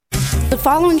The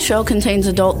following show contains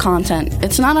adult content.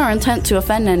 It's not our intent to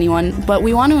offend anyone, but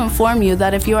we want to inform you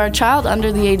that if you are a child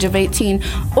under the age of 18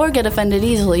 or get offended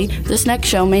easily, this next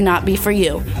show may not be for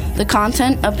you. The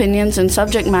content, opinions, and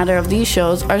subject matter of these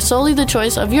shows are solely the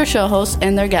choice of your show hosts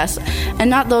and their guests, and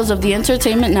not those of the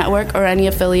Entertainment Network or any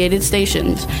affiliated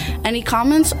stations. Any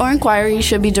comments or inquiries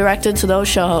should be directed to those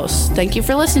show hosts. Thank you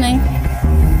for listening.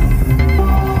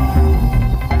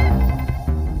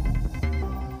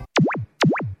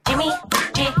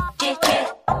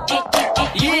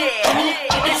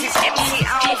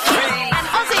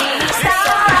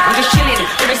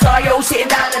 Sitting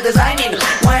down and designing,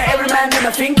 why every man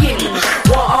never thinking,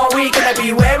 what are we gonna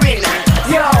be wearing?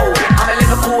 Yo, I'm a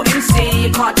Liverpool MC,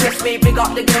 you can't test me. Big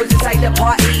up the girls inside the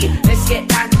party, let's get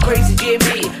down to Crazy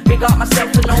Jimmy. Big up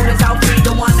myself and known as Alfie,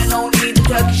 the one and only, the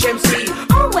Turkish MC.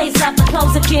 Always love the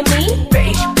clothes of Jimmy.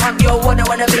 British punk, yo, wanna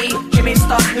be Jimmy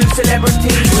Star, new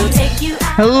celebrity. We'll take you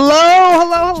out. Hello.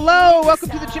 Welcome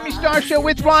to the Jimmy Star Show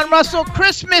with Ron Russell.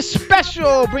 Christmas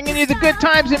special, bringing you the good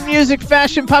times in music,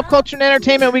 fashion, pop culture, and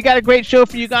entertainment. We got a great show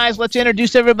for you guys. Let's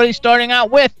introduce everybody, starting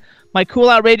out with my cool,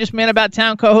 outrageous man about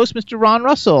town co-host, Mr. Ron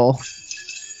Russell.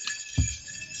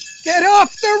 Get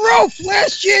off the roof!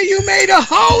 Last year you made a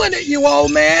hole in it, you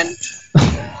old man!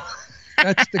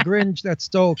 That's the Grinch that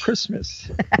stole Christmas.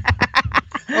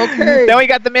 Okay. Then we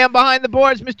got the man behind the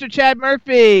boards, Mr. Chad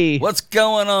Murphy. What's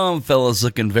going on, fellas?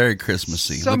 Looking very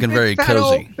Christmassy. Looking very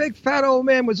cozy. Big fat old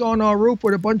man was on our roof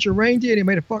with a bunch of reindeer, and he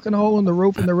made a fucking hole in the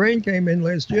roof, and the rain came in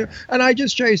last year, and I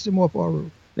just chased him off our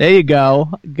roof. There you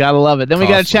go. Gotta love it. Then we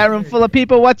got a chat room full of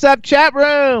people. What's up, chat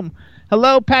room?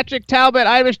 Hello, Patrick Talbot,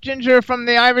 Irish Ginger from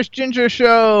the Irish Ginger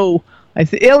Show.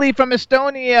 Illy from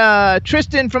Estonia,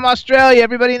 Tristan from Australia,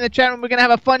 everybody in the chat room. We're going to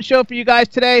have a fun show for you guys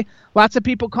today. Lots of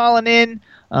people calling in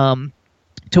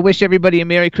to wish everybody a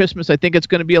Merry Christmas. I think it's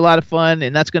going to be a lot of fun,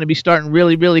 and that's going to be starting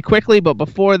really, really quickly. But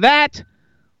before that,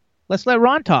 let's let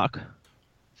Ron talk.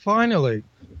 Finally.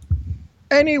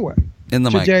 Anyway, in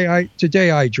the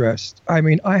today I dressed. I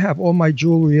mean, I have all my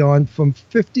jewelry on from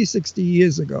 50, 60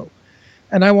 years ago.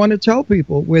 And I want to tell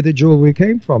people where the jewelry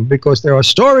came from, because there are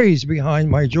stories behind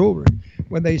my jewelry.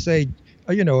 When they say,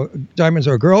 diamonds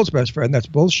are a girl's best friend, that's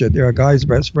bullshit. They're a guy's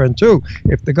best friend, too,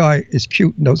 if the guy is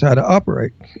cute and knows how to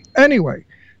operate. Anyway,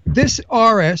 this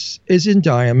RS is in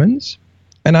diamonds,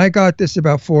 and I got this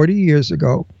about 40 years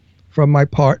ago from my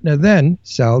partner then,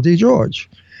 Sal DeGeorge.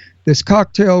 This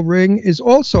cocktail ring is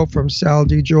also from Sal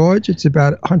DeGeorge. It's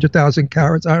about 100,000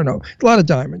 carats. I don't know. A lot of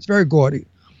diamonds. Very gaudy.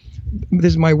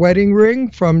 This is my wedding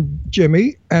ring from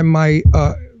Jimmy, and my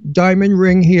diamond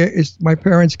ring here is my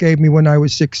parents gave me when I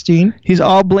was 16. He's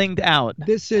all blinged out.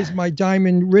 This is my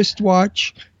diamond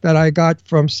wristwatch that I got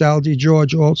from Sal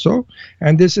DeGeorge also,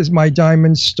 and this is my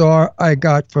diamond star I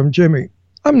got from Jimmy.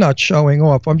 I'm not showing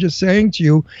off. I'm just saying to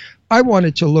you, I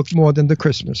wanted to look more than the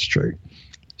Christmas tree.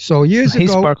 So years ago, he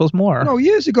sparkles more. No,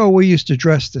 years ago we used to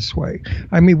dress this way.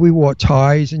 I mean, we wore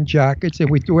ties and jackets, and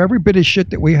we threw every bit of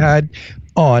shit that we had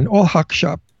on, all huck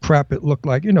shop crap it looked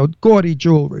like, gaudy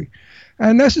jewelry.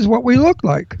 And this is what we looked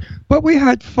like. But we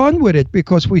had fun with it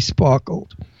because we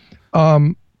sparkled.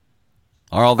 Are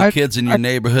all the kids in your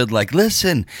neighborhood like,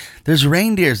 listen, there's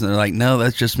reindeers? And they're like, no,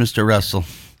 that's just Mr. Russell.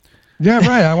 Yeah,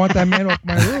 right. I want that man off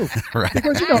my roof. Right.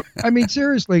 Because,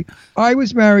 seriously, I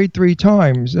was married 3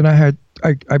 times, and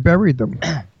I buried them.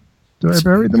 Did I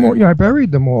bury them all? Yeah, I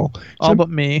buried them all. All but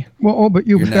me. Well, all but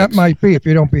you. You're that next. Might be if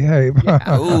you don't behave.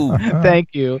 Ooh.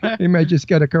 Thank you. You may just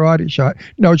get a karate shot.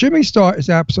 No, Jimmy Star is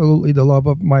absolutely the love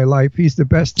of my life. He's the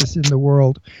bestest in the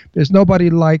world. There's nobody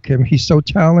like him. He's so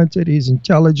talented. He's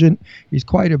intelligent. He's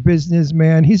quite a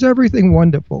businessman. He's everything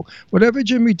wonderful. Whatever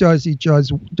Jimmy does, he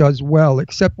does well,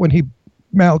 except when he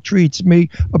maltreats me,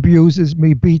 abuses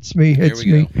me, beats me, hits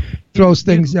me, throws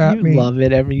things at me. You love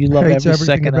it. You love every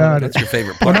second about of it. That's your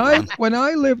favorite part. When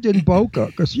I lived in Boca,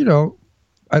 because,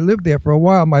 I lived there for a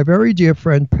while, my very dear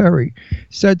friend Perry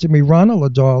said to me,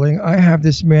 Ronald, darling, I have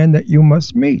this man that you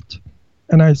must meet.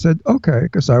 And I said, okay,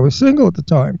 because I was single at the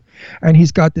time. And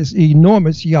he's got this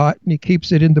enormous yacht, and he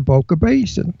keeps it in the Boca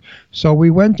Basin. So we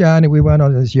went down and we went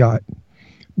on his yacht.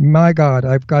 My God,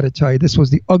 I've got to tell you, this was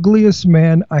the ugliest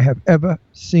man I have ever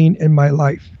seen in my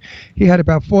life. He had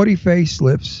about 40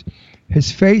 facelifts.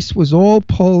 His face was all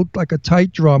pulled like a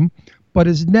tight drum, but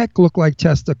his neck looked like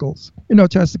testicles.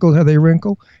 Testicles, how they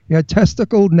wrinkle? He had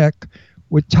testicle neck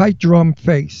with tight drum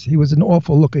face. He was an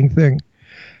awful looking thing.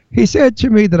 He said to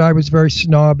me that I was very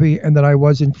snobby and that I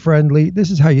wasn't friendly.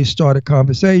 This is how you start a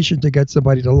conversation to get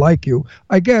somebody to like you.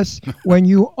 I guess when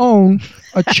you own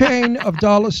a chain of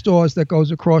dollar stores that goes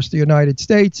across the United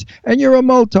States and you're a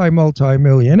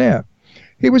multi-millionaire.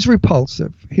 He was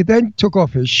repulsive. He then took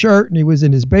off his shirt and he was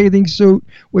in his bathing suit,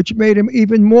 which made him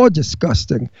even more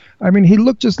disgusting. I mean, he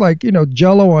looked just like,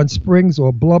 Jell-O on springs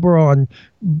or blubber on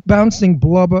bouncing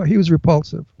blubber. He was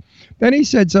repulsive. Then he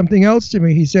said something else to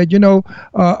me. He said,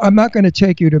 I'm not going to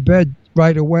take you to bed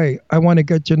right away. I want to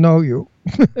get to know you.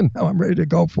 Now I'm ready to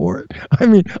go for it. I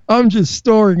mean, I'm just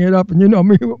storing it up. And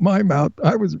me with my mouth,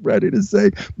 I was ready to say,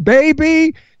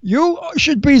 baby, you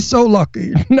should be so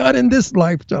lucky. Not in this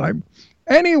lifetime.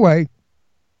 Anyway,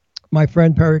 my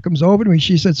friend Perry comes over to me.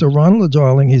 She said, so Ronald,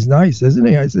 darling, he's nice, isn't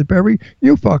he? I said, Perry,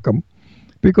 you fuck him.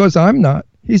 Because I'm not.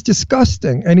 He's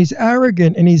disgusting, and he's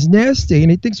arrogant, and he's nasty, and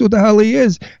he thinks what the hell he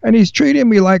is, and he's treating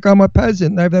me like I'm a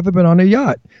peasant, and I've never been on a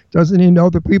yacht. Doesn't he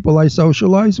know the people I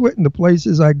socialize with and the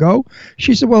places I go?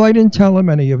 She said, well, I didn't tell him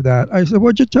any of that. I said,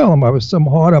 what'd you tell him? I was some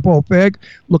hard-up old fag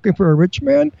looking for a rich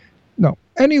man? No.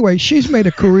 Anyway, she's made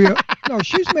a career.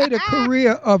 She's made a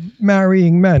career of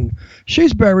marrying men.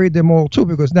 She's buried them all too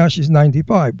because now she's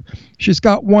 95. She's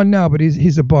got one now, but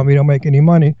he's a bum. He don't make any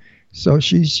money. So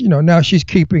she's, now she's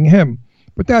keeping him.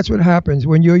 But that's what happens.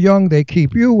 When you're young, they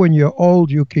keep you. When you're old,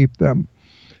 you keep them.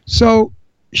 So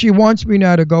she wants me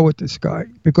now to go with this guy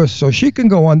so she can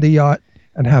go on the yacht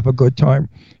and have a good time.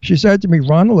 She said to me,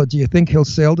 Ronald, do you think he'll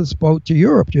sail this boat to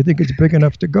Europe? Do you think it's big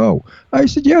enough to go? I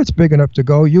said, yeah, it's big enough to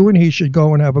go. You and he should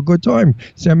go and have a good time.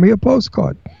 Send me a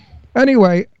postcard.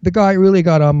 Anyway, the guy really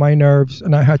got on my nerves,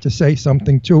 and I had to say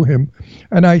something to him.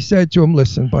 And I said to him,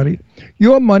 listen, buddy,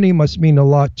 your money must mean a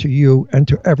lot to you and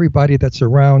to everybody that's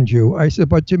around you. I said,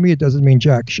 but to me, it doesn't mean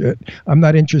jack shit. I'm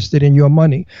not interested in your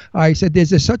money. I said,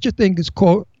 there's such a thing as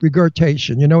called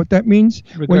regurgitation. You know what that means?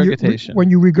 Regurgitation. When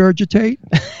you regurgitate?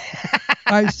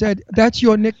 I said, that's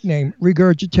your nickname,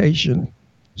 regurgitation.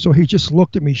 So he just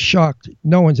looked at me shocked.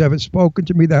 No one's ever spoken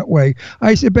to me that way.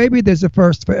 I said, baby, there's a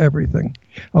first for everything.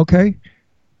 Okay?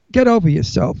 Get over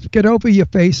yourself. Get over your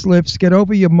facelifts. Get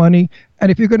over your money.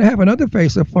 And if you're going to have another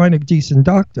facelift, find a decent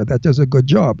doctor that does a good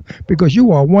job. Because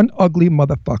you are one ugly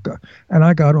motherfucker. And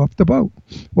I got off the boat.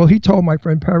 Well, he told my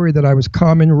friend Perry that I was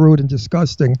common, rude, and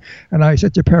disgusting. And I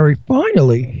said to Perry,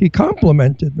 finally, he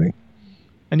complimented me.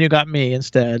 And you got me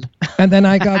instead. And then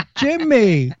I got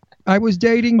Jimmy. I was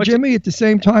dating Jimmy at the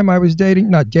same time I was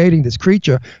not dating this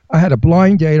creature. I had a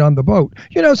blind date on the boat.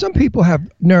 Some people have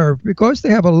nerve because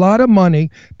they have a lot of money.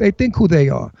 They think who they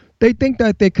are. They think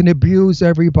that they can abuse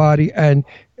everybody and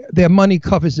their money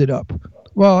covers it up.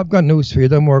 Well, I've got news for you.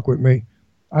 Don't work with me.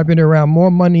 I've been around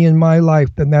more money in my life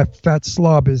than that fat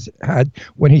slob has had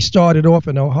when he started off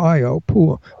in Ohio.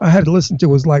 Poor. I had to listen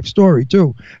to his life story,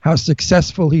 too, how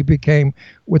successful he became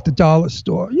with the dollar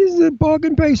store. He's a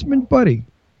bargain basement buddy.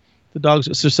 The dogs,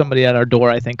 there's somebody at our door,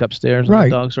 I think, upstairs. And right.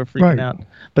 The dogs are freaking out.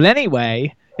 But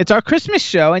anyway, it's our Christmas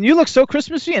show, and you look so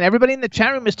Christmassy, and everybody in the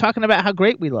chat room is talking about how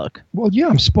great we look. Well, yeah,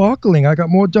 I'm sparkling. I got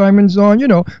more diamonds on.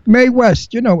 Mae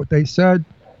West, you know what they said.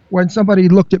 When somebody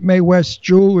looked at Mae West's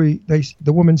jewelry,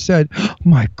 the woman said,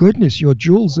 my goodness, your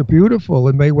jewels are beautiful.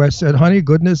 And Mae West said, honey,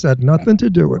 goodness had nothing to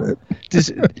do with it.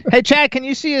 Hey, Chad, can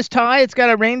you see his tie? It's got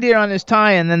a reindeer on his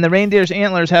tie, and then the reindeer's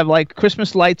antlers have like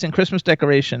Christmas lights and Christmas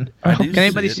decoration. Can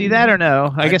anybody see that or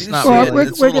no? I guess not. Well,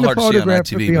 we're going to photograph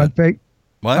it on Facebook.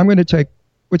 What?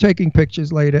 We're taking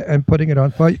pictures later and putting it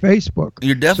on Facebook.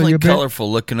 You're definitely colorful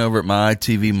looking over at my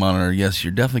ITV monitor. Yes,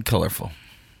 you're definitely colorful.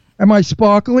 Am I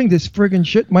sparkling? This friggin'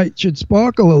 shit should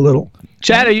sparkle a little.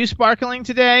 Chad, are you sparkling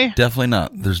today? Definitely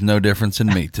not. There's no difference in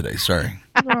me today. Sorry.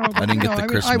 No, I didn't get the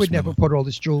Christmas I would memo. never put all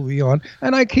this jewelry on.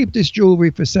 And I keep this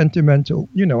jewelry for sentimental.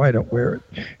 I don't wear it.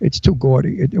 It's too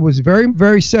gaudy. It was very,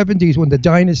 very 70s when the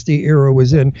Dynasty era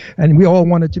was in. And we all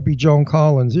wanted to be Joan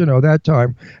Collins, that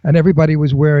time. And everybody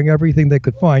was wearing everything they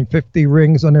could find. 50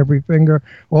 rings on every finger.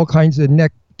 All kinds of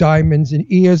neck diamonds and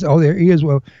ears. Oh, their ears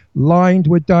were lined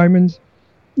with diamonds.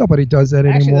 Nobody does that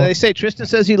anymore. Actually, they say Tristan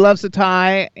says he loves the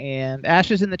tie, and Ash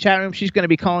is in the chat room. She's going to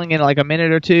be calling in like a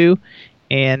minute or two.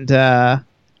 And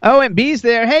and B's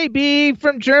there. Hey, B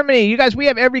from Germany. You guys, we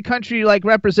have every country like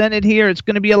represented here. It's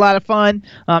going to be a lot of fun.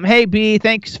 Hey, B,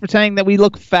 thanks for saying that we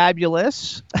look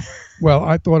fabulous. Well,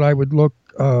 I thought I would look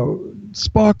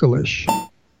sparklish.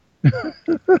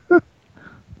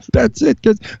 That's it.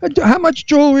 'Cause how much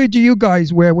jewelry do you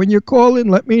guys wear? When you call in,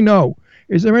 let me know.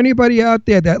 Is there anybody out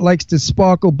there that likes to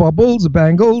sparkle bubbles,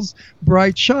 bangles,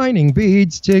 bright shining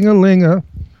beads, ting-a-ling-a?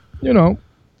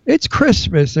 It's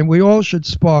Christmas, and we all should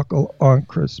sparkle on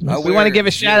Christmas. We want to give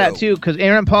a shout-out, too, because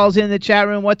Aaron Paul's in the chat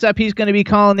room. What's up? He's going to be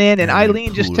calling in. And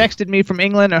Eileen just texted me from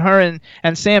England, her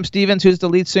and Sam Stevens, who's the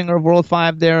lead singer of World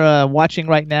 5. They're watching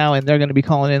right now, and they're going to be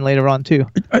calling in later on, too.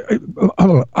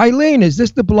 Eileen, is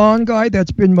this the blonde guy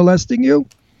that's been molesting you?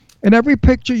 In every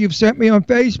picture you've sent me on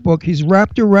Facebook, he's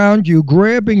wrapped around you,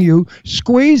 grabbing you,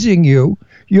 squeezing you.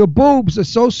 Your boobs are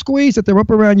so squeezed that they're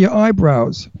up around your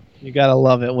eyebrows. You gotta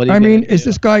love it. What I mean, is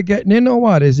this guy getting in or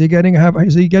what? Is he getting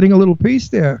a little piece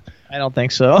there? I don't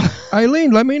think so.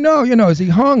 Eileen, let me know. Is he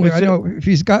hungry? I know if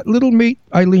he's got little meat,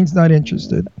 Eileen's not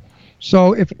interested.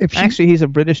 So if actually, he's a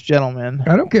British gentleman.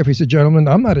 I don't care if he's a gentleman.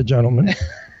 I'm not a gentleman.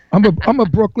 I'm a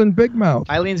Brooklyn big mouth.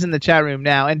 Eileen's in the chat room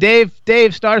now, and Dave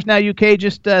Stars Now UK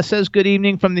just says good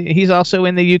evening he's also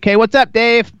in the UK. What's up,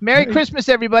 Dave? Merry Christmas,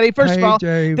 everybody. First of all,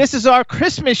 Dave. This is our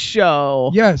Christmas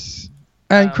show. Yes,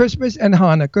 and Christmas and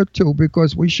Hanukkah too,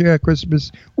 because we share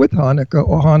Christmas with Hanukkah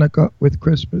or Hanukkah with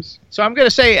Christmas. So I'm going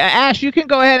to say, Ash, you can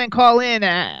go ahead and call in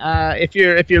if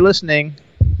you're listening,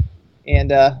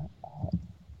 and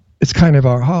it's kind of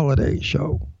our holiday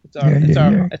show.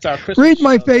 It's our Christmas Read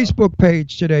my show, Facebook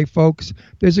page today, folks.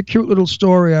 There's a cute little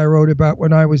story I wrote about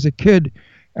when I was a kid,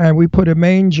 and we put a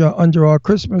manger under our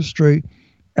Christmas tree,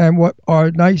 and what our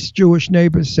nice Jewish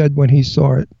neighbor said when he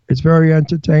saw it. It's very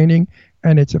entertaining,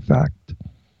 and it's a fact.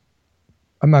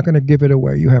 I'm not going to give it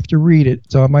away. You have to read it.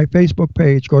 It's on my Facebook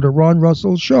page. Go to Ron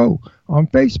Russell Show on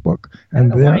Facebook,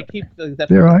 and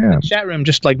there I am. The chat room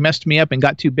just messed me up and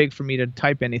got too big for me to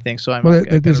type anything. So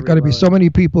there's got to be so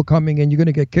many people coming in. You're going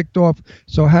to get kicked off.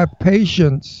 So have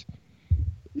patience.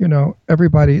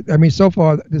 Everybody. I mean, so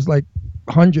far there's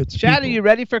hundreds. Chad, are you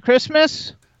ready for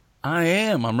Christmas? I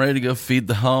am. I'm ready to go feed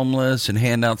the homeless and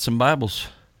hand out some Bibles.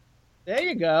 There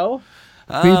you go.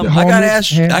 I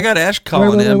got Ash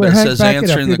calling in, but it says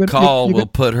answering the call will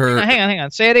put her. Hang on.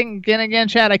 Say it again,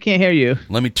 Chad. I can't hear you.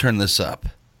 Let me turn this up.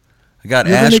 I got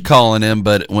Ash calling in,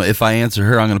 but if I answer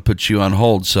her, I'm going to put you on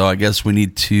hold. So I guess we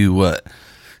need to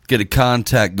get a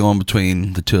contact going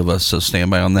between the two of us. So stand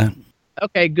by on that.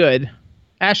 Okay, good.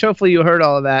 Ash, hopefully you heard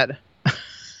all of that.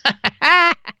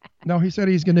 No, he said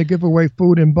he's going to give away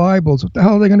food and Bibles. What the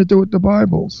hell are they going to do with the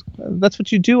Bibles? That's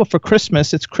what you do for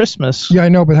Christmas. It's Christmas. Yeah, I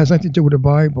know, but it has nothing to do with the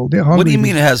Bible. What do you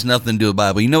mean it has nothing to do with the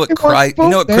Bible? You know what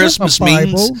Christmas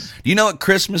means? Do you know what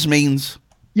Christmas means?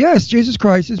 Yes, Jesus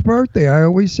Christ's birthday. I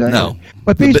always say no.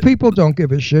 But these people don't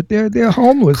give a shit. They're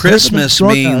homeless. Christmas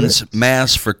means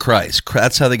Mass for Christ.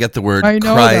 That's how they get the word Christ. I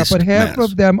know that, but half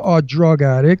of them are drug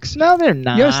addicts. No, they're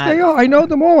not. Yes, they are. I know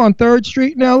them all on 3rd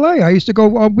Street in L.A. I used to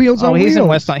go on Wheels on Wheels.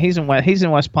 He's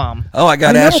in West Palm. Oh, I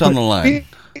got Ash on the line.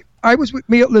 I was with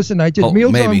Listen, I did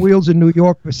Meals on Wheels in New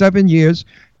York for 7 years.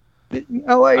 In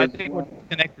L.A. I think we're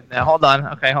connected now. Hold on.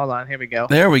 Okay, hold on. Here we go.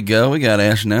 There we go. We got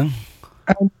Ash now.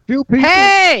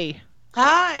 Hey!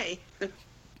 Hi.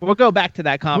 We'll go back to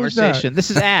that conversation. This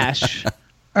is Ash.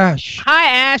 Ash. Hi,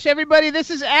 Ash. Everybody, this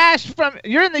is Ash from...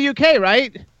 You're in the UK,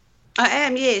 right? I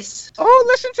am, yes. Oh,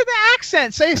 listen to the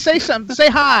accent. Say something. Say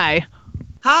hi.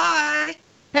 Hi.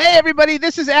 Hey, everybody.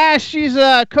 This is Ash. She's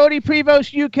Cody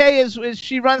Prevost UK.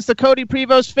 She runs the Cody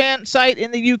Prevost fan site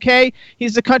in the UK.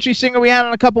 He's the country singer we had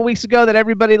on a couple weeks ago that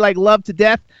everybody loved to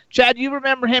death. Chad, you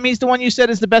remember him? He's the one you said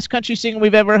is the best country singer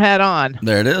we've ever had on.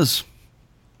 There it is.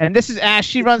 And this is Ash.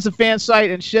 She runs the fan site,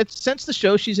 and since the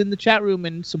show, she's in the chat room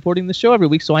and supporting the show every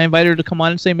week. So I invited her to come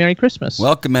on and say Merry Christmas.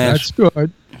 Welcome, Ash. That's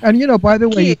good. And, by the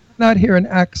way, you cannot hear an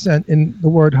accent in the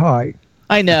word hi.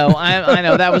 I know. I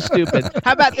know. That was stupid.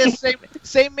 How about this?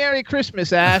 Say Merry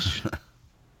Christmas, Ash.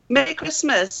 Merry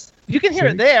Christmas. You can hear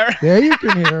it there. There you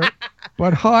can hear it.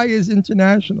 But hi is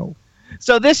international.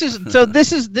 So this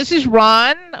is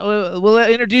Ron. We'll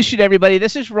introduce you to everybody.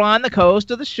 This is Ron, the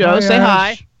co-host of the show. Hi, say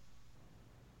Ash.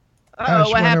 hi. Ash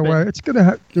what happened? Away. It's going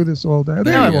to do this all day.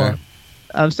 There you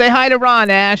are. Say hi to Ron,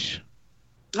 Ash.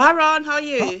 Hi, Ron. How are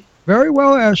you? Very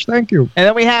well, Ash. Thank you. And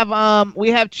then we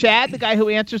have Chad, the guy who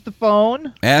answers the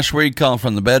phone. Ash, where are you calling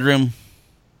from? The bedroom?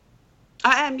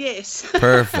 I am, yes.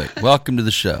 Perfect. Welcome to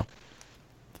the show.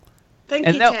 Thank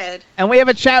you, Chad. And we have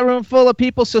a chat room full of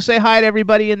people, so say hi to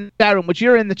everybody in the chat room, which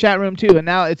you're in the chat room too. And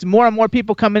now it's more and more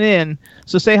people coming in,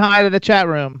 so say hi to the chat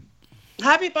room.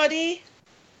 Hi, everybody.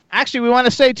 Actually, we want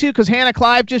to say, too, because Hannah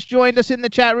Clive just joined us in the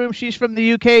chat room. She's from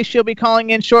the UK. She'll be calling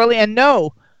in shortly. And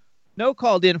No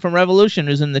called in from Revolution,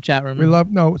 who's in the chat room. We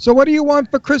love No. So what do you want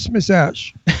for Christmas,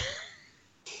 Ash?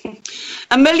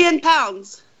 £1 million.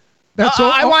 That's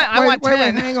all. I want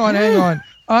 10. Hang on.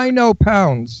 I know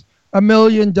pounds. $1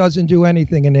 million doesn't do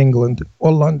anything in England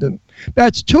or London.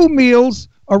 That's 2 meals,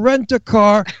 a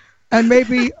rent-a-car, and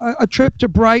maybe a trip to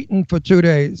Brighton for 2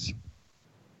 days.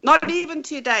 Not even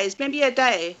 2 days, maybe a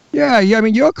day. Yeah. I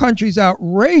mean, your country's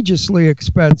outrageously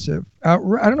expensive. I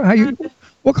don't know how you...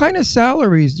 What kind of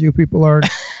salaries do you people earn?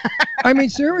 I mean,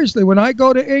 seriously, when I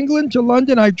go to England, to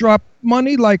London, I drop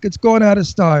money like it's going out of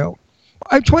style.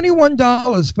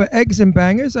 $21 for eggs and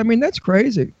bangers. I mean, that's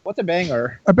crazy. What's a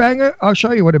banger? A banger? I'll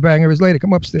show you what a banger is later.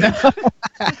 Come upstairs.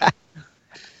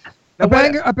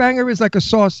 A banger is like a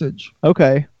sausage.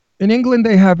 Okay. In England,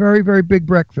 they have very, very big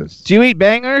breakfasts. Do you eat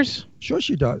bangers? Sure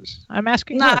she does. I'm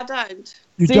asking No, her. I don't.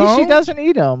 You See, don't? she doesn't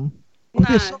eat them.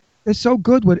 No. They're so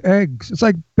good with eggs. It's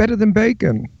like better than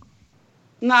bacon.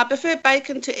 No, I prefer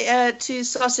bacon to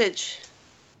sausage.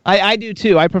 I do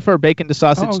too. I prefer bacon to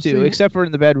sausage Oh, too, see. except for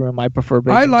in the bedroom. I prefer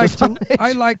bacon. I like to sausage.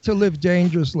 I like to live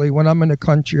dangerously. When I'm in the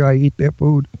country, I eat their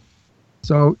food.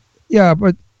 So yeah,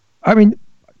 but I mean,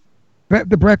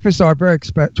 the breakfasts are very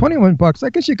expensive. $21. I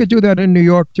guess you could do that in New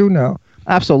York too now.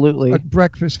 Absolutely. A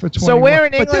breakfast for 20. So where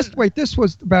in But England? this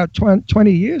was about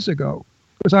 20 years ago,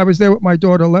 because I was there with my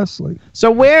daughter Leslie.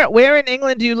 So where in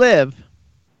England do you live?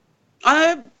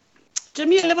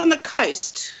 Jimmy, I live on the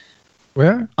coast.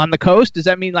 Where? On the coast? Does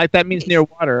that mean that means near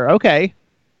water? Okay.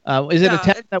 Is it a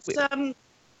town that we?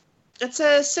 It's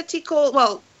a city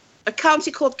a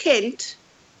county called Kent.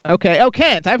 Okay. Oh,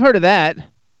 Kent. I've heard of that.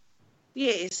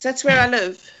 Yes, that's where I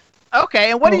live.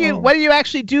 Okay. And what do you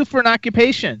actually do for an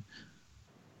occupation?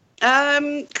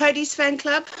 Cody's fan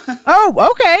club.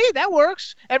 Oh, okay, that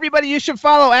works. Everybody, you should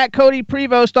follow at Cody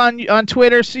Prevost on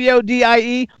Twitter,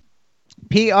 CODIE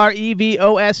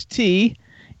PREVOST,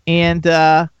 and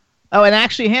and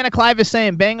actually, Hannah Clive is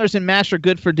saying bangers and mash are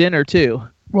good for dinner too.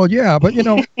 Well, yeah, but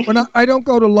when I don't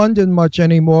go to London much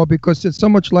anymore because it's so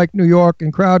much like New York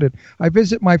and crowded. I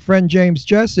visit my friend James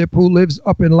Jessup, who lives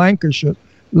up in Lancashire,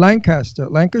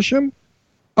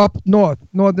 up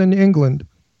northern England.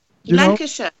 You know?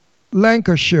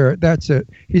 Lancashire, that's it.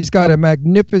 He's got a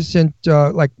magnificent,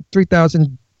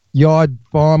 3,000 yard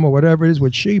farm or whatever it is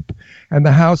with sheep, and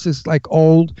the house is like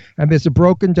old, and there's a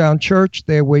broken down church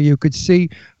there where you could see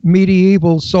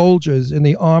medieval soldiers in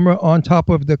the armor on top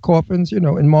of the coffins,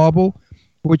 in marble,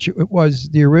 which it was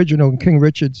the original in King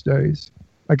Richard's days.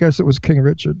 I guess it was King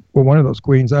Richard or one of those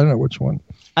queens. I don't know which one.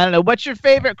 I don't know. What's your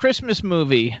favorite Christmas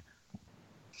movie?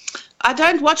 I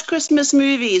don't watch Christmas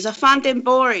movies. I find them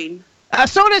boring.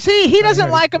 So does he. He doesn't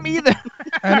like them either.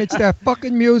 And it's that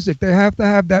fucking music. They have to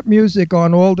have that music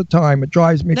on all the time. It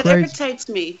drives me That crazy. irritates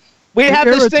me. We have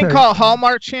this thing irritates called me.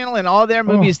 Hallmark Channel, and all their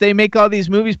movies, they make all these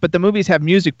movies, but the movies have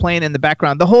music playing in the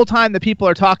background the whole time the people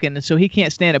are talking, and so he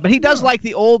can't stand it. But he does like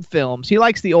the old films. He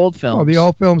likes the old films. Oh, the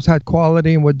old films had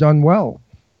quality and were done well.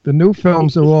 The new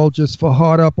films are all just for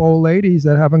hard-up old ladies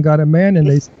that haven't got a man, and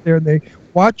they sit there and they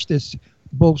watch this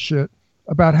bullshit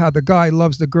about how the guy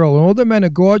loves the girl. And all the men are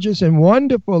gorgeous and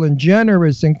wonderful and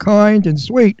generous and kind and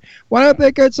sweet. Why don't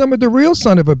they get some of the real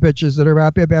son of a bitches that are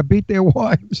out there that beat their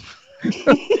wives?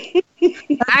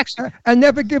 Actually, and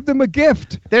never give them a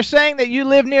gift. they're saying that you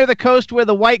live near the coast where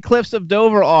the White Cliffs of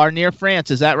Dover are, near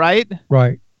France. Is that right?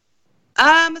 Right.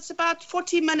 It's about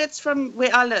 40 minutes from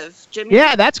where I live, Jimmy.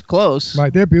 Yeah, that's close.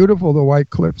 Right. They're beautiful, the White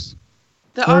Cliffs.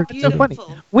 They are It's so funny.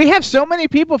 beautiful. We have so many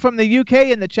people from the UK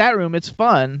in the chat room. It's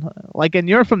fun. And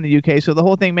you're from the UK, so the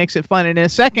whole thing makes it fun. And in a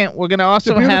second, we're going to It's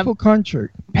a also have beautiful country.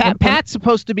 Pat's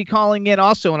supposed to be calling in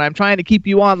also, and I'm trying to keep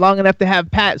you on long enough to have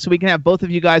Pat so we can have both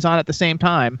of you guys on at the same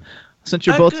time. Since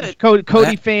you're both good.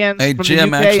 Cody fans Hey, from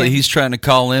Jim, the UK. actually, he's trying to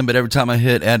call in, but every time I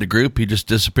hit add a group, he just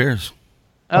disappears.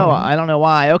 Oh, I don't know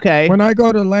why. Okay. When I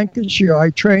go to Lancashire, I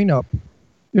train up,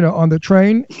 on the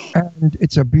train, and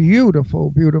it's a beautiful,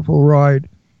 beautiful ride.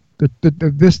 The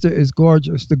vista is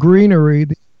gorgeous. The greenery,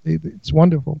 it's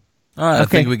wonderful. All right, I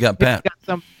think we got Pat. Got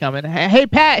something coming. Hey,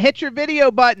 Pat, hit your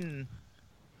video button.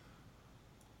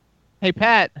 Hey,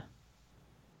 Pat.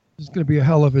 It's going to be a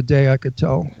hell of a day, I could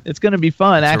tell. It's going to be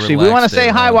fun, It's a actually. We want to relaxed say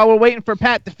day, hi Ron. while we're waiting for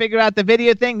Pat to figure out the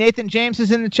video thing. Nathan James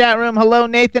is in the chat room. Hello,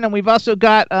 Nathan. And we've also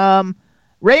got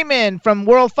Raymond from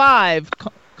World 5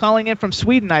 calling in from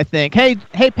Sweden, I think. Hey,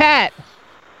 Pat.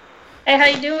 Hey, how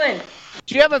you doing?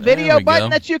 Do you have a video we button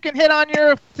go. that you can hit on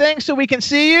your thing so we can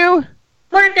see you?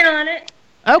 Working on it.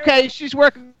 Okay, she's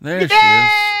working. There she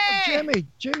Yay!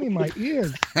 Jimmy, my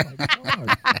ears. Oh, my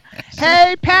God.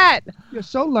 Hey, Pat. You're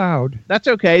so loud. That's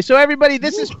okay. So, everybody,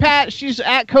 this is Pat. She's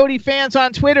at Cody Fans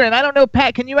on Twitter. And I don't know,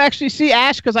 Pat, can you actually see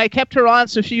Ash? Because I kept her on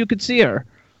so you could see her.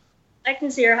 I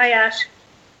can see her. Hi, Ash.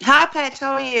 Hi, Pat.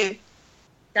 How are you?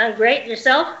 Sound great.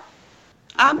 Yourself?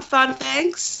 I'm fine,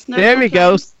 thanks. No There we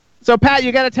go. complaints. So, Pat,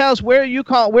 you got to tell us where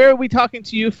are we talking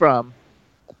to you from?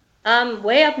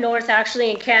 Way up north,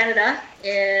 actually, in Canada,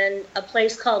 in a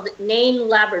place called Nain,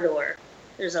 Labrador.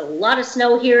 There's a lot of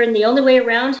snow here, and the only way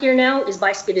around here now is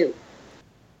by Skidoo.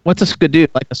 What's a skidoo?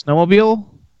 Like a snowmobile?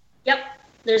 Yep.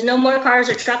 There's no more cars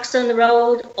or trucks on the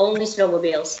road, only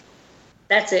snowmobiles.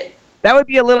 That's it. That would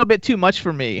be a little bit too much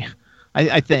for me,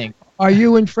 I think. Are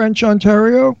you in French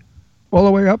Ontario? All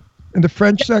the way up in the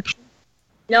French section?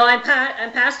 No, I'm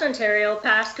past Ontario,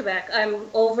 past Quebec. I'm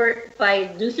over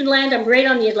by Newfoundland. I'm right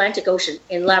on the Atlantic Ocean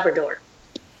in Labrador.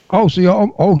 Oh, so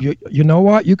you know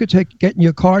what? You could get in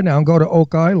your car now and go to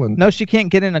Oak Island. No, she can't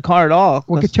get in a car at all.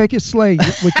 We could take your sleigh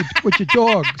with your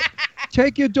dogs.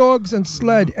 Take your dogs and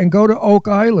sled and go to Oak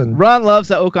Island. Ron loves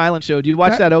the Oak Island show. Do you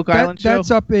watch that Oak Island show?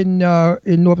 That's up in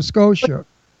Nova Scotia.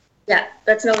 Yeah,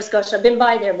 that's Nova Scotia. I've been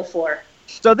by there before.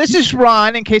 So this is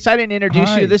Ron, in case I didn't introduce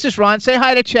Hi. you. This is Ron. Say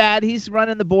hi to Chad. He's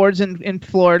running the boards in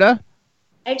Florida.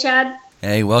 Hey, Chad.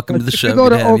 Hey, welcome to the If show. you go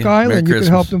Good to have Oak Island, you can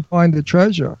help them find the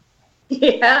treasure.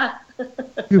 Yeah.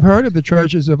 You've heard of the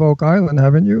treasures of Oak Island,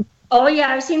 haven't you? Oh,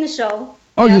 yeah, I've seen the show.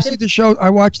 Oh, Yeah, you see the show? I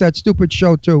watched that stupid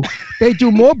show too. They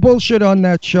do more bullshit on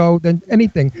that show than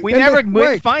anything. We never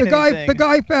find the anything.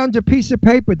 guy found a piece of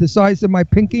paper the size of my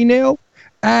pinky nail,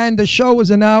 and the show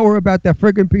was an hour about that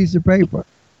friggin' piece of paper.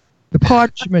 The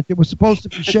parchment, it was supposed to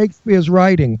be Shakespeare's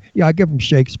writing. Yeah, I give him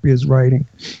Shakespeare's writing.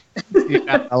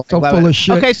 So full of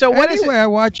shit. Okay, so what is anyway, I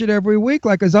watch it every week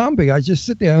like a zombie. I just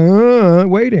sit there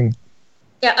waiting.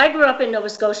 Yeah, I grew up in Nova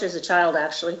Scotia as a child,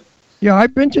 actually. Yeah,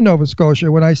 I've been to Nova Scotia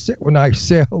when I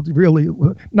sailed, really,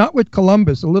 not with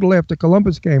Columbus, a little after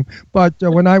Columbus came, but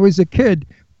when I was a kid,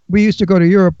 we used to go to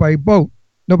Europe by boat.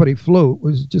 Nobody flew. It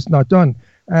was just not done.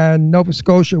 And Nova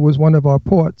Scotia was one of our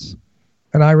ports.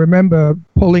 And I remember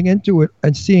pulling into it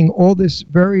and seeing all this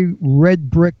very red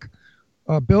brick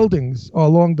buildings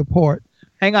along the port.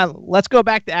 Hang on. Let's go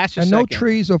back to Ash a and second. no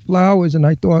trees or flowers. And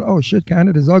I thought, oh, shit,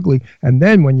 Canada's ugly. And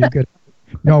then when you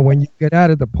get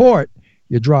out of the port,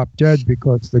 you drop dead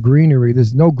because the greenery,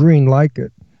 there's no green like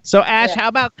it. So, Ash, how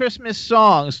about Christmas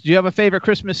songs? Do you have a favorite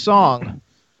Christmas song?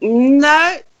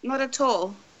 No, not at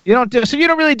all. You don't do. So you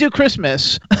don't really do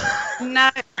Christmas.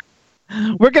 No.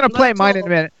 We're gonna play Not mine at in a all.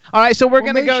 minute. All right, so we're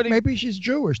gonna maybe, go to. Maybe she's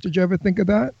Jewish. Did you ever think of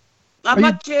that? I'm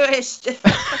not Jewish.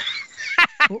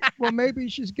 Well, maybe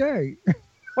she's gay.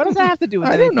 What does that have to do with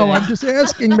I anything? don't know. I'm just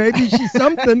asking. Maybe she's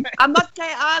something. I'm not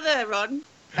gay either, Ron.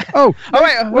 Oh, All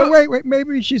right. wait.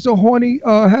 Maybe she's a horny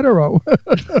hetero.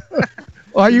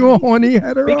 Are you a horny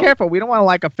hetero? Be careful. We don't want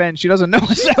to offend. She doesn't know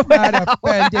us that Not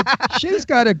well. offended. She's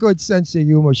got a good sense of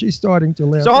humor. She's starting to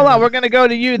laugh. So hold on. We're gonna go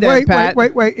to you then, Pat.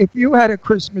 Wait. If you had a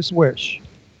Christmas wish,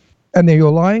 and then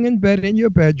you're lying in bed in your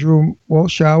bedroom, all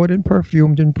showered and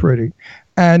perfumed and pretty,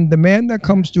 and the man that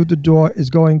comes through the door is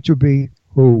going to be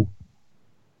who?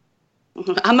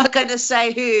 I'm not going to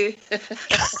say who.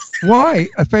 Why?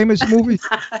 A famous movie?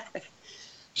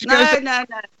 No.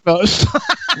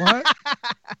 What?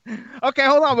 Okay,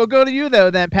 hold on. We'll go to you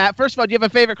though, then, Pat. First of all, do you have a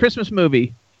favorite Christmas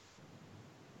movie?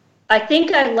 I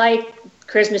think I like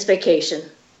Christmas Vacation.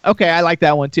 Okay, I like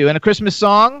that one too. And a Christmas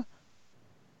song?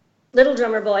 Little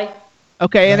Drummer Boy.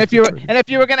 Okay, and That's if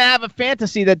you were gonna have a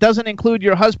fantasy that doesn't include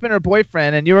your husband or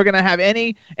boyfriend, and you were gonna have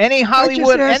any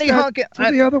Hollywood, asked any that hunk,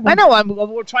 for the other one. I know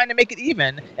we're trying to make it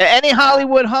even. Any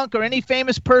Hollywood hunk or any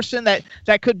famous person that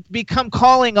could become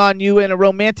calling on you in a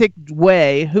romantic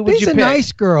way, who would These you are pick?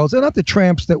 nice girls. They're not the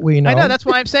tramps that we know. I know, that's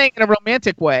why I'm saying in a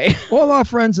romantic way. All our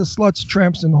friends are sluts,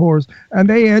 tramps, and whores, and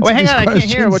they answer Wait, hang these on, I can't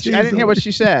hear questions I didn't hear what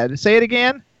easily. she said. Say it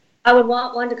again. I would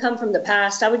want one to come from the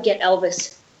past. I would get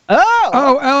Elvis.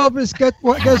 Oh, Elvis, guess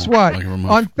what? Thank you very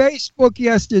much. On Facebook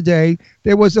yesterday,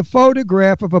 there was a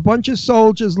photograph of a bunch of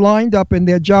soldiers lined up in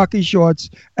their jockey shorts,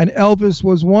 and Elvis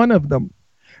was one of them.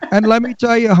 And let me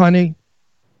tell you, honey,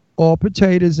 all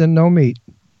potatoes and no meat.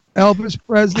 Elvis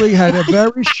Presley had a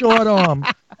very short arm.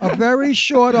 A very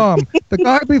short arm. The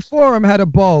guy before him had a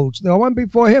bulge. The one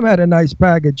before him had a nice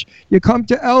package. You come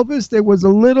to Elvis, there was a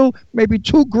little, maybe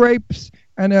 2 grapes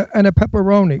and a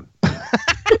pepperoni.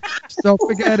 So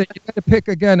forget it. You got to pick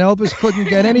again. Elvis couldn't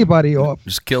get anybody off.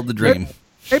 Just killed the dream.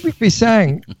 Maybe if he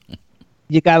sang.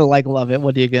 you gotta love it.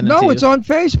 What are you gonna do? No, it's on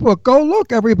Facebook. Go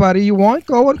look, everybody. You want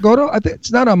go to. I think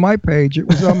it's not on my page. It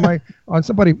was on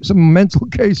some mental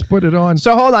case put it on.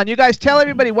 So hold on, you guys tell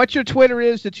everybody what your Twitter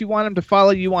is that you want them to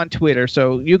follow you on Twitter.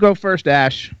 So you go first,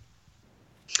 Ash.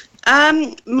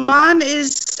 Mine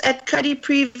is at Cody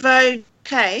Prevo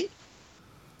K.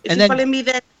 If you follow me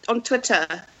there on Twitter.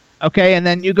 Okay, and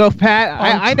then you go, Pat.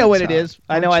 I know what it Twitter. is.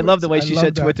 I know. I love the way she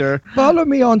said that. Twitter. Follow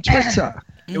me on Twitter.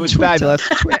 It was fabulous.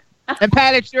 And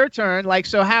Pat, it's your turn.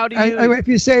 So how do you? If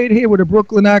you say it here with a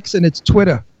Brooklyn accent, it's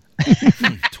Twitter.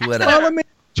 Twitter. Follow me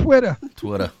on Twitter.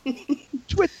 Twitter.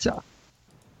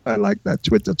 I like that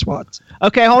Twitter twat.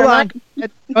 Okay, hold on.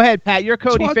 Go ahead, Pat. You're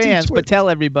Cody Twatty fans, Twitter. but tell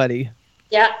everybody.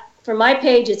 Yeah, for my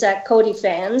page, it's at Cody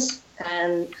Fans,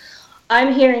 and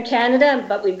I'm here in Canada,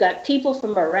 but we've got people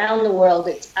from around the world.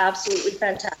 It's absolutely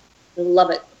fantastic. I love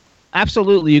it.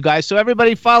 Absolutely, you guys. So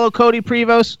everybody follow Cody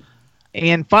Prevost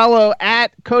and follow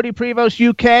at Cody Prevost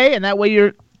UK, and that way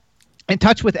you're in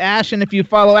touch with Ash, and if you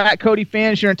follow at Cody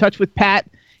Fans, you're in touch with Pat,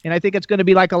 and I think it's going to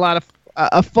be like a lot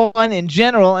of fun in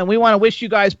general, and we want to wish you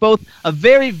guys both a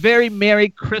very, very Merry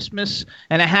Christmas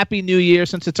and a Happy New Year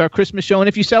since it's our Christmas show, and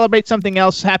if you celebrate something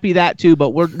else, happy that too, but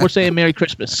we're saying Merry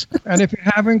Christmas. And if you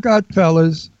haven't got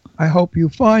fellas, I hope you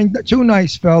find two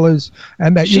nice fellas,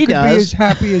 and that you can be as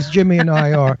happy as Jimmy and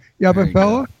I are. You have a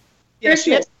fella? Yes.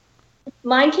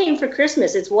 Mine came for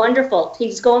Christmas. It's wonderful.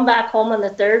 He's going back home on the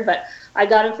 3rd, but I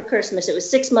got him for Christmas. It was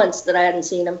 6 months that I hadn't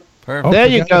seen him. Perfect. There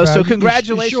you go. So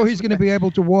congratulations. You sure he's going to be able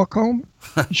to walk home?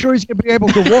 You sure he's going to be able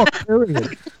to walk,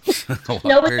 period?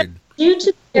 No, but due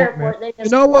to the airport, they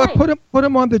just you know what? Put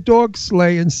him on the dog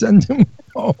sleigh and send him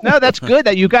home. No, that's good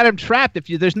that you got him trapped. If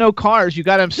there's no cars, you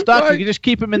got him stuck. Right. You can just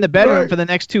keep him in the bedroom for the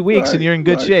next 2 weeks, and you're in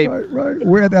good shape. Right.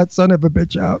 Wear that son of a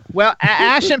bitch out. Well,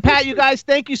 Ash and Pat, you guys,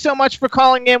 thank you so much for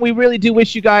calling in. We really do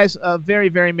wish you guys a very,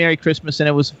 very Merry Christmas, and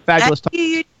it was fabulous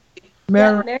talking.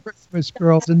 Merry Christmas,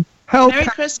 girls, and health. Merry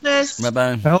Christmas.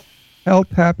 Bye-bye. Health,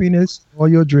 happiness, all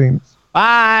your dreams.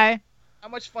 Bye. How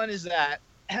much fun is that?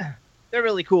 They're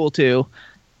really cool, too.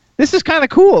 This is kind of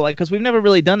cool, because we've never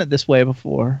really done it this way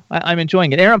before. I'm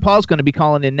enjoying it. Aaron Paul's going to be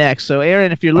calling in next. So,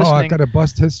 Aaron, if you're listening, I got to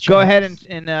bust his chops. Go ahead and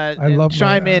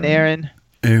chime in, Aaron.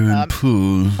 Aaron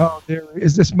Paul. Oh,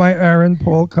 is this my Aaron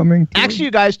Paul coming through? Actually,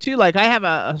 you guys, too, I have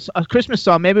a Christmas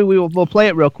song. Maybe we'll play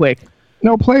it real quick.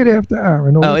 No, play it after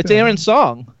Aaron. Oh, it's Aaron's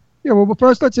song. Yeah, well,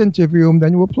 first let's interview him,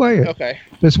 then we'll play it. Okay.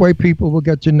 This way people will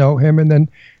get to know him and then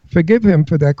forgive him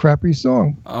for that crappy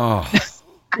song. Oh.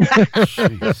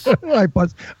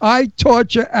 I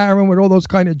torture Aaron with all those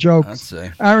kind of jokes.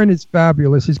 Aaron is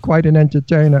fabulous. He's quite an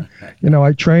entertainer.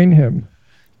 I train him.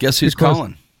 Guess who's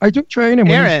calling? I do train him.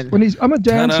 Aaron. I'm a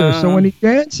dancer, Ta-da. so when he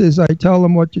dances, I tell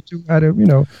him what to do, how to,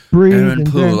 breathe. Aaron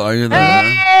and Poole, dance. are you there?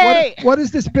 Hey! What does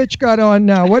this bitch got on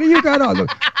now? What do you got on? Look,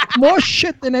 more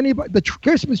shit than anybody. The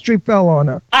Christmas tree fell on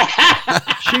her.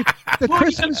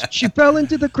 She fell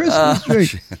into the Christmas tree.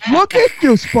 Look at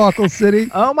you, Sparkle City.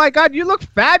 Oh my God, you look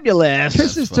fabulous.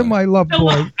 Kisses to my love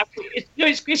boy.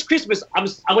 It's Christmas. I'm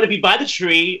going to be by the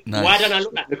tree. Nice. Why don't I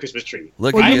look like the Christmas tree?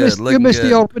 Looking You good. missed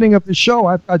the opening of the show.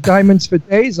 I've got Diamonds for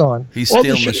Days on. He's All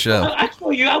stealing the show. I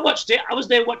saw you. I watched it. I was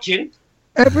there watching.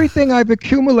 Everything I've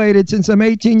accumulated since I'm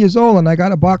 18 years old, and I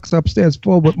got a box upstairs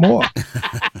full with more.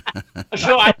 I'm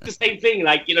sure I did the same thing.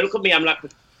 Look at me. I'm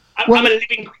I'm a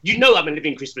living. I'm a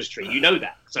living Christmas tree. You know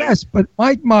that. So. Yes, but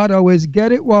my motto is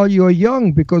get it while you're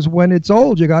young, because when it's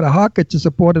old, you got to hock it to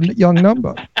support a young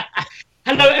number.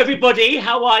 Hello, everybody.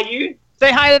 How are you?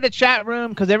 Say hi to the chat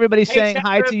room, because everybody's saying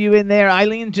hi to you in there.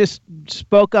 Eileen just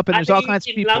spoke up, and there's all kinds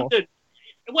of people. London.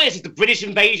 What is it, the British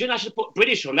invasion? I should have put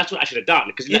British on. That's what I should have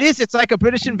done. It is. It's like a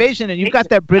British invasion, and you've got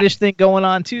that British thing going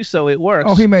on, too, so it works.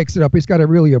 Oh, he makes it up. He's got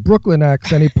a Brooklyn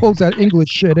accent. He pulls that English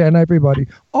shit in everybody.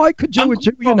 I could do it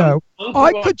too,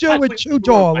 I could do it too,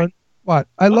 darling. What?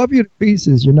 I love you to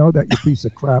pieces. You know that, you piece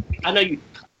of crap. I know you.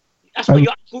 That's why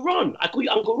you're Uncle Ron. I call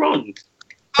you Uncle Ron.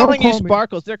 Calling you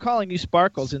Sparkles. They're calling you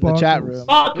Sparkles in the chat room.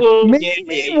 Sparkles.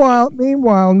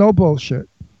 Meanwhile, no bullshit.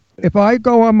 If I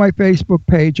go on my Facebook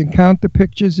page and count the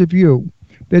pictures of you,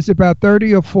 there's about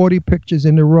 30 or 40 pictures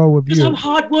in a row of you. Because I'm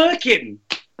hardworking.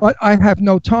 But I have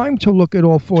no time to look at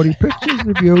all 40 pictures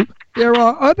of you. There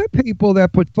are other people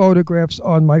that put photographs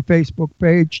on my Facebook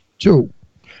page, too.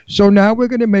 So now we're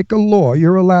going to make a law.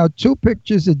 You're allowed 2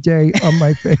 pictures a day on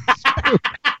my Facebook.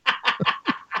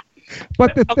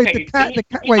 But the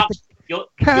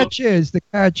catch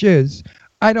is,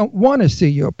 I don't want to see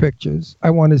your pictures. I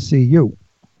want to see you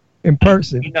in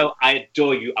person. I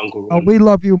adore you, Uncle Ron. Oh, we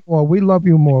love you more. We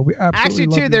absolutely Actually,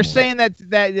 love too, you they're more. saying that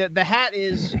the hat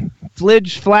is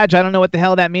fladge. I don't know what the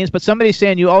hell that means, but somebody's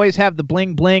saying you always have the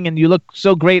bling bling, and you look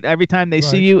so great every time they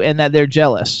see you, and that they're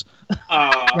jealous.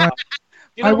 Right.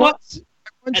 You know what?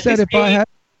 I once said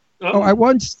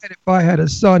if I had a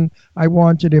son, I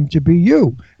wanted him to be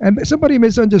you. And somebody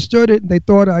misunderstood it, and they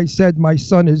thought I said my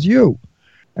son is you.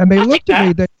 And they looked at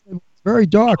me. They said, it's very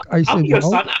dark. I said, your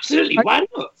son, absolutely. Why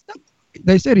not?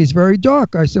 They said he's very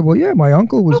dark. I said, well, yeah, my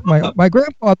uncle was my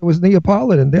grandfather was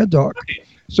Neapolitan. They're dark.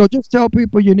 So just tell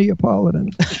people you're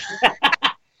Neapolitan.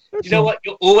 You know what?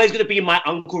 You're always going to be my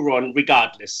Uncle Ron,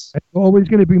 regardless. It's always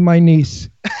going to be my niece.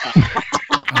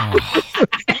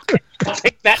 I'll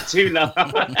take that too, love.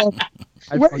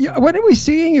 When are we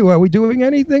seeing you? Are we doing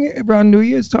anything around New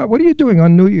Year's time? What are you doing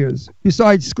on New Year's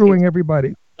besides screwing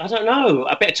everybody? I don't know.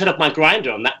 I better turn off my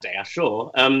grinder on that day, I'm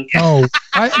sure.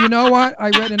 You know what? I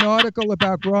read an article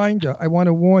about Grindr. I want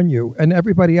to warn you and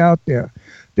everybody out there.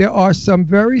 There are some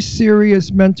very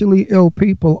serious mentally ill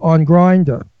people on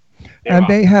Grindr. And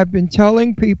they have been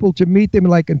telling people to meet them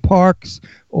like in parks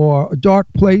or dark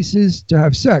places to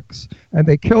have sex. And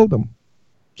they kill them.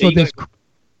 So there's.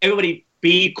 Everybody,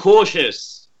 be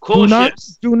cautious.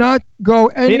 Cautious. Do not go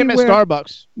anywhere. Meet him at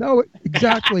Starbucks. No,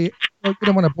 exactly. You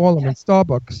don't want to ball them in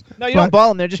Starbucks. No, you don't ball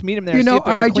them there. Just meet them there. You know,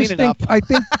 I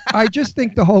just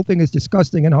think the whole thing is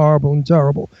disgusting and horrible and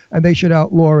terrible, and they should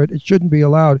outlaw it. It shouldn't be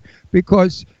allowed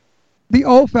because the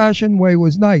old-fashioned way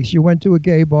was nice. You went to a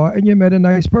gay bar and you met a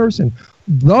nice person.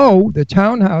 Though the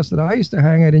townhouse that I used to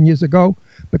hang at in years ago,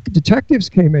 the detectives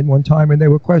came in one time and they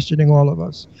were questioning all of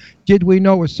us. Did we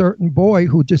know a certain boy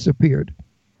who disappeared?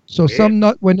 So some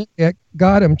nut went in there,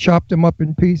 got him, chopped him up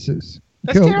in pieces.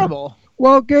 That's terrible. Him.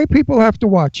 Well, gay people have to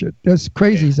watch it. There's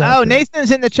crazies out there.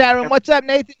 Nathan's in the chat room. What's up,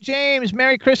 Nathan James?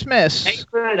 Merry Christmas.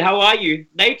 Nathan, how are you?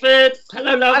 Nathan,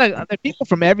 hello, love. There are people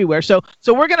from everywhere. So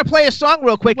we're going to play a song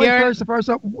real quick, Aaron. So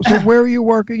where are you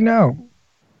working now?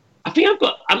 I think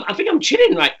I'm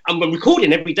chilling. Like I'm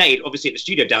recording every day, obviously at the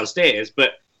studio downstairs.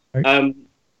 But and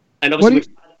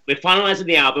obviously we're finalizing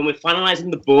the album. We're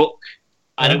finalizing the book.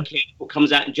 I don't care. The book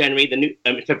comes out in January.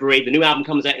 February. The new album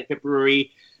comes out in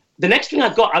February. The next thing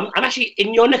I've got, I'm actually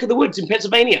in your neck of the woods in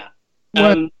Pennsylvania.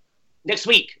 Next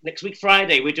week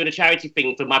Friday, we're doing a charity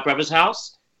thing for my brother's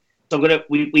house. So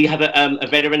we have a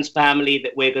veterans family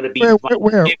that we're gonna be.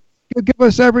 Where? Give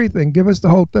us everything. Give us the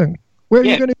whole thing. Where are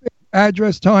you gonna be?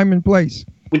 Address, time, and place.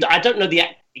 I don't know the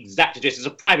exact address. It's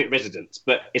a private residence,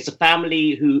 but it's a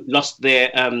family who lost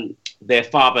their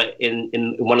father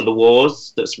in one of the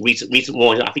wars. That's recent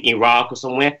wars. I think Iraq or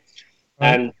somewhere.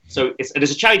 And so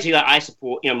there's a charity that I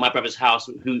support. My brother's house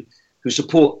who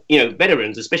support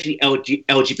veterans, especially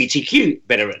LGBTQ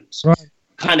veterans. Right.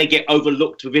 Kind of get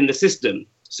overlooked within the system.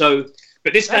 So,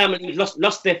 but this family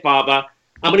lost their father.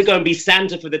 I'm going to go and be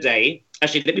Santa for the day.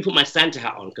 Actually, let me put my Santa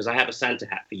hat on because I have a Santa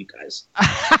hat for you guys.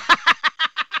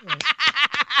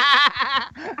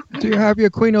 Do you have your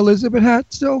Queen Elizabeth hat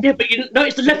still? Yeah, but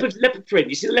it's the leopard print.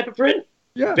 You see the leopard print?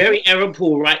 Yeah. Very Aaron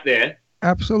Paul right there.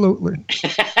 Absolutely.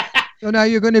 So now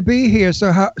you're going to be here.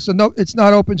 So no, it's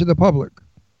not open to the public.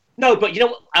 No, but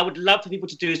what I would love for people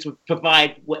to do is to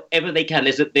provide whatever they can.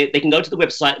 They can go to the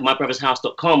website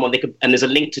mybrothershouse.com, and there's a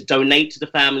link to donate to the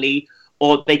family,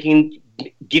 or they can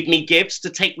give me gifts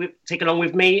to take along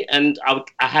with me, and I'm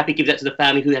happy to give that to the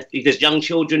family if there's young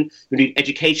children who need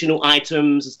educational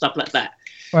items and stuff like that.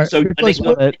 Right, so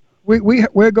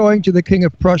we're going to the King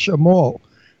of Prussia Mall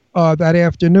that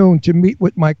afternoon to meet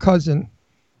with my cousin,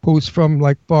 who's from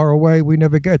far away. We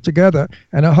never get together,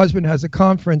 and her husband has a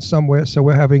conference somewhere, so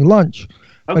we're having lunch.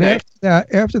 Okay.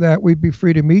 But after that, we'd be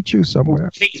free to meet you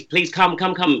somewhere. Please come.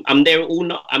 I'm there all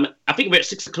night. I think we're at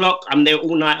 6:00. I'm there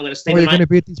all night. I'm going to stay. You're going to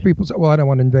be at these people's. Well, I don't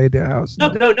want to invade their house. No.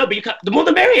 But you the more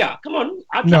the merrier. Come on.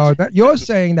 You're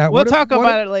saying that. We'll talk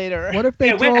about it later. What if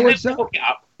they throw us out?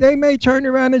 They may turn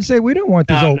around and say, "We don't want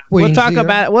these old queens."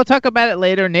 We'll talk about it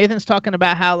later. Nathan's talking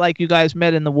about how you guys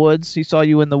met in the woods. He saw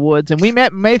you in the woods, and we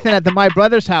met Nathan at the My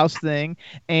Brother's House thing.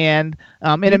 And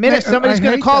in a minute, somebody's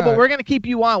going to call, but we're going to keep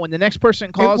you on. When the next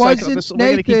person calls, we're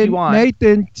going to keep you on.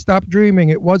 Nathan, stop dreaming.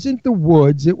 It wasn't the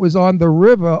woods. It was on the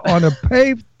river on a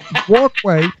paved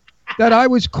walkway that I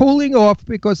was cooling off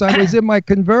because I was in my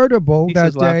convertible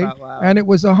that day, and it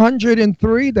was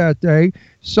 103 that day.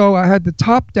 So I had the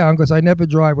top down because I never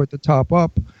drive with the top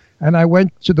up, and I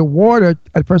went to the water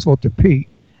first of all to pee.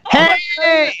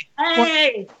 Hey!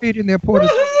 Feet in their porta.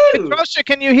 Patricia,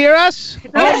 can you hear us?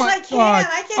 Yes, God!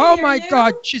 Oh my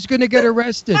God! She's gonna get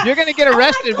arrested. You're gonna get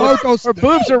arrested. Her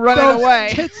boobs are running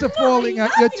away. Tits are falling out.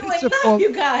 Your tits are falling.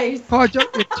 You guys. Your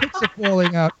tits are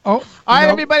falling out. Oh! All right,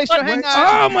 everybody, so hang on.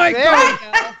 Oh my God!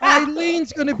 Eileen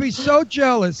gonna be so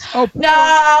jealous. Oh no!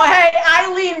 Hey,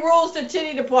 Eileen rules the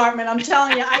titty department. I'm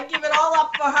telling you, I give it all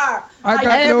up for her. I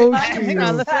got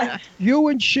news for you. You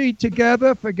and she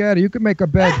together, forget it. You can make a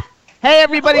bed. Hey,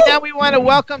 everybody, now we want to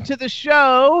welcome to the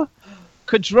show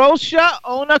Kadrosha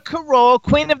Ona Carol,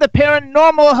 Queen of the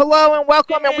Paranormal. Hello and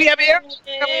welcome. And we have Aaron.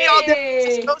 And we all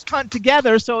did Ghost Hunt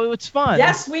together, so it's fun.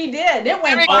 Yes, we did. It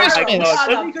went When we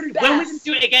can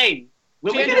do it again?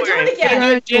 We're going to do it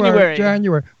again.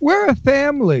 January. We're a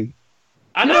family.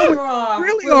 I know. We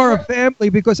really are a family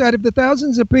because out of the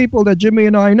thousands of people that Jimmy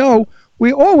and I know,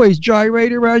 we always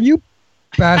gyrate around you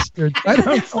bastards. I don't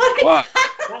know what.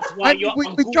 That's why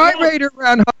we gyrate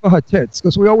around her tits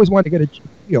because we always want to get a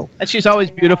feel. And she's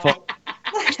always beautiful.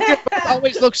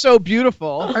 Always looks so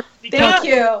beautiful. Thank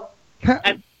you.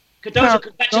 Kadosa,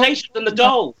 congratulations on the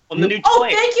doll, on the new toy. Oh,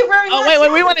 thank you very much. Oh,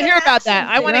 wait, we want to hear about that.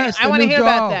 I want to hear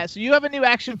about that. So you have a new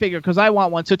action figure because I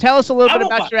want one. So tell us a little bit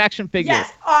about your action figure.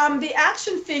 Yes, the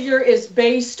action figure is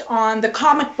based on the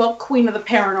comic book Queen of the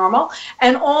Paranormal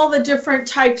and all the different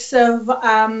types of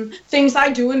things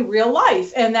I do in real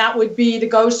life. And that would be the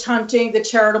ghost hunting, the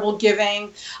charitable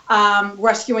giving,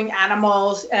 rescuing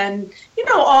animals, and,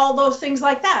 all those things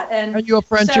like that. And your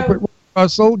friendship with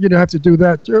Russell, you'd have to do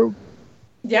that too.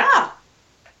 Yeah.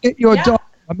 Get your doll.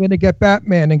 I'm going to get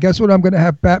Batman, and guess what I'm going to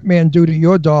have Batman do to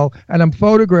your doll? And I'm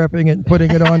photographing it and putting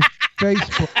it on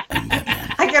Facebook.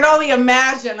 I can only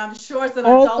imagine. I'm sure it's an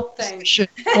adult thing.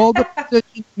 All the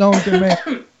positions known to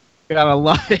man. Gotta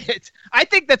love it. I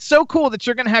think that's so cool that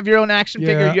you're going to have your own action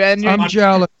figure. I'm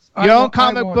jealous. Your own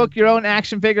comic book, your own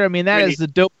action figure. I mean, that is the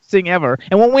dopest thing ever.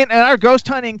 And when our ghost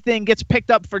hunting thing gets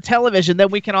picked up for television, then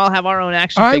we can all have our own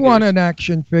action figures. I want an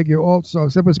action figure also.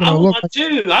 So it's I want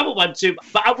one too.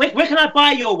 But where can I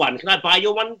buy your one? Can I buy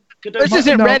your one? This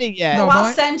isn't ready yet. No,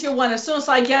 I'll send you one. As soon as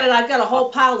I get it, I've got a whole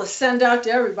pile to send out to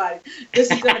everybody.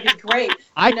 This is going to be great.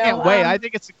 I can't wait. I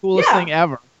think it's the coolest thing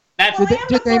ever.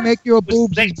 Did they make your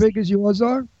boobs as big as yours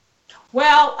are?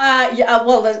 Well,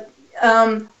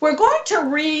 we're going to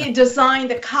redesign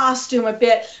the costume a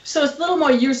bit so it's a little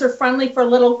more user-friendly for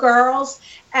little girls.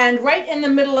 And right in the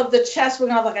middle of the chest, we're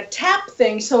going to have like a tap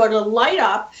thing so it'll light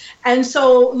up. And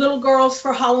so little girls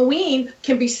for Halloween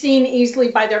can be seen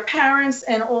easily by their parents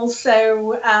and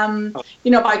also,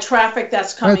 by traffic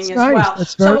that's coming well.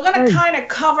 So we're going to kind of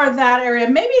cover that area.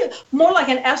 Maybe more like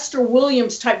an Esther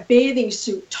Williams type bathing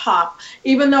suit top,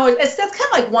 even though that's kind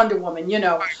of like Wonder Woman,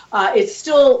 it's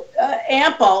still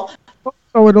ample.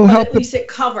 So it'll help. At least it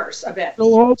covers a bit.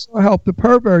 It'll also help the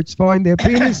perverts find their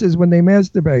penises when they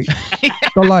masturbate.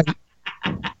 The light.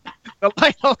 The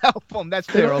light will help them. That's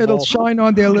terrible. It'll shine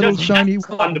on their little shiny.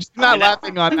 I'm not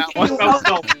laughing on that one.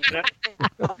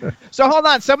 So hold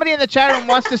on. Somebody in the chat room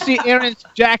wants to see Aaron's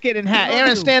jacket and hat.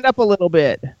 Aaron, stand up a little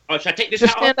bit. Oh, should I take this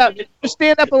Just stand up. Just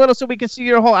stand up a little so we can see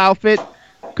your whole outfit.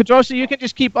 Kadrosa, you can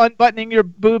just keep unbuttoning your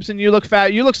boobs and you look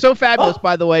fat. You look so fabulous,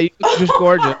 by the way. You look just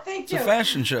gorgeous. Thank you. It's a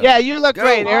fashion show. Yeah, you look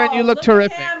great, Aaron. You look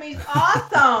terrific. He's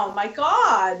awesome. My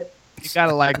God. You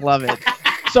gotta love it.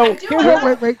 So I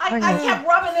kept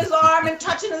rubbing his arm and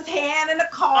touching his hand in the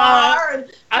car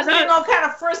and being all kind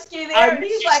of frisky there. And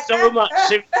he's like, so much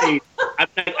sympathy.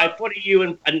 I follow you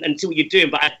and see what you're doing,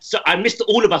 but I missed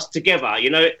all of us together.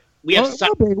 We have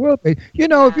will be.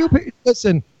 If you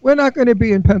listen, we're not going to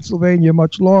be in Pennsylvania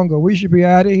much longer. We should be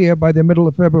out of here by the middle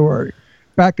of February,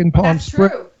 back in Palm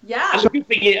Springs. True. Yeah. And the good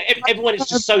thing is, everyone is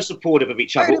just so supportive of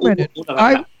each other.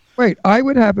 I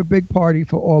would have a big party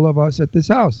for all of us at this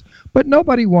house, but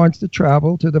nobody wants to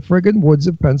travel to the friggin' woods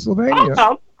of Pennsylvania.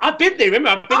 I've been there.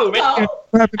 Remember, I've been already.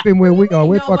 You haven't been where we are.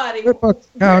 We're Bucks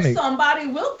County. Somebody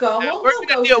will go.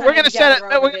 We're gonna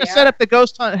set up the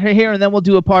ghost hunt here, and then we'll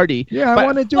do a party. Yeah, I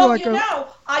want to do I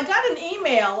got an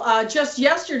email just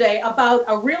yesterday about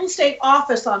a real estate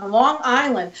office on Long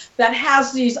Island that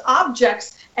has these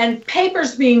objects and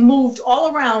papers being moved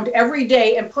all around every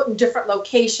day and put in different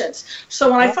locations.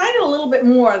 So when I find out a little bit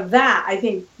more of that, I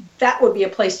think that would be a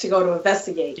place to go to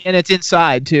investigate. And it's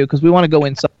inside too, because we want to go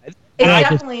inside.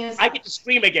 I get to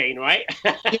scream again, right?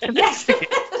 Yes.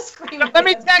 Let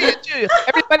me tell you, too,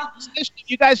 everybody who's listening,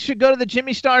 you guys should go to the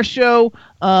Jimmy Star Show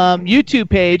YouTube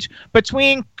page.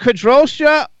 Between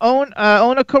Kadrosha,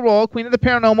 Ona Carol, Queen of the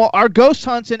Paranormal, our ghost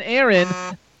hunts, and Aaron,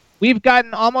 we've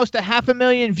gotten almost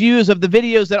 500,000 views of the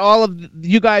videos that all of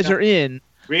you guys are in.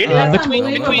 Really? Between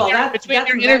your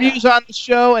interviews on the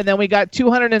show, and then we got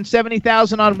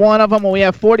 270,000 on one of them, and we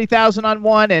have 40,000 on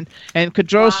one, and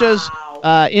Kadrosha's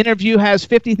interview has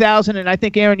 50,000, and I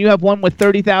think, Aaron, you have one with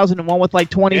 30,000 and one with like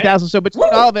 20,000. So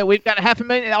between all of it, we've got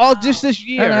 500,000 all just this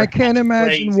year. And I can't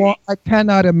imagine why. I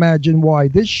cannot imagine why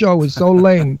this show is so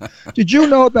lame. Did you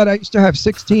know that I used to have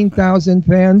 16,000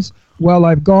 fans? Well,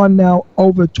 I've gone now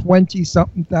over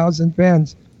 20-something thousand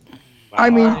fans. Wow. I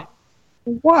mean,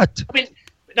 what?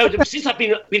 Since I've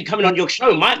been coming on your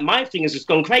show, my thing has just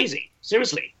gone crazy.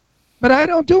 Seriously. But I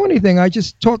don't do anything. I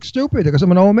just talk stupid because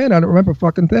I'm an old man. I don't remember a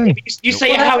fucking thing. You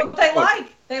say how they like.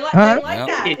 They like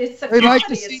that. It's they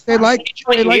like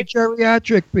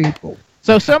geriatric people.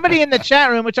 So somebody in the chat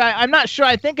room, which I'm not sure,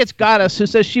 I think it's Goddess, who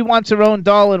says she wants her own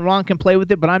doll and Ron can play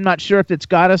with it, but I'm not sure if it's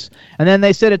Goddess. And then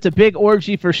they said it's a big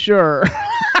orgy for sure.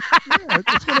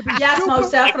 Yes,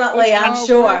 most definitely. I'm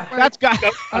sure. That's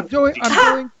Goddess.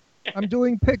 I'm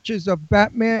doing pictures of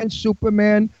Batman,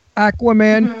 Superman,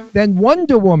 Aquaman, then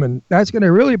Wonder Woman. That's going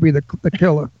to really be the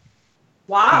killer.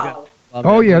 Wow.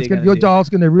 Oh yeah, your doll's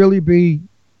going to really be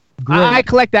I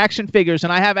collect action figures,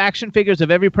 and I have action figures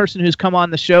of every person who's come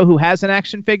on the show who has an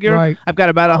action figure. Right. I've got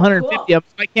about 150 cool. of them.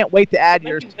 I can't wait to add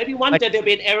yours. Maybe one day there'll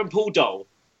be an Aaron Paul doll.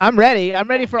 I'm ready. I'm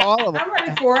ready for all of them. I'm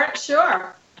ready for it.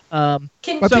 Sure. Can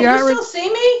you still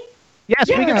see me? Yes,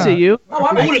 we can see you. Oh,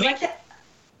 I'm ready. I can't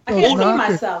see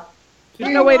myself.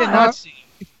 There's no way to not see.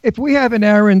 If we have an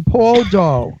Aaron Paul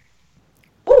doll,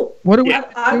 what are we?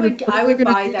 I would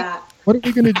buy that. What are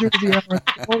we going to do with the Aaron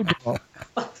Paul doll?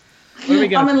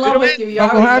 I'm in love with you. You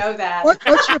already know that.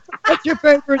 What's your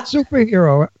favorite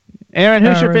superhero? Aaron,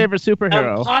 who's your favorite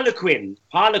superhero? Harlequin.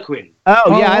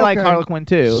 Oh, yeah, I like Harlequin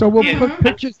too. So we'll put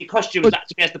pictures. The costume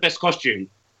that's the best costume.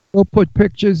 We'll put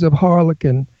pictures of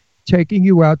Harlequin taking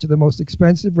you out to the most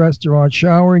expensive restaurant,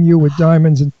 showering you with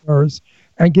diamonds and furs,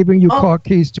 and giving you car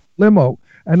keys to a limo.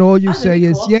 And all you say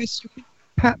is, yes, you can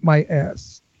pat my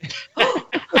ass.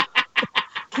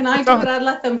 Can I do it? I'd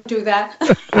let them do that.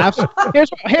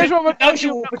 Here's what we're going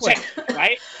to will protect,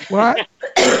 right? What?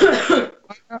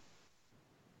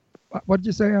 What did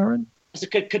you say, Aaron? So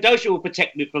Kadosha will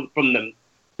protect me from them.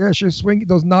 Yeah, she'll swing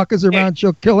those knockers around.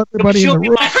 She'll kill everybody in the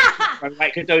room.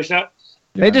 Right, Kadosha?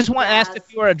 They just asked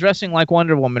if you were dressing like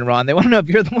Wonder Woman, Ron. They want to know if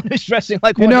you're the one who's dressing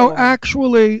like Wonder Woman.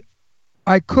 Actually,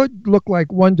 I could look like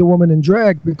Wonder Woman in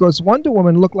drag because Wonder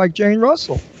Woman looked like Jane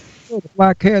Russell. The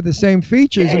black hair, the same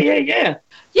features. Yeah.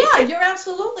 Yeah, you're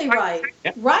absolutely right.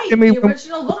 Right. I mean, the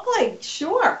original look like,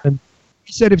 sure. And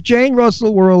he said if Jane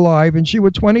Russell were alive and she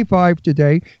were 25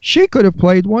 today, she could have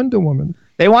played Wonder Woman.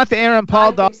 They want the Aaron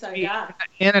Paul doll to be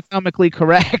anatomically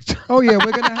correct. Oh, yeah,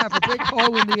 we're going to have a big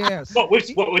hole in the ass. What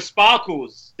with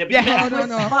sparkles? Yeah. No.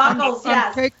 Sparkles,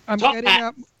 I'm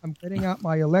getting out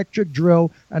my electric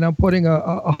drill, and I'm putting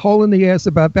a hole in the ass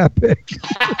about that big.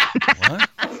 What?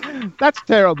 That's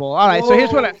terrible. All right, so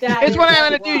here's what I'm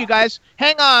going to do, you guys.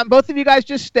 Hang on. Both of you guys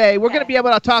just stay. We're going to be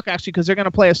able to talk, actually, because they're going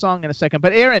to play a song in a second.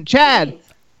 But Aaron, Chad.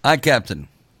 Hi, Captain.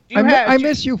 I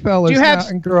miss you fellas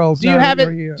and girls. Do you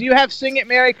have Sing It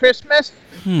Merry Christmas?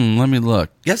 Let me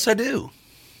look. Yes, I do.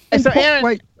 So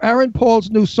Aaron Paul's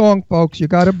new song, folks. You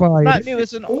got to buy it. Not new.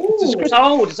 It's old.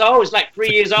 It's like 3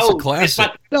 years old. It's a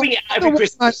classic. Bring it every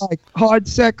Christmas. Like hard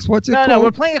sex. What's it called? No, we're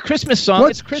playing a Christmas song.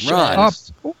 It's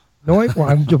Christmas. No,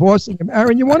 I'm divorcing him.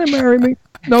 Aaron, you want to marry me?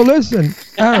 No, listen,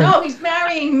 Aaron. No, he's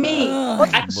marrying me.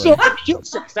 What's your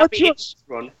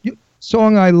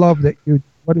song I love that you?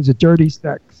 What is it? Dirty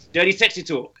Sex. Dirty Sexy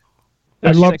Talk.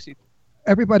 I love.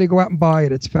 Everybody go out and buy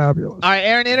it. It's fabulous. All right,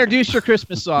 Aaron, introduce your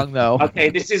Christmas song, though.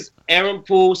 Okay, this is Aaron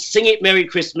Paul, Sing It Merry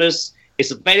Christmas. It's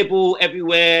available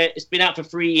everywhere. It's been out for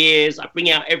 3 years. I bring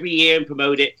it out every year and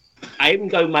promote it. I even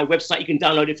go to my website. You can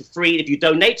download it for free. If you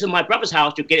donate to my brother's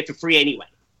house, you'll get it for free anyway.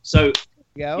 So,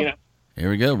 here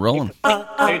we go, rolling. All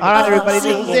right, everybody, this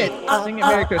is it. Sing It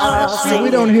Merry Christmas. We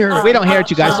don't hear it. We don't hear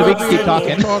it, you guys, so we can keep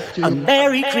talking. A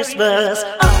Merry Christmas.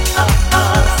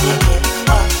 Sing it.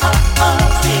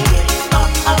 Sing it.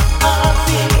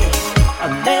 A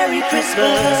Merry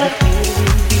Christmas.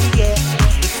 The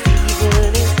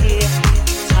season is here.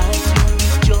 Time to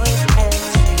rejoice and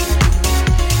sing.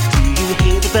 Do you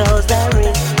hear the bells that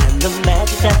ring and the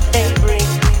magic that they bring?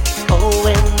 Oh,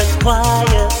 when the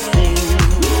choir sings,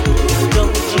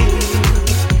 don't you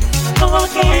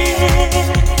forget,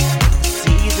 the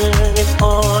season is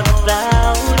all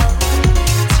about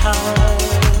time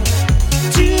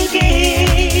to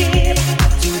give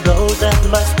to those that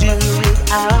must do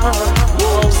it out.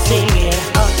 Oh, sing it,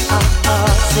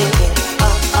 sing it,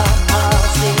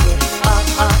 sing it,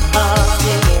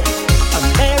 sing it. A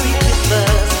Merry Christmas,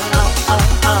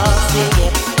 sing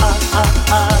it,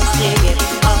 sing it,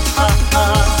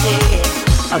 sing it.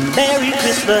 A Merry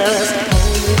Christmas.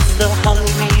 Oh, it's the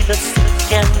hungry, the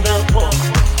sick, and the poor.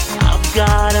 I've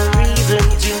got a reason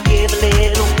to give a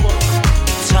little more.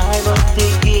 Time of the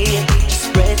year to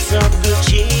spread some good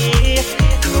cheer.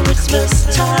 Christmas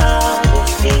time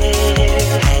is here.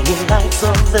 Hanging lights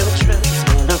on the trees,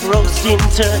 and a roasting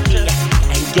turkey,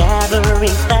 and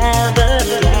gathering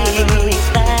family.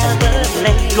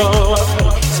 Let go of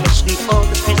me, especially on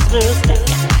the Christmas day,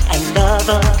 and love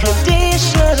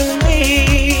unconditionally.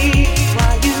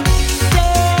 While you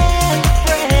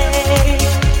celebrate,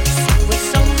 sing with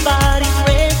somebody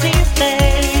else's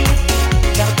name.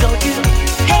 Now don't you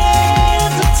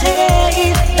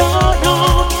hesitate, no,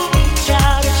 reach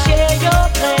out and share your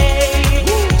pain.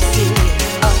 Sing it,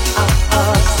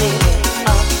 sing it,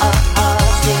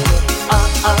 sing it,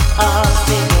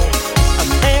 sing it. A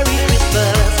Merry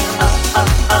Christmas,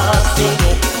 sing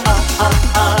it,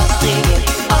 sing it, sing it.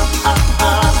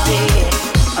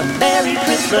 A Merry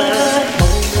Christmas.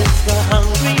 Oh, it's the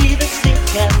hungry, the sick,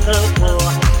 and the poor.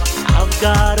 I've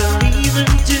got a reason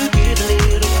to give a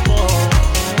little more.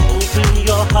 Open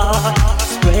your heart.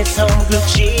 some good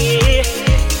cheer.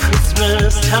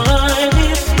 Christmas time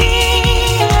is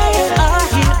here. I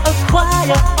hear a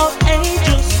choir of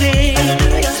angels sing,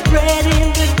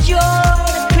 spreading the joy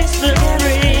that Christmas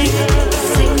brings.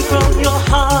 Sing from your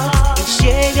heart and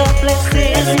share your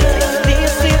blessings.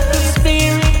 This is the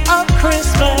spirit of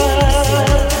Christmas.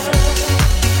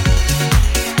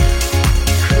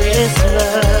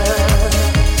 Christmas,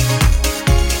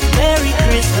 Merry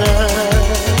Christmas.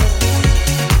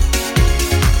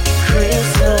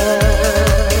 Christmas.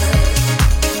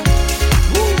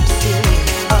 Woo, sing it,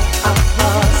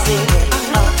 sing it,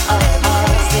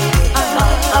 sing it,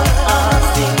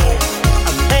 sing it.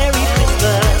 A Merry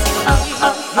Christmas.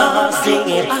 Sing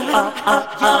it,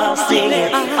 sing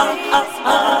it,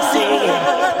 sing it.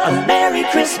 A Merry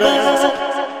Christmas.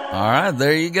 All right,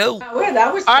 there you go.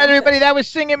 That was All right, everybody, that was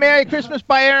Singing Merry Christmas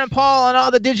by Aaron Paul on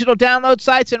all the digital download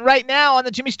sites. And right now on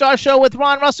the Jimmy Star Show with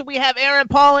Ron Russell, we have Aaron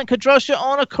Paul and Kadrosha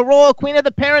Ona Carolla, Queen of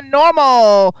the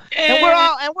Paranormal.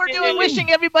 And we're doing wishing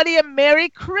everybody a Merry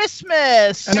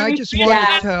Christmas. And I just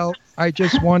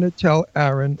want to tell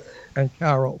Aaron and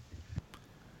Carol,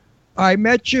 I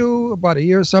met you about a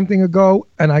year or something ago,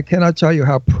 and I cannot tell you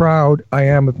how proud I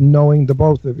am of knowing the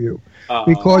both of you.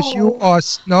 Because you are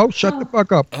shut the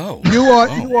fuck up. You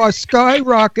are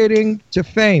skyrocketing to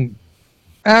fame.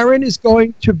 Aaron is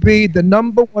going to be the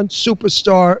 #1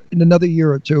 superstar in another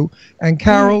year or two, and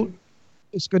Carol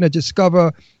is going to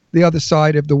discover the other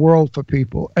side of the world for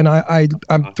people. And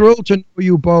I'm thrilled to know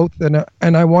you both, and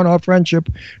I want our friendship,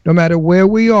 no matter where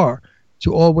we are,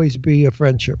 to always be a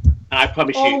friendship. I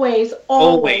promise always, you.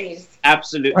 Always.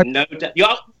 Absolutely. No doubt.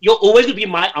 You're always going to be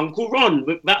my Uncle Ron.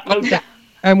 Without no doubt.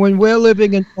 And when we're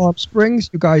living in Palm Springs,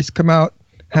 you guys come out,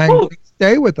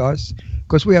 stay with us,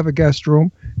 because we have a guest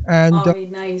room. And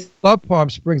nice. Love Palm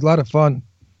Springs. A lot of fun.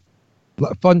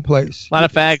 Fun place. A lot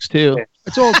of fags, too.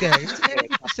 It's all gay. It's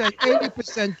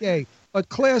 80% gay, but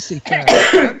classy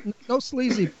fags. No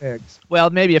sleazy fags.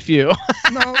 Well, maybe a few.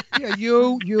 No, yeah,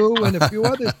 you, and a few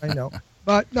others I know.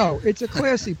 But no, it's a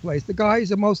classy place. The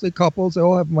guys are mostly couples. They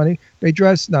all have money. They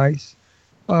dress nice.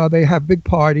 They have big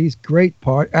parties. Great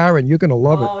part. Aaron, you're going to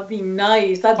love it. Oh, it'd be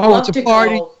nice. I'd love to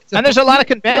party. go. And there's a lot of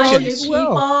conventions.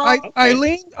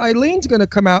 Eileen's going to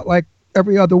come out like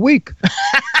every other week. Oh,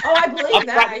 I believe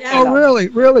that. Yeah. Oh,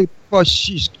 really? Because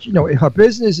she's, in her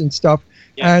business and stuff.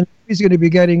 Yeah. And she's going to be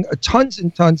getting tons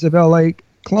and tons of LA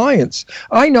clients.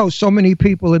 I know so many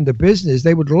people in the business,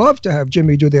 they would love to have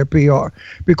Jimmy do their PR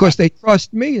because they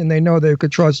trust me and they know they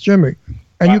could trust Jimmy.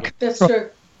 And that's true.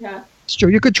 Yeah. It's true.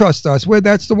 You could trust us.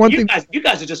 That's the one thing. You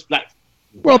guys are just like,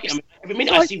 every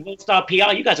minute I see World Star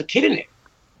PR, you guys are killing it.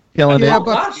 Killing it. Oh,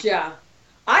 gosh, yeah.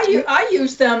 I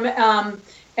use them,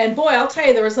 and boy, I'll tell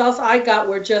you, the results I got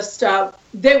were just,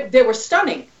 they were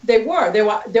stunning. They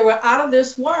were out of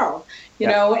this world. You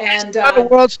know, and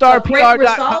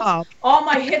WorldStarPR.com. All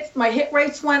my hit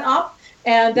rates went up,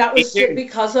 and that was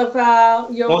because of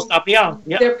WorldStar PR.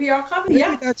 Their PR company.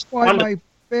 Yeah, that's why my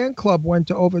fan club went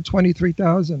to over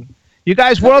 23,000. You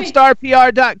guys,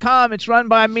 WorldStarPR.com. It's run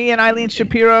by me and Eileen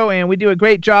Shapiro, and we do a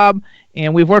great job.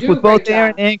 And we've worked with both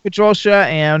Aaron and Kadrosha,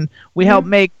 and we help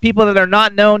make people that are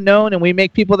not known, and we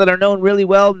make people that are known really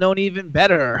well, known even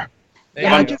better.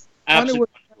 Yeah, absolutely.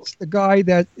 The guy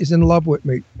that is in love with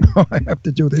me. I have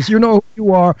to do this. You know who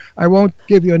you are. I won't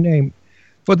give you a name.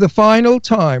 For the final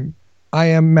time, I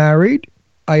am married.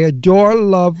 I adore,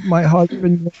 love my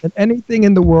husband more than anything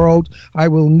in the world. I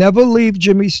will never leave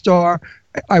Jimmy Star.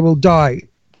 I will die.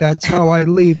 That's how I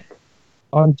leave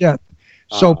on death.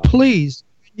 So please,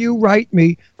 you write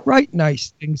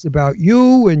nice things about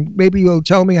you, and maybe you'll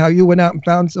tell me how you went out and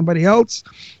found somebody else.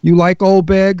 You like old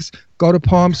bags. Go to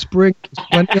Palm Springs.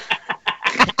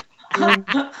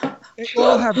 They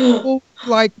all have people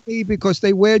like me because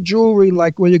they wear jewelry,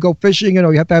 like when you go fishing,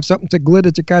 you have to have something to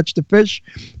glitter to catch the fish.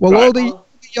 Well, all the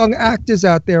young actors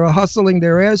out there are hustling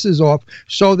their asses off,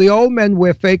 so the old men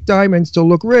wear fake diamonds to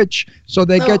look rich, so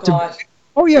they get to.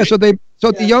 Oh yeah, so the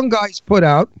young guys put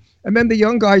out, and then the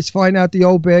young guys find out the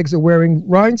old bags are wearing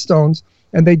rhinestones,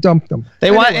 and they dump them. They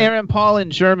want Aaron Paul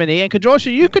in Germany. And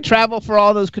Kadrosha, you could travel for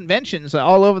all those conventions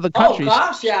all over the country. Oh,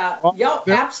 gosh, yeah. Yep,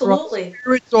 absolutely.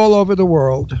 It's all over the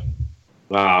world.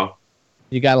 Wow.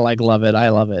 You got to love it. I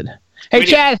love it. Hey,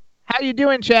 Chad, how you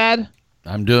doing, Chad?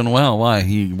 I'm doing well. Why?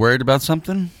 You worried about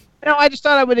something? No, I just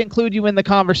thought I would include you in the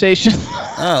conversation.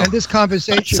 Oh. And this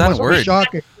conversation was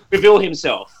shocking. Reveal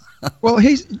himself. Well,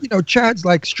 he's, Chad's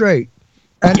like straight.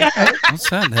 What's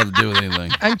that have to do with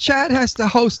anything? And Chad has to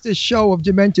host this show of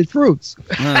Demented Fruits.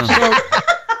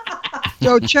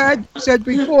 So Chad said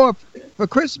before, for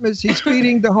Christmas, he's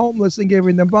feeding the homeless and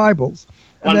giving them Bibles.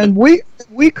 And then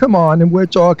we come on and we're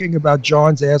talking about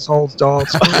John's assholes dolls.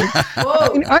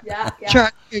 Whoa.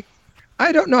 Chad,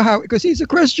 I don't know how, because he's a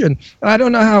Christian. I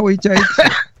don't know how he takes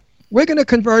it. We're going to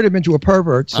convert him into a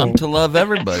pervert soon. I'm to love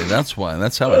everybody. That's why.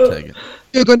 That's how I take it.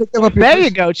 You're going to give up your There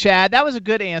you go, Chad. That was a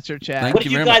good answer, Chad. What are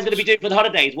you guys going to be doing for the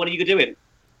holidays? What are you doing?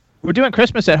 We're doing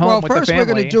Christmas at home Well, with the first family.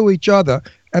 we're going to do each other,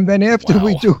 and then after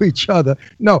we do each other.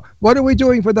 No, what are we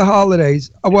doing for the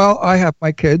holidays? Well, I have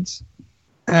my kids,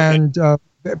 and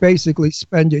basically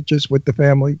spend it just with the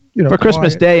family. You know, for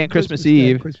Christmas Day and Christmas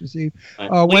Eve. Christmas Eve.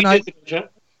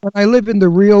 When I live in the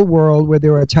real world where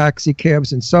there are taxi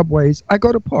cabs and subways, I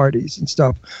go to parties and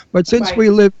stuff. But since we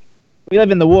live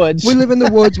in the woods. We live in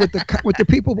the woods with the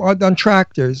people on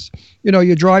tractors. You know,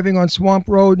 you're driving on Swamp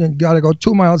Road and got to go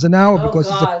 2 miles an hour because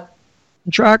there's a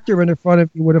tractor in front of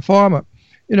you with a farmer.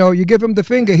 You know, you give him the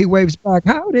finger, he waves back,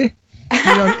 howdy.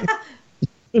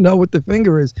 You know what the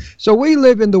finger is. So we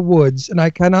live in the woods, and I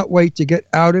cannot wait to get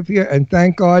out of here. And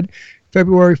thank God,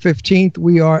 February 15th,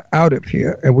 we are out of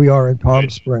here, and we are in Palm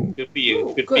Springs. Good for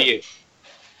you. Good for you.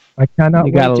 I cannot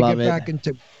wait to love get it. back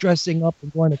into dressing up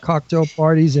and going to cocktail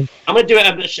parties. And I'm going to do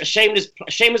a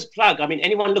shameless plug. I mean,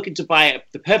 anyone looking to buy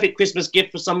the perfect Christmas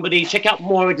gift for somebody, check out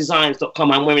MoiraDesigns.com.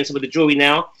 I'm wearing some of the jewelry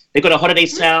now. They've got a holiday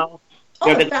sale.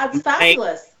 Oh, that's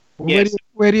fabulous. Yes.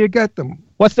 Where do you get them?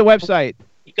 What's the website?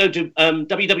 You go to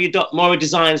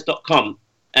www.moiradesigns.com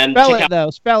and Spell check it, out though.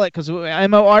 Spell it, because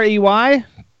M-O-R-E-Y?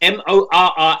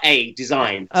 MORRA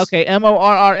Designs. Okay,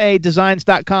 MORRA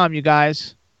Designs.com, you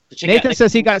guys. Nathan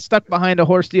says he got stuck behind a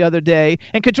horse the other day.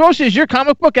 And Kadrosha, is your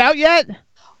comic book out yet?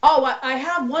 Oh, I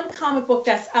have one comic book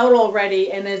that's out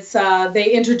already, and it's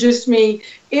they introduced me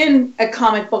in a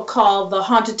comic book called The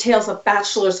Haunted Tales of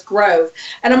Bachelor's Grove,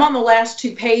 and I'm on the last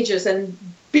 2 pages, and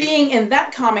being in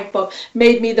that comic book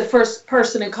made me the first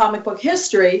person in comic book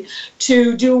history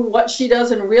to do what she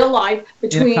does in real life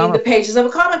between the pages of a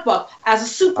comic book as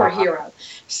a superhero.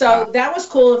 So that was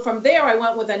cool. And from there, I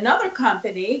went with another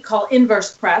company called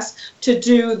Inverse Press to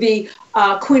do the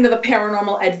Queen of the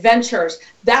Paranormal Adventures.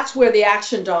 That's where the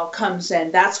action doll comes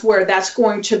in. That's where that's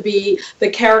going to be, the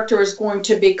character is going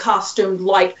to be costumed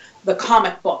like the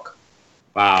comic book.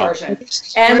 Version.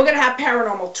 And we're going to have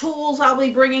paranormal tools I'll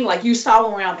be bringing, like you saw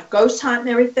when we were on the ghost hunt and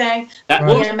everything,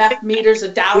 EMF meters, the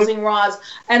dowsing rods.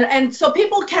 And so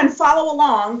people can follow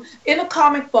along in a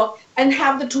comic book and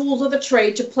have the tools of the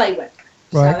trade to play with.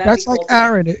 Right. So that's like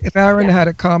Aaron. If Aaron had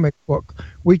a comic book,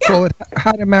 we call it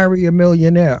How to Marry a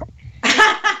Millionaire.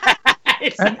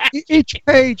 And each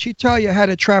page, he tell you how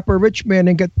to trap a rich man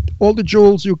and get all the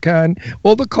jewels you can,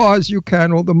 all the cars you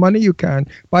can, all the money you can,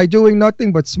 by doing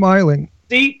nothing but smiling.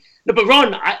 See? No, but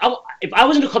Ron, if I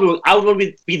was in the comic book, I would want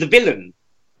to be the villain.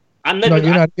 You're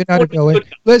not a villain.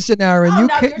 Listen, Aaron,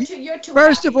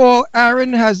 first of all,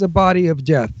 Aaron has a body of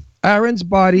death. Aaron's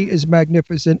body is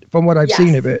magnificent from what I've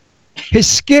seen of it. His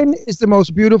skin is the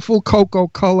most beautiful cocoa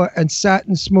color and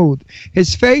satin smooth.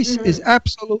 His face is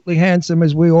absolutely handsome,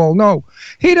 as we all know.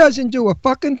 He doesn't do a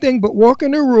fucking thing but walk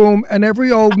in a room and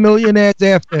every old millionaire's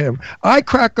after him. I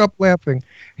crack up laughing.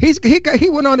 He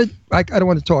went on I don't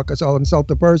want to talk because I'll insult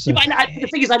the person. Yeah, the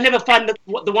thing is, I never find the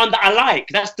one that I like.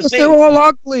 That's the thing. They're all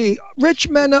ugly. Rich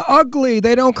men are ugly.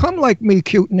 They don't come like me,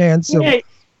 cute and handsome. Yeah.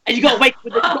 And you got to wait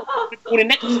for the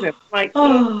next to them. Like, you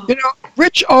know,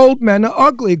 rich old men are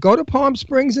ugly. Go to Palm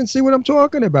Springs and see what I'm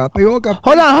talking about. They all got.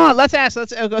 Hold on. Let's ask.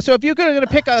 So if you're going to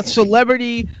pick a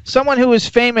celebrity, someone who is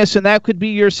famous, and that could be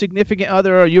your significant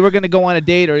other, or you were going to go on a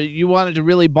date, or you wanted to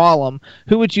really ball them,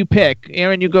 who would you pick?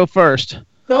 Aaron, you go first.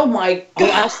 Oh my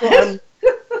God!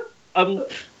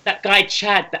 That guy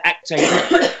Chad, the actor,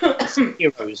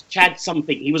 Heroes, Chad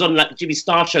something. He was on like Jimmy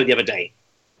Star show the other day.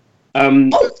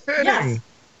 Yes.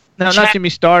 No, Chad, not Jimmy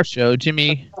Star show.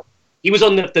 Jimmy. He was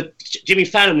on the Jimmy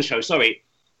Fallon show. Sorry,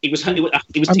 I'm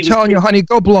telling you, honey,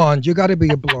 go blonde. You got to be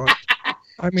a blonde.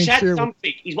 I mean, Chad seriously.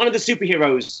 something. He's one of the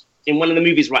superheroes in one of the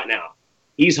movies right now.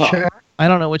 He's hot. Chad, I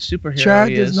don't know which superhero Chad,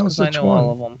 he there's is. no 'Cause I such know one.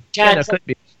 all of them. Chad, yeah, could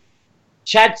be.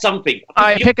 Chad something.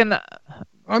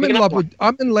 I'm in love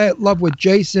with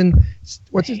Jason.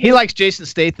 What's his name? He likes Jason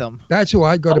Statham. That's who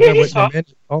I'd go to bed with.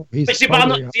 He's but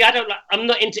I'm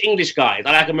not into English guys.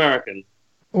 I like American.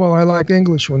 Well, I like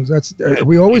English ones. That's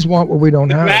we always want what we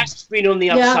don't have. Grass screen on the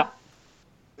outside.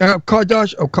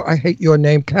 Kardash. I hate your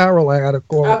name, Carol. I had to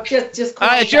call. Just All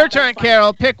right, it's your turn,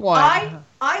 Carol. Pick one.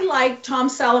 I like Tom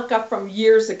Selleck from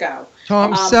years ago.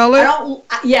 Tom Selleck?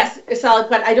 Yes, Selleck,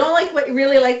 but I don't like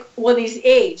when he's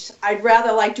aged. I'd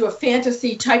rather do a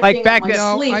fantasy type like thing back on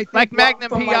my sleep. Like Magnum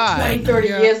from P.I. 20, 30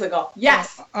 years ago.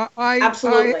 Yes,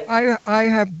 absolutely. I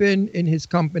have been in his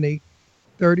company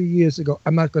 30 years ago.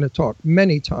 I'm not going to talk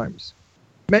many times.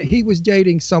 he was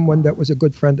dating someone that was a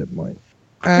good friend of mine.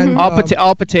 And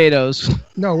all potatoes.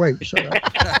 No, wait, shut up.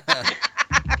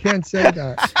 Can't say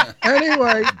that.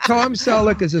 Anyway, Tom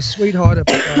Selleck is a sweetheart of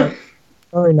a guy.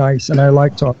 Very nice, and I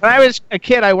like Tom. When I was a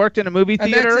kid, I worked in a movie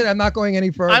theater. And that's it. I'm not going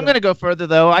any further. I'm going to go further,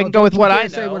 though. I can go with what I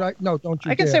know. No, don't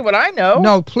you I can dare. say what I know.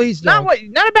 No, please don't.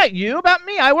 Not about you, about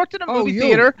me. I worked in a movie you.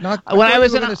 theater. Not, when I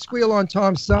was going to squeal on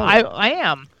Tom Selleck. I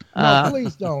am. No,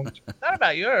 please don't. Not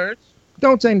about yours.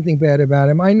 Don't say anything bad about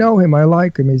him. I know him. I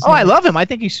like him. I love him. I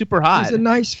think he's super hot. He's a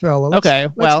nice fellow.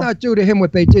 Let's not do to him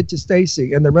what they did to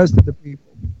Stacy and the rest of the people.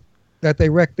 That they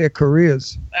wrecked their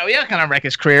careers. Oh, yeah, kind of wreck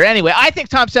his career. Anyway, I think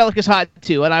Tom Selleck is hot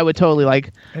too, and I would totally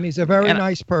like. And he's a very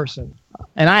nice person.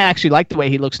 And I actually like the way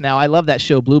he looks now. I love that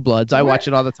show, Blue Bloods. I watch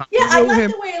it all the time. Yeah, I like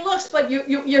the way he looks, but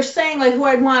you're saying like who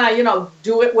I'd want to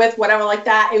do it with, whatever like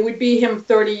that. It would be him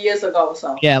 30 years ago.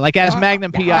 So yeah, like as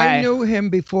Magnum PI. I knew him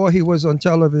before he was on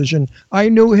television. I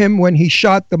knew him when he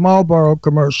shot the Marlboro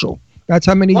commercial. That's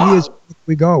how many years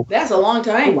we go. That's a long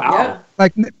time. Wow. Yeah.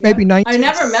 Like maybe 19. I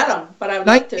never met him, but I've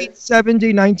liked it.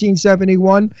 1970,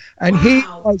 1971, and he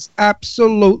was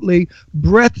absolutely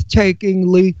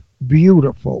breathtakingly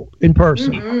beautiful in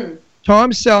person. Mm-hmm.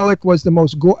 Tom Selleck was the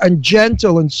most and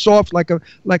gentle and soft, like a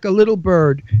little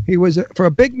bird. He was for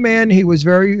a big man. He was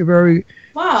very, very.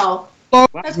 Wow.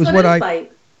 That's was what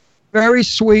insight. Very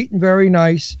sweet and very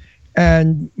nice.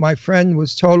 And my friend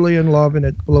was totally in love, and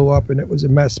it blew up, and it was a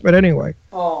mess. But anyway.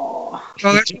 Oh.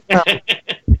 So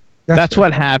that's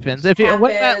what happens. If you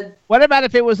what about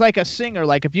if it was like a singer?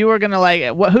 Like if you were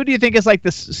gonna who do you think is like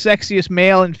the sexiest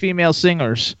male and female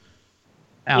singers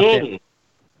out there?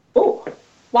 Oh,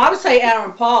 well, I would say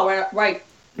Aaron Paul. Right.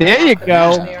 There you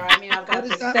go. I mean, I've got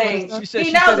to say,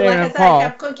 he knows. Like I said, I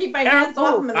couldn't keep my hands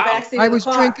off him in the backseat I of the was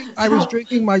car. I was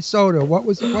drinking my soda. What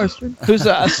was the question? Who's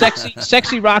a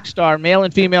sexy rock star, male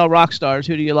and female rock stars?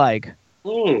 Who do you like?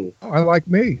 I like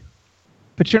me.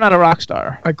 But you're not a rock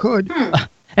star. I could.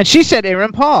 And she said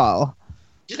Aaron Paul.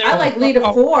 I like Lita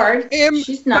Ford.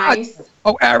 She's nice.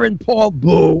 Oh, Aaron Paul,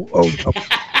 boo. Oh,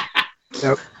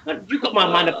 no. You got my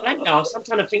mind a blank now. I'm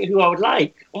trying to think who I would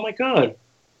like. Oh my god.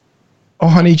 Oh,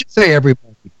 honey, just say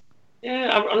everybody.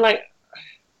 Yeah, I'm like.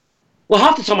 Well,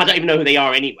 half the time I don't even know who they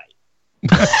are anyway.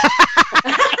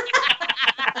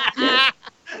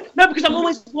 No, because I'm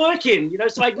always working,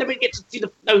 so I never get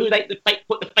to know who they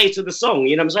put the face of the song.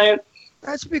 You know what I'm saying?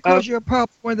 That's because you're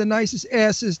probably one of the nicest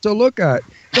asses to look at.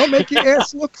 Don't make your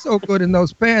ass look so good in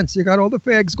those pants. You got all the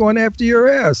fags going after your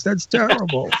ass. That's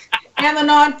terrible. And the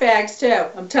non-fags, too.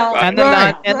 I'm telling you. And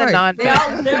the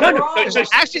non-fags.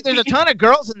 Actually, there's a ton of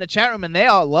girls in the chat room, and they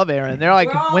all love Aaron. They're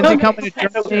like, when's he coming to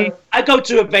Germany? I go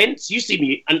to events. You see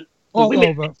me, and the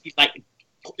women like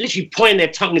literally pointing their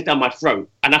tongues down my throat.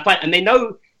 And and they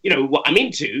know, what I'm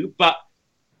into, but...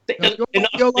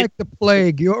 You're like the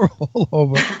plague. You're all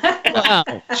over. Wow.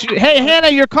 Hey, Hannah,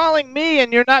 you're calling me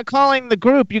and you're not calling the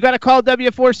group. You got to call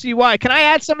W4CY. Can I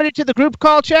add somebody to the group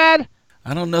call, Chad?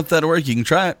 I don't know if that'll work. You can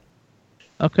try it.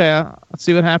 Okay, let's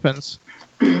see what happens.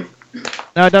 No,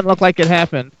 it doesn't look like it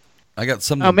happened. I got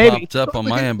something popped up on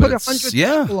my end, but it's,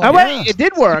 yeah. Oh, wait, it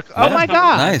did work. Oh, my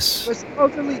God. Nice. We're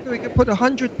supposedly we can put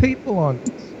 100 people on.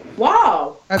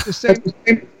 Wow. At the same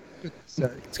time. It's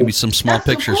going to be some small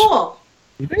pictures. So cool.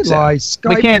 We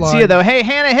can't see it, though. Hey,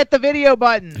 Hannah, hit the video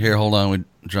button. Here, hold on. We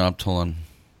dropped. Hold on.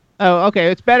 Oh,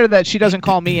 okay. It's better that she doesn't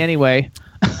call me anyway.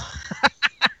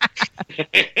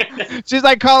 She's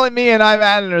like calling me and I'm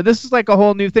adding her. This is like a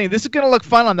whole new thing. This is going to look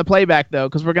fun on the playback, though,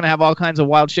 because we're going to have all kinds of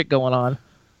wild shit going on.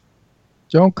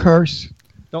 Don't curse.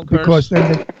 Don't curse. Because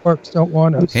then the networks don't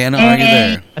want us. Hannah, are you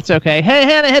there? That's okay. Hey,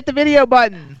 Hannah, hit the video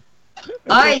button.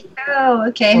 Okay.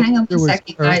 Hang on for a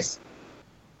second, guys.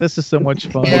 This is so much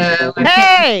fun. Yeah,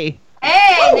 hey!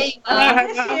 Hey!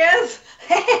 There she is.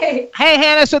 Hey! Hey,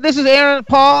 Hannah, so this is Aaron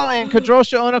Paul and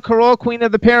Kadrosha Ona Carol, Queen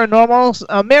of the Paranormals.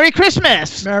 Merry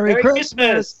Christmas! Merry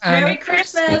Christmas! Merry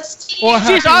Christmas!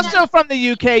 She's also from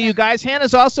the UK, you guys.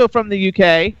 Hannah's also from the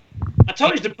UK. I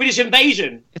told you it's the British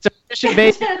invasion. It's a British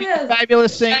invasion.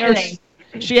 Fabulous singer.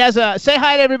 She has a... Say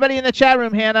hi to everybody in the chat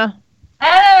room, Hannah.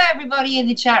 Hello, everybody in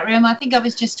the chat room. I think I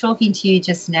was just talking to you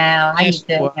just now. How you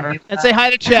doing, everybody? And say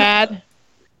hi to Chad.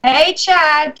 Hey,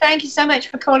 Chad. Thank you so much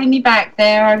for calling me back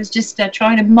there. I was just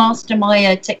trying to master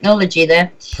my technology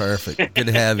there. Perfect. Good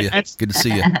to have you. Good to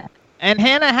see you. And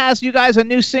Hannah has you guys a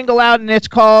new single out, and it's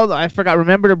called, I forgot,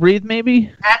 Remember to Breathe,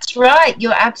 maybe? That's right.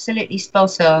 You're absolutely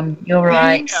spot on. You're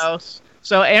right.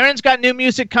 So Aaron's got new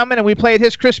music coming, and we played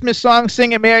his Christmas song,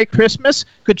 Sing It Merry Christmas.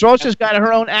 Kadrosha's got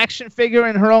her own action figure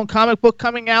and her own comic book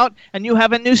coming out, and you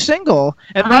have a new single.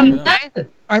 And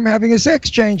I'm having a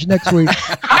sex change next week.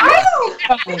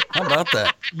 How about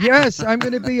that? Yes, I'm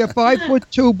going to be a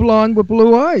 5'2" blonde with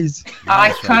blue eyes.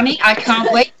 Honey, I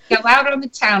can't wait to go out on the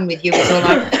town with you.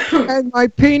 It's all And my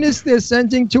penis they're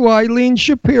sending to Eileen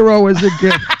Shapiro as a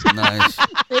gift. Nice.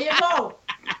 There you go.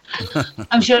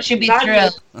 I'm sure she'll be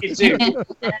thrilled.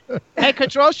 Hey,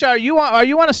 Control Star, are you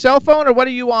on a cell phone or what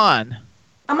are you on?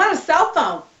 I'm on a cell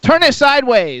phone. Turn it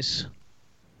sideways.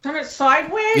 Turn it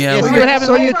sideways? Yeah, See what happens.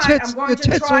 So your tits will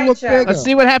look bigger. Let's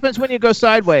see what happens when you go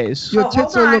sideways. Your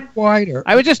tits will look wider.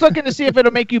 I was just looking to see if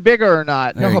it'll make you bigger or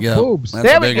not. There you go. Boobs.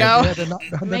 There we go. Yeah,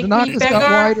 the knockers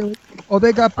got wider. Oh,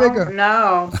 they got bigger.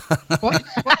 No.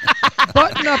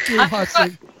 Button up, you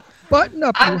hussy. Button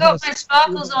up, you I've got my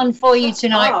sparkles on for you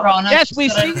tonight, Ron. Yes, we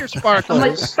see your sparkles. I'm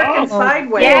like freaking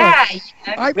sideways. Yeah.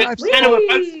 I've We're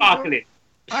both sparkling.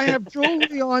 I have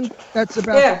jewelry on that's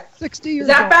about 60 years old.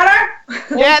 Is that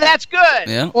better? Yeah, that's good.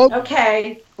 Yeah. All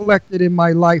Okay. collected in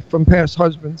my life from past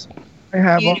husbands. I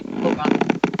have. I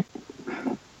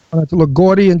have to look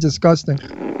gaudy and disgusting.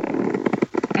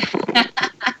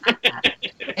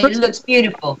 It looks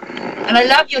beautiful. And I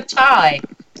love your tie.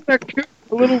 Isn't that cute?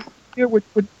 A little here with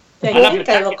They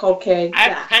look okay. I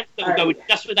have pants that will go with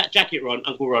just with that jacket, Ron,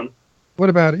 Uncle Ron. What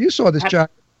about it? You saw this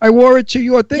jacket. I wore it to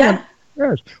your thing. Yeah.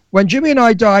 Yes. When Jimmy and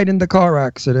I died in the car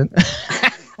accident.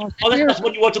 Oh, that's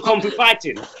what you want to come through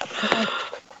fighting.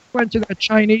 Went to that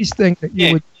Chinese thing that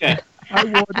you would. Yeah. I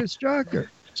wore this jacket.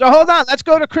 So hold on, let's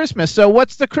go to Christmas. So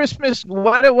what's the Christmas?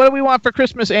 What do we want for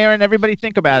Christmas, Aaron? Everybody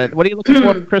think about it. What are you looking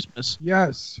for Christmas?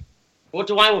 Yes. What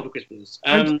do I want for Christmas?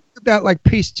 That like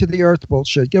peace to the earth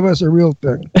bullshit. Give us a real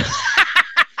thing.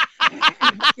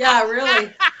 Yeah,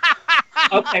 really.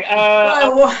 Okay.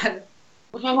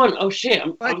 What do I want? Oh shit!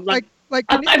 I'm like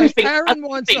everything. Aaron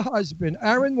wants a husband.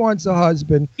 Aaron wants a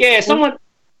husband. Yeah, someone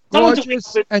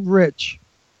gorgeous and rich.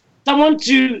 Someone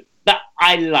that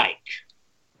I like.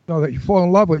 No, that you fall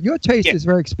in love with. Your taste is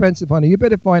very expensive, honey. You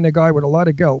better find a guy with a lot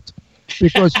of gelt,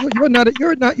 because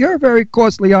you're a very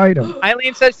costly item.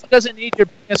 Eileen says she doesn't need your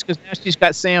penis because now she's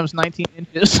got Sam's 19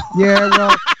 inches.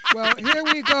 Yeah, well, here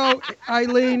we go,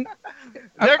 Eileen.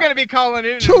 They're going to be calling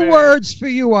in. 2 words for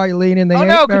you, Eileen, and they ain't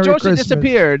no, Merry Josie Christmas.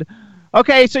 disappeared.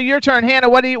 Okay, so your turn, Hannah.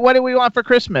 What do we want for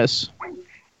Christmas?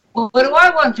 What do I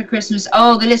want for Christmas?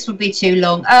 Oh, the list would be too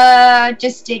long. To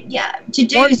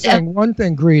do One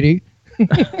thing, greedy.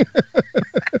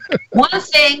 One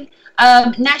thing,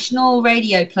 national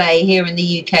radio play here in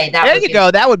the UK. There you go.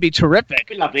 That would be terrific.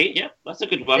 Be lovely. Yeah, that's a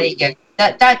good one. There you go.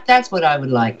 That's what I would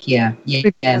like. Yeah.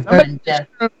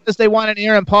 Because they want an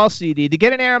Aaron Paul CD. To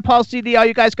get an Aaron Paul CD, all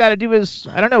you guys got to do is,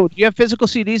 I don't know, do you have physical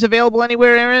CDs available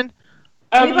anywhere, Aaron?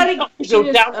 Anybody? I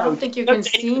don't think you can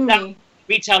see me.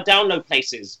 Retail download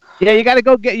places. Yeah, you got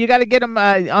to get them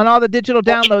on all the digital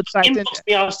download sites. Inbox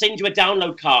me, I'll send you a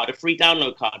download card, a free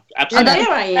download card. Absolutely.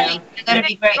 There I am. That'd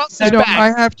be great.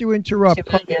 I have to interrupt.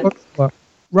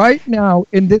 Right now,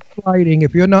 in this lighting,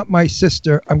 if you're not my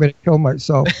sister, I'm going to kill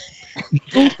myself.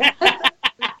 I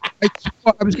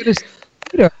was going to say,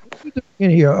 what are you doing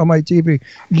in here on my TV?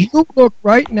 You look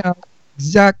right now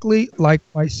exactly like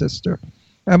my sister.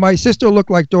 And my sister looked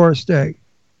like Doris Day.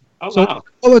 Oh, so wow.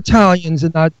 all Italians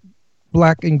are not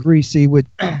black and greasy with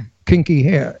kinky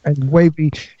hair and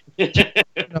wavy.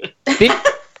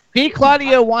 B.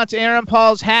 Claudia wants Aaron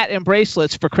Paul's hat and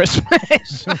bracelets for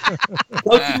Christmas.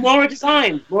 Go to Mora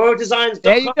Designs. MoraDesigns.com.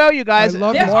 There you go, you guys. I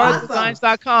love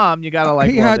MoraDesigns.com. You got to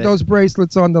like He had those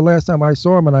bracelets on the last time I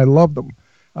saw him, and I loved them.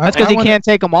 That's because he can't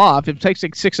take them off. It takes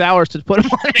like 6 hours to put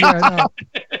them on.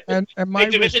 Yeah, and my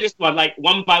this one, like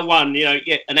one by one,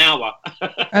 an hour.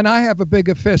 And I have a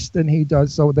bigger fist than he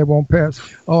does, so they won't pass.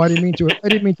 Oh, I didn't mean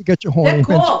to get you horny.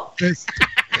 Cool.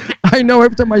 I know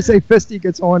every time I say fist, he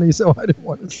gets horny, so I didn't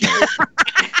want to say it.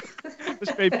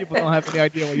 Most people don't have any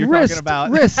idea what you're talking about.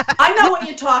 Wrist. I know what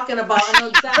you're talking about. I know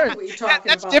exactly what you're talking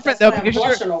That's about. Different, That's though,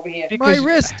 because over here. My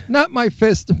wrist, not my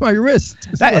fist. My wrist.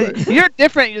 You're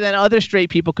different than other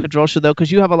straight people, Kadrosha, though,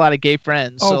 because you have a lot of gay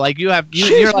friends. So, like, you're like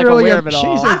really aware of it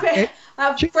all. I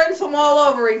have friends from all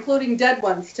over, including dead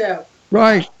ones too.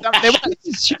 Right.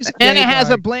 Hannah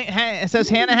has a bling. It says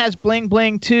Hannah has bling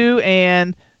bling too,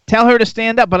 and tell her to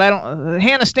stand up. But I don't.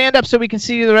 Hannah, stand up so we can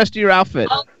see the rest of your outfit.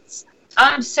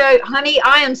 Honey,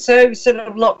 I am so sort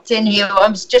of locked in here.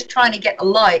 I'm just trying to get a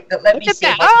light that let me see.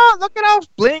 Oh, look at how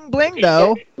bling bling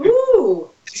though. Ooh.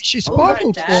 She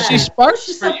sparkled. She sparkled.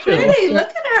 She's so pretty. Look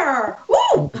at her.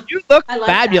 Ooh. You look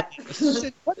fabulous.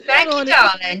 Thank you,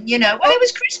 darling. Well, it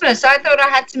was Christmas. I thought I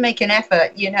had to make an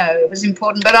effort. It was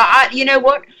important. But I you know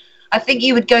what? I think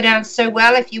you would go down so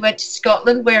well if you went to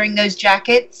Scotland wearing those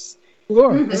jackets. Sure.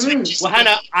 Well,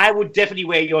 Hannah, I would definitely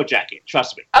wear your jacket.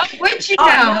 Trust me. Oh, would you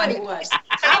now, honey?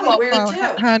 I would wear it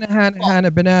too.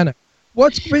 Hannah, banana.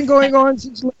 What's been going on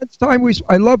since last time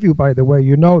I love you, by the way.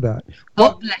 You know that.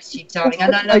 God bless you, darling,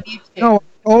 and I love you too. No,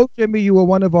 I told Jimmy you were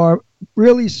one of our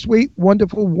really sweet,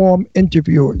 wonderful, warm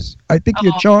interviewers. I think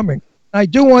you're charming. I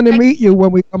do want to meet you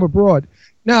when we come abroad.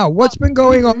 Now, what's been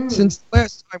going on since the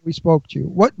last time we spoke to you?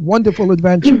 What wonderful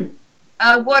adventure.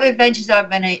 What adventures I've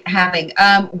been having?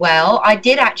 Well, I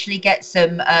did actually get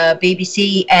some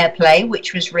BBC airplay,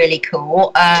 which was really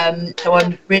cool. So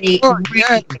I'm really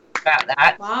pleased about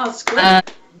that. Wow, it's good.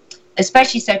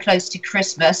 Especially so close to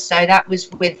Christmas. So that was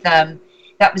with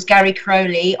Gary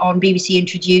Crowley on BBC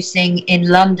Introducing in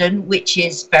London, which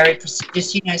is very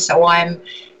prestigious, you know. So I'm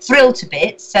thrilled to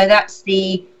bits. So that's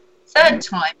the third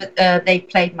time that they've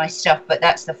played my stuff, but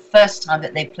that's the first time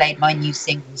that they played my new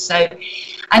single. So,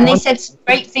 and they said some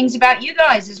great things about you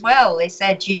guys as well. They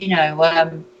said, you know,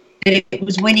 that it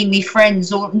was winning me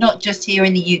friends, or not just here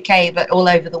in the UK, but all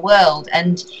over the world.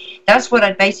 And that's what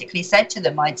I basically said to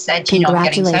them. I'd said, you know, I'm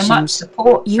getting so much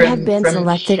support you have been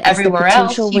selected as the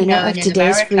potential winner of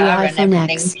today's free iPhone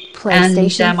X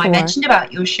PlayStation 4. I mentioned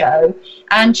about your show,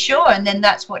 and and then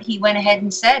that's what he went ahead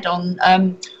and said on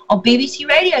BBC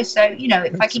Radio. So, you know,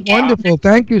 if I could get wonderful.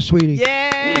 Thank you, sweetie.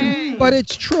 Yay! But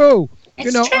it's true.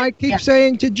 You know, I keep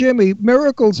saying to Jimmy,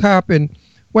 miracles happen.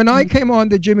 When I came on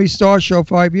the Jimmy Star Show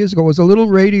 5 years ago, it was a little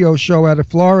radio show out of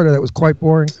Florida that was quite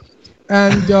boring.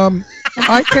 And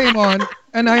I came on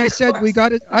and I said, we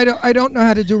got it. I don't know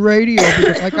how to do radio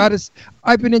because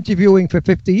I've been interviewing for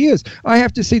 50 years. I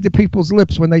have to see the people's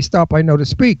lips when they stop, I know to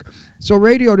speak. So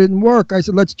radio didn't work. I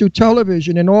said, let's do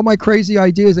television. And all my crazy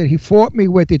ideas that he fought me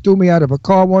with, he threw me out of a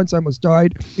car once, I almost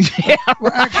died. Yeah,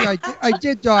 well, actually, I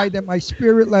did die. Then my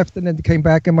spirit left and then came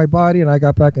back in my body and I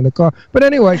got back in the car. But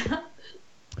anyway,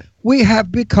 we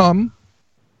have become,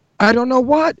 I don't know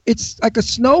what. It's like a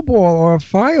snowball or a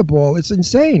fireball. It's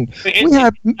insane. We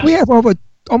have over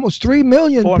almost 3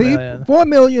 million people, 4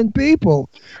 million people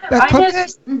that come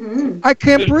in. I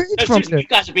can't breathe from this. You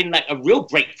guys have been like a real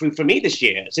breakthrough for me this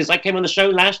year. Since I came on the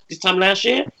show this time last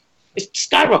year, it's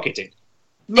skyrocketed.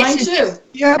 Mine too.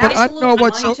 Yeah, but I don't know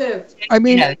what's. I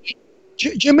mean,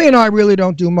 Jimmy and I really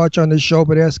don't do much on this show,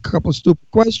 but ask a couple stupid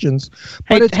questions.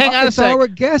 But it's our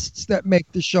guests that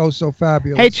make the show so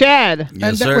fabulous. Hey, Chad.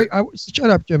 Yes, sir.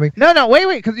 Shut up, Jimmy. No, wait,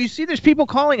 because you see there's people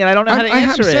calling and I don't know how to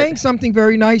answer it. I'm saying something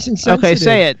very nice and sensitive. Okay,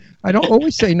 say it. I don't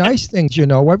always say nice things, you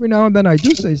know. Every now and then I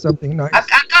do say something nice. I've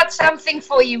got something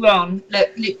for you, Ron.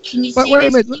 Look, can you see this? But wait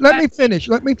a minute.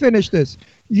 Let me finish this.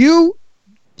 You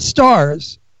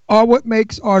stars are what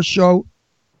makes our show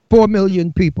 4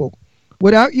 million people.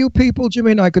 Without you people,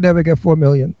 Jimmy and I could never get 4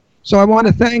 million. So I want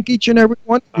to thank each and every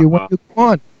one of you when you come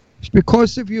on. It's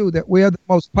because of you that we are the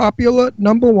most popular,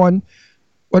 #1,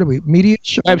 media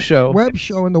show? Web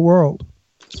show in the world.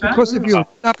 It's because of you,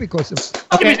 not because of...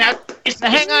 Okay, now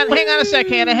hang on a sec,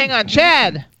 Hannah. Hang on.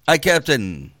 Chad. Hi,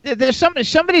 Captain. There's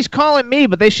somebody's calling me,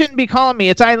 but they shouldn't be calling me.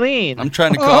 It's Eileen. I'm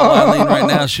trying to call Eileen right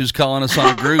now. She was calling us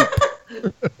on a group.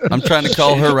 I'm trying to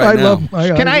call her right now.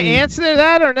 Can I answer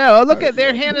that or no? Oh, look at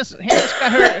there. Hannah's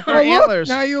got her antlers.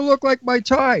 Now you look like my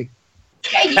tie.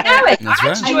 Yeah, you know it. That's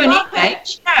right. I love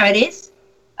it. You know it is.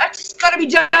 That's just got to be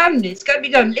done. It's got to be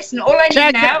done. Listen, all I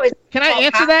need now is... Can I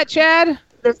answer that, Chad?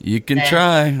 You can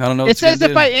try. I don't know what it says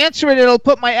if I answer it, it'll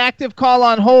put my active call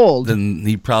on hold. Then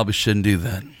you probably shouldn't do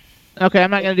that. Okay,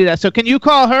 I'm not going to do that. So can you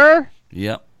call her?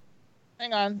 Yep.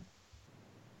 Hang on.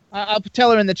 I'll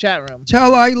tell her in the chat room.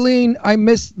 Tell Eileen I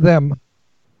miss them.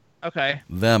 Okay.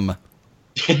 Them.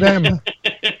 You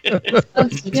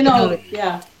know,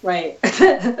 yeah, right.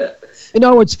 You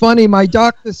know, it's funny. My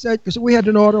doctor said, because we had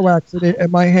an auto accident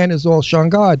and my hand is all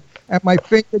shangad and my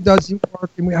finger doesn't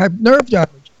work and we have nerve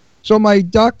damage. So my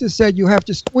doctor said, you have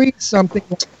to squeeze something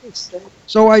like this.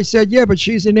 So I said, yeah, but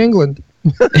she's in England.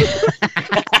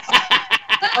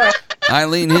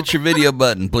 Eileen, hit your video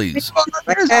button, please.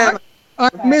 I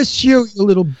miss you, you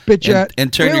little bitch.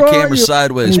 And turn your camera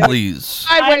sideways, please.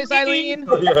 Sideways, Eileen.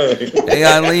 Hey,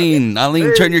 Eileen.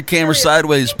 Eileen, turn your camera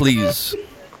sideways, please.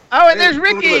 Oh, and there's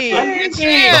Ricky.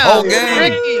 The whole game.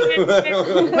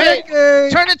 Ricky. Wait,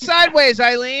 turn it sideways,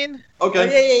 Eileen.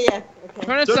 Okay. Yeah. Okay.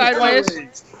 Turn it sideways.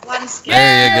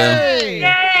 There you go.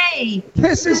 Yay!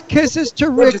 Kisses to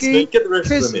Ricky. Get the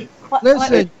rest of me.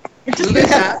 Listen.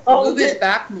 Move it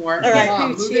back more. All right. Come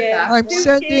on, move it back. I'm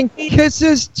sending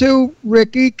kisses to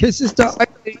Ricky, kisses to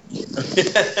Eileen.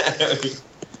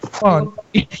 Come on.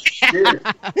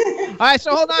 All right,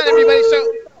 so hold on, everybody.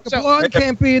 The blonde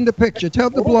can't be in the picture. Tell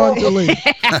the blonde to leave.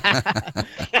 All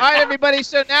right, everybody.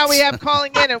 So now we have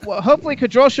calling in, and hopefully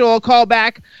Kadrosha will call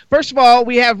back. First of all,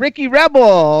 we have Ricky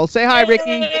Rebel. Say hi,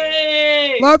 Ricky.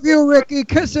 Love you, Ricky.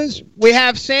 Kisses. We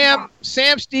have Sam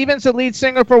Stevens, the lead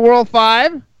singer for World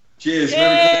 5. Cheers.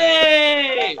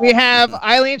 Yay! We have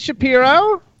Eileen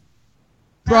Shapiro.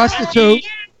 Prostitute.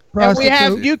 And we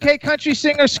have UK country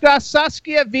singer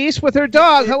Saskia Vies with her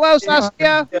dog. Hello,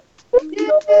 Saskia.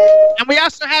 And we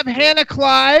also have Hannah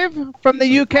Clive from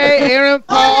the UK, Aaron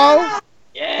Paul.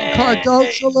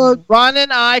 Cardosha. Ron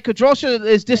and I. Kadrosha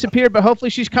has disappeared, but hopefully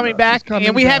she's coming back.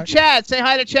 And we have Chad. Say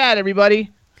hi to Chad,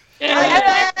 everybody.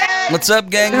 What's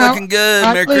up, gang? Looking good.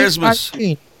 Merry Christmas.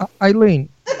 Eileen.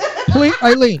 Please,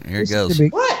 Eileen. Here it goes.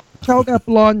 What? Tell that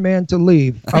blonde man to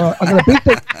leave. I'm going to beat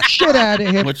the shit out of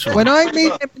him. Which one? When I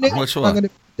meet him, I'm going to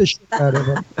beat the shit out of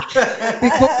him.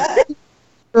 Because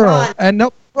girl, and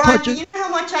no Ron, you know how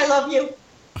much I love you?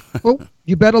 Oh,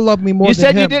 you better love me more you than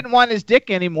him. said you didn't want his dick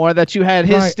anymore, that you had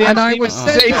his Right, Stan and I was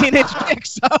Stevens 18-inch dick,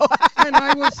 so... And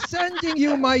I was sending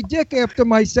you my dick after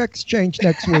my sex change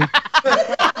next week.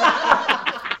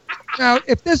 Now,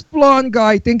 if this blonde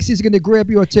guy thinks he's going to grab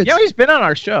your tits... Yeah, he's been on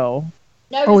our show.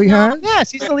 No, Oh, he has? Yes,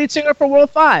 he's the lead singer for World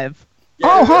 5.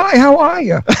 Oh, hi, how are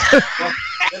you?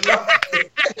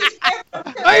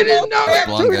 I didn't know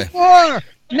it before.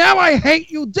 Now I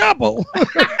hate you double.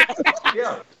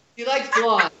 Yeah. He likes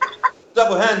blonde.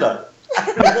 Double-hander.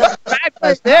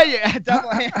 There you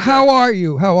double hand. How are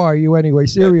you? How are you anyway?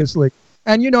 Seriously.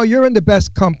 And, you know, you're in the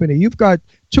best company. You've got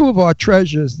two of our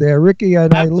treasures there, Ricky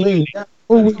and Eileen,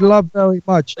 who we love very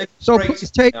much. So please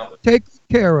take good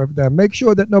care of them. Make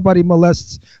sure that nobody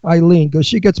molests Eileen, because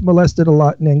she gets molested a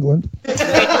lot in England.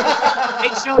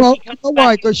 Well, you know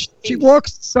why? Because she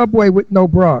walks the subway with no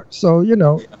bra. So, you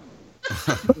know.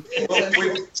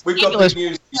 We've got good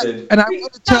news. And I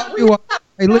want to tell you,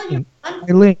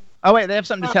 Eileen. Oh, wait, they have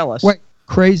something to tell us. Wait,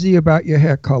 crazy about your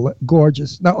hair color.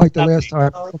 Gorgeous. Not like the last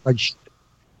time. Like,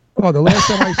 oh, the last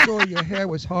time I saw your hair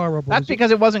was horrible. That's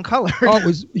because it wasn't colored.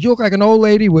 Oh, you look like an old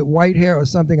lady with white hair or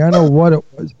something. I know what it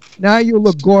was. Now you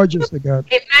look gorgeous again.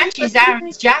 It matches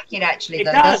Aaron's jacket, actually. It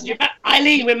though, does. doesn't it?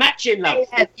 Eileen, we're matching, love.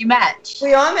 Yeah, you match.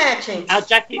 We are matching. Our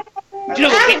jacket. Do you know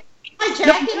what? My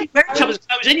jacket. Wear each other's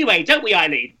clothes anyway, don't we,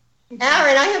 Eileen?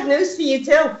 Aaron, I have news for you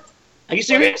too. Are you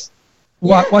serious?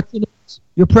 What's the news?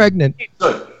 You're pregnant.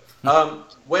 So,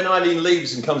 when Eileen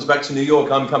leaves and comes back to New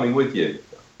York, I'm coming with you.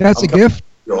 That's a gift.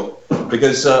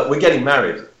 Because we're getting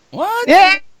married. What?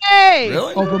 Yay!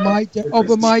 Really? Over my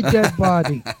dead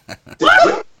body.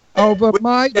 Over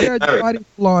my dead body,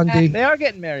 Blondie. They are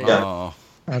getting married. Yeah.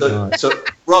 So,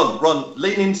 Ron,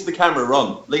 lean into the camera,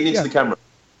 Ron. Lean into the camera.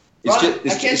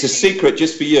 It's a secret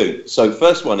just for you. So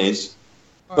first one is.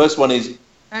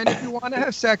 And if you want to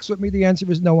have sex with me, the answer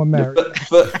is no. I'm married.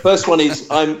 First one is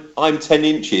I'm 10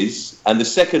 inches, and the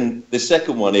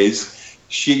second one is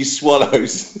she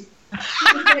swallows.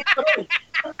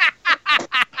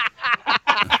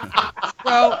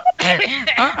 Well,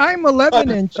 I'm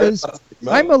 11 inches.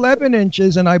 I'm 11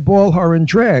 inches, and I ball her in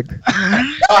drag.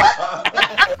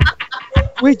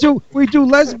 we do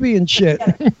lesbian shit.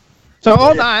 So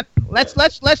hold on.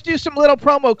 Let's do some little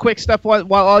promo quick stuff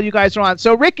while all you guys are on.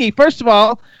 So Ricky, first of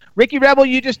all, Ricky Rebel,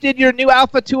 you just did your new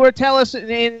Alpha tour. Tell us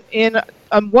in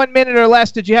 1 minute or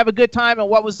less, did you have a good time, and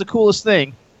what was the coolest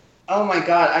thing? Oh my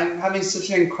God, I'm having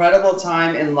such an incredible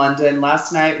time in London.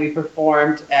 Last night we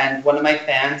performed, and one of my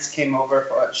fans came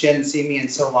over. She hadn't seen me in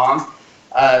so long.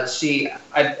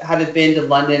 I hadn't been to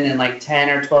London in like 10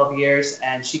 or 12 years,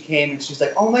 and she came and she's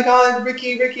like, "Oh my God,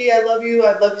 Ricky, I love you.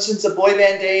 I've loved you since the boy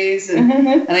band days." And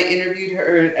and I interviewed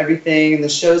her and everything, and the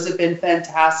shows have been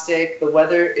fantastic. The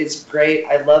weather is great.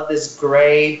 I love this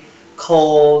gray,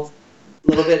 cold,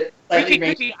 little bit slightly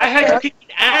rainy. I heard you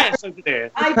kicking ass over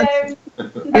there. I do.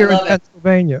 Here in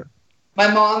Pennsylvania. My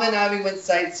mom and I, we went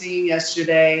sightseeing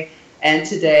yesterday and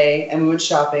today, and we went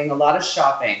shopping, a lot of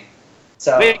shopping.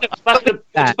 So, Did you go to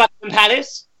Buckingham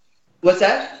Palace? What's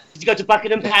that? Did you go to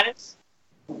Buckingham Palace?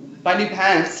 Buy new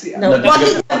pants. Yeah. No,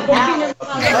 Buckingham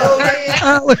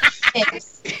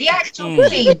Palace. The actual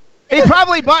thing. He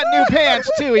probably bought new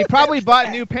pants, too. He probably bought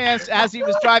new pants as he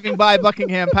was driving by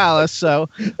Buckingham Palace, so...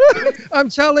 I'm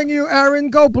telling you,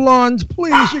 Aaron, go blonde.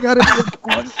 Please, you got to be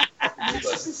blonde.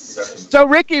 So,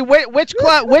 Ricky, which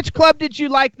club did you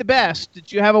like the best?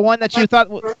 Did you have a one that you thought...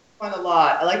 One a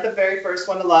lot. I like the very first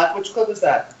one a lot. Which club was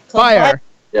that? Fire.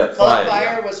 Yeah, Club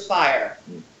Fire was fire.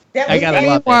 I gotta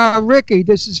love it. Ricky,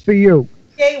 this is for you.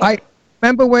 I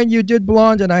remember when you did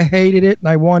blonde and I hated it and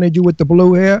I wanted you with the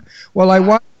blue hair. Well, I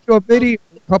watched your video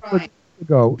a couple of days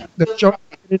ago, the show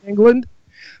in England,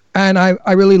 and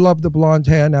I really love the blonde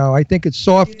hair now. I think it's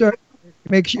softer.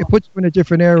 It puts you in a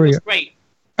different area. Great.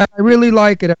 And I really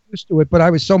like it. I'm used to it, but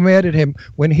I was so mad at him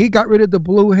when he got rid of the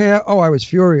blue hair. Oh, I was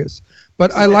furious.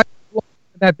 But I like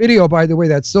that video, by the way,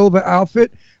 that silver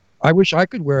outfit. I wish I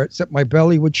could wear it, except my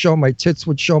belly would show, my tits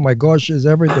would show, my gauches,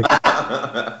 everything.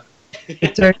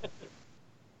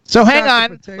 So hang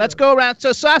on. Let's go around.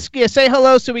 So Saskia, say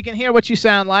hello so we can hear what you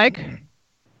sound like.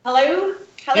 Hello.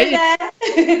 Hello there.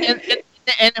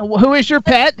 And who is your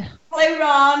pet? Hello,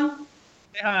 Ron.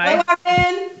 Say hi. Hello,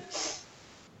 Aaron.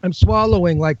 I'm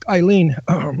swallowing like Eileen.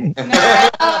 Ron,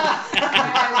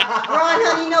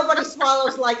 honey, nobody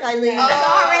swallows like Eileen.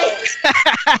 Sorry.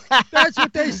 That's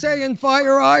what they say in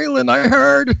Fire Island, I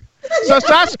heard. So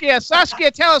Saskia,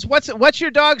 tell us what's your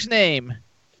dog's name?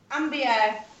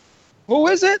 Ambia. Who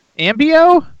is it?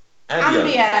 Ambio?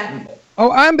 Ambia. Oh,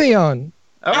 Ambion.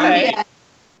 Okay. Ambia.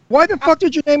 Why the fuck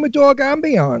did you name a dog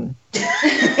Ambion?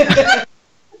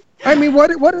 I mean,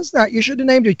 what is that? You should have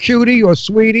named it Cutie or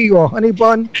Sweetie or Honey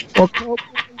Bun or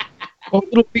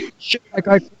little piece of shit like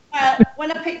I.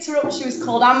 When I picked her up, she was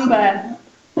called Amber,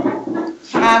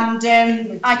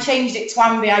 and I changed it to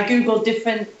Ambi. I googled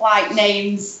different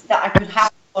names that I could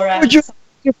have for her. Would you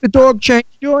if the dog changed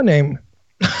your name?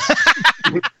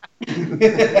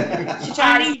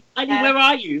 Annie, where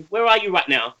are you? Where are you right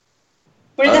now?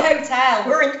 We're in the hotel.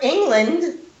 We're in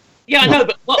England. Yeah, I know,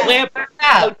 but where?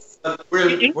 We're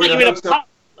in a hotel.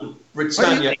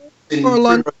 Britannia in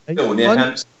Primrose Hill near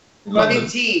Hampstead. Running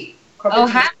tea. Oh,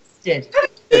 Hampstead.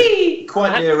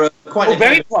 Quite near.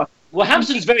 Very posh. Well,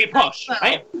 Hampstead's very posh,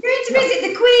 right? We're going to visit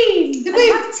the Queen. The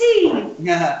Queen have tea.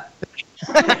 Yeah.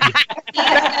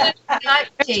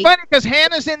 It's funny because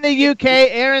Hannah's in the UK,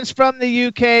 Aaron's from the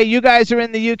UK, you guys are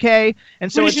in the UK,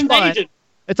 and so British it's fun. invasion.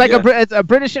 It's like it's a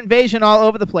British invasion all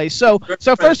over the place. So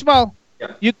first of all,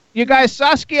 you guys,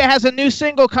 Saskia has a new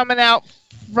single coming out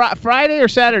Friday or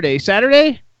Saturday?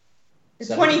 Saturday? The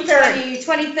 23rd.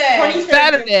 23rd.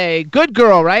 Saturday. Good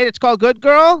Girl, right? It's called Good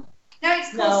Girl? No,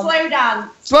 it's called Slow Down.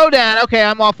 Slow Down. Okay,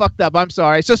 I'm all fucked up. I'm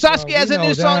sorry. So Saskia has a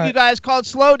new song, you guys, called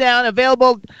Slow Down,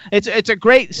 available. It's a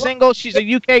great single. She's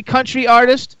a UK country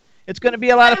artist. It's going to be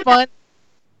a lot of fun.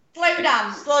 Slow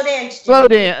down. Slow dance. Slow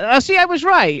dance. See, I was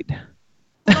right.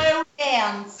 Slow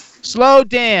dance. Slow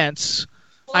dance.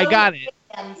 I got it.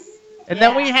 And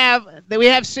then we have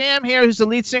Sam here, who's the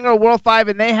lead singer of World 5,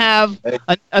 and they have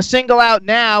a single out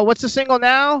now. What's the single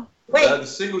now? The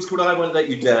single's called I Won't Let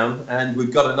You Down, and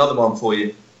we've got another one for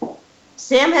you.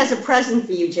 Sam has a present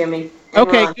for you, Jimmy.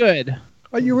 Okay, good.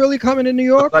 Are you really coming to New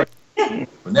York?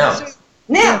 Now.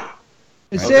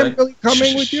 Is Sam really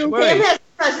coming with you? Sam has a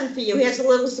present for you. He has a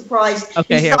little surprise.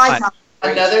 Okay, here.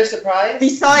 Another surprise?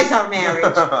 Besides our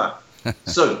marriage.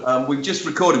 So, we've just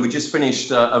recorded, we just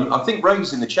finished, I think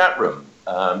Ray's in the chat room.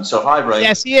 So, hi, Ray.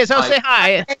 Yes, he is. I'll say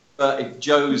hi. If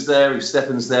Joe's there, if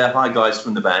Stefan's there, hi, guys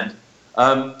from the band.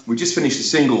 We just finished a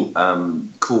single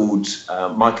called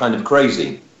My Kind of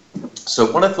Crazy.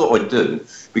 So what I thought I'd do,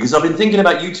 because I've been thinking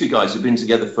about you two guys who've been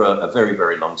together for a very,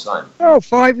 very long time. Oh,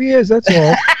 5 years, that's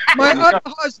all. My other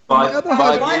husband.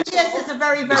 5 years is a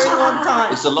very, very long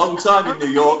time. It's a long time in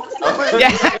New York.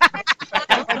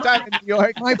 Time in New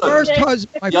York. My first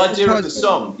husband. The idea of the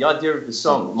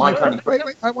song, My Kind of Crazy.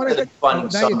 I want to finding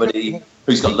somebody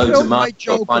who's got loads of money,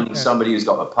 or finding somebody who's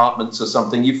got apartments or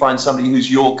something. You find somebody who's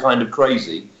your kind of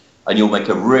crazy, and you'll make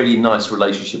a really nice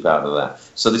relationship out of that.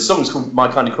 So this song's called My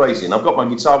Kind of Crazy, and I've got my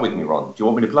guitar with me, Ron. Do you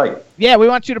want me to play it? Yeah, we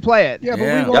want you to play it. Yeah,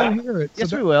 but we want to hear it.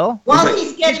 Yes, we will. Well,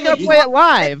 he's getting going to play it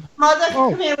live. Mother,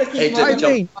 come here with his mother.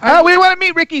 Eileen. Oh, we want to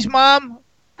meet Ricky's mom.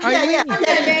 Eileen.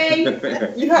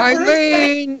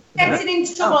 Eileen. Get it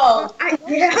into the wall.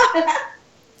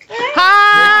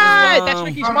 Hi! That's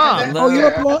Ricky's mom. Oh,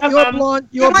 you're blonde.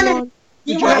 You're blonde.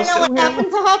 Do you want to know what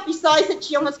happened to her besides that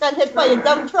she almost got hit by a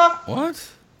dump truck?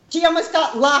 What? She almost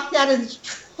got locked out of the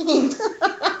train.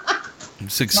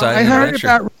 It's exciting. I heard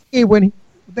about Ricky when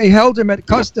they held him at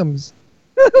customs.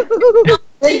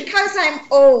 Because I'm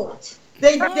old.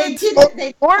 They did it.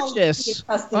 They gorgeous.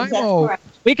 I'm old.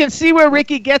 We can see where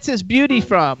Ricky gets his beauty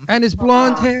from. And his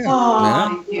blonde hair.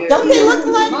 Don't they look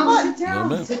like what?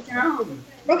 Sit down.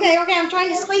 Okay, I'm trying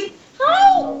to sleep.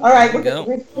 Hi. All right. What are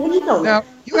you doing? Now,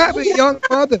 you have a young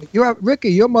mother. You have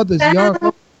Ricky, your mother's young.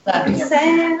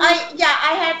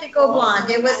 I had to go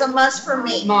blonde. It was a must for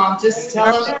me. Mom, just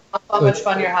tell them how much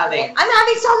fun you're having. I'm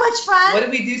having so much fun. What did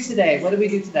we do today?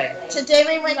 Today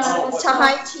we went to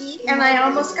high tea, and I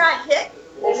almost got hit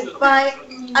by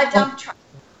a dump truck.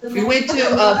 We went to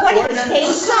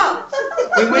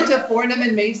Fornham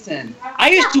and Mason. I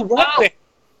used to work there.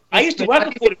 I used to work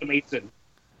at Fornham and Mason.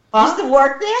 Huh? Used to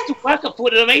work there? I used to work at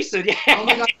Fornham and Mason, yeah. Oh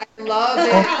my God, I love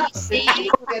it.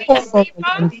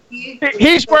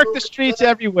 He's worked the streets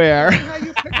everywhere.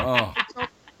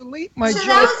 Delete my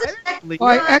jokes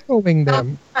by echoing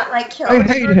them. I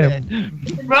hate him.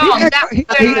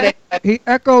 He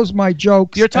echoes my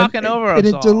jokes. You're talking over us and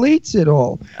it deletes it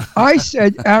all. I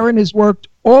said Aaron has worked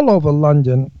all over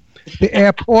London. the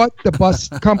airport, the bus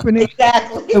company,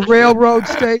 exactly. the railroad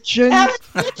station,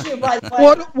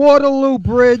 Waterloo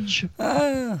Bridge.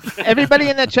 Everybody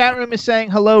in the chat room is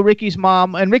saying hello, Ricky's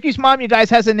mom. And Ricky's mom, you guys,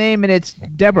 has a name, and it's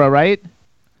Deborah, right?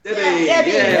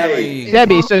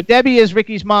 Debbie. So Debbie is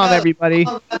Ricky's mom, everybody.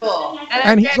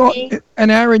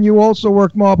 And Aaron, you also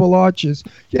work Marble Arches.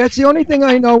 Yeah, it's the only thing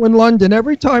I know in London.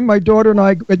 Every time my daughter and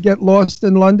I would get lost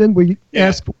in London, we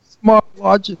asked for Marble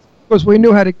Arches because we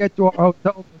knew how to get to our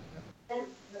hotel.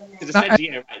 It's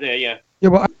right there, yeah. Yeah,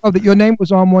 well, I know that your name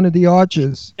was on one of the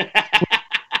arches.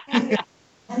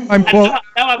 Now I've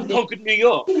conquered New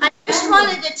York. I just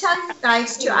wanted to tell you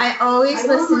guys too. I always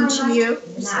listen to you,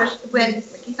 especially when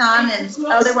Ricky's on and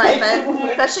otherwise, but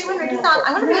especially when Ricky's on.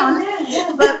 I want to be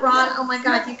honest, but Ron, oh my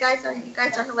God, you guys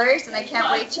are hilarious, and I can't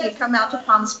wait till you come out to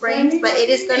Palm Springs. But it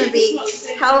is going to be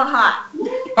hella hot.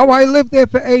 Oh, I lived there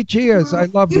for 8 years. I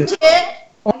loved it. You did?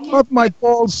 I loved my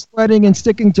balls sweating and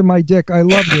sticking to my dick. I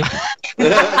loved it.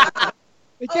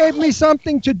 It gave me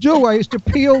something to do. I used to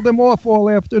peel them off all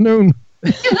afternoon.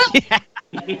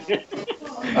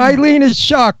 Eileen is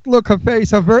shocked. Look, her face.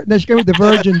 She gave me the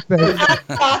virgin face.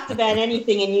 I'm shocked about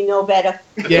anything, and you know better.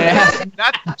 Yeah,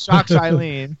 that shocks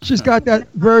Eileen. She's got that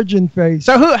virgin face.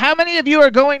 So, how many of you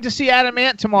are going to see Adam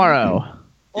Ant tomorrow?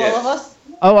 All of us.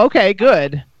 Oh, okay,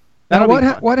 good. Now,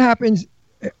 what happens,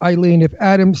 Eileen, if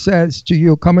Adam says to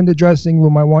you, "Come in the dressing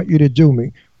room. I want you to do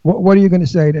me"? What are you going to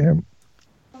say to him?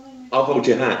 I'll hold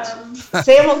your hat.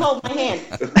 Sam will hold my hand.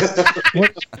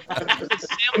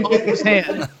 Sam holds his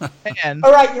hand.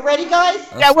 All right, you ready, guys?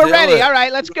 Yeah, we're ready. All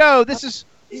right, let's go. This is.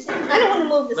 I don't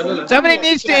want to move this. Somebody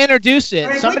needs to introduce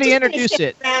it. Somebody introduce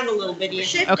it. Around a little bit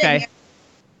here. Okay.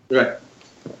 Right.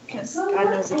 God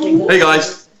knows it. Hey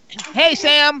guys. Hey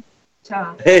Sam.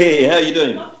 Hey, how you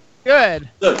doing? Good.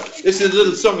 Look, this is a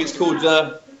little song. It's called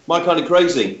 "My Kind of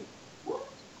Crazy."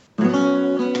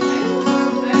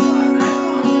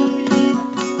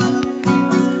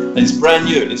 It's brand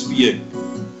new, and it's for you.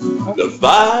 The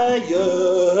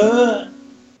fire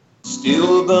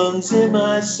still burns in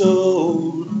my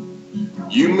soul.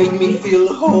 You make me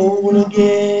feel whole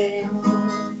again.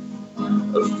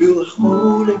 I feel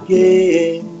whole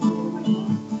again.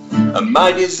 And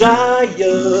my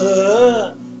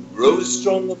desire grows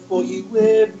stronger for you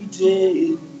every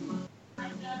day.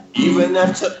 Even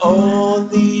after all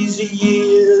these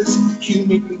years, you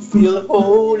make me feel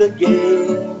whole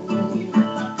again.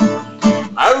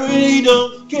 I really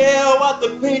don't care what the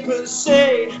papers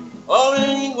say, or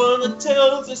anyone that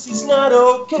tells us it's not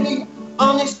okay.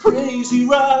 On this crazy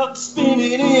rock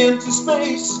spinning into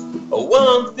space,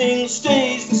 one thing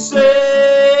stays the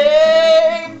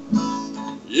same.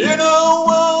 In a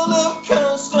world of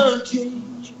constant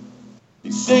change, they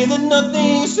say that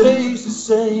nothing stays the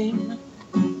same.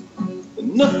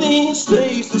 Nothing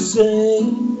stays the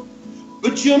same,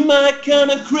 but you're my kind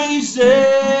of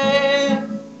crazy.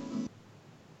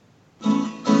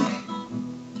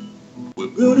 We're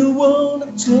built a wall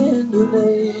of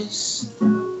tenderness.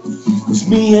 It's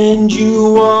me and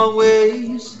you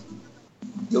always.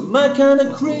 You're my kind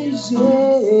of crazy.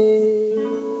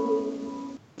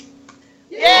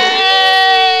 Yay!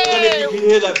 I don't know if you can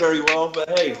hear that very well,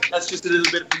 but hey, that's just a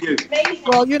little bit for you.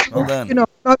 Well,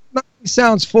 nothing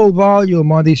sounds full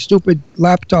volume on these stupid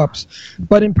laptops,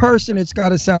 but in person it's got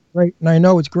to sound great, and I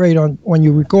know it's great when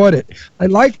you record it. I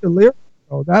like the lyrics,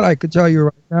 though. That I could tell you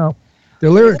right now. The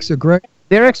lyrics are great.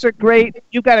 Lyrics are great.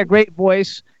 You've got a great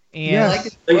voice. And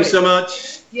Thank you so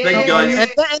much. Yeah. Thank you, guys.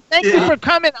 And thank you for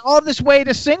coming all this way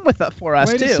to sing with us for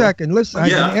us, Wait too. a second. Listen,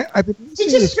 I've been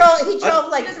He drove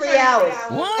like 3 hours.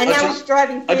 What? And now he's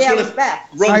driving 3 hours back.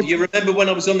 Ron, you remember when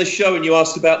I was on the show and you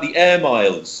asked about the air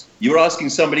miles? You were asking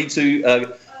somebody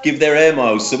to give their air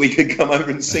miles so we could come over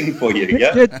and sing for you,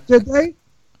 yeah? Did they?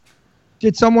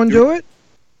 Did someone do it?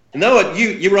 No,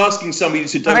 you were asking somebody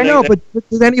to donate. I know, but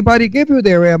did anybody give you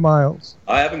their air miles?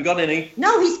 I haven't got any.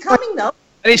 No, he's coming, though.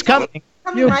 He's coming.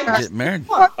 You Get married.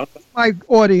 My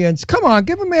audience, come on,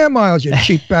 give them air miles, you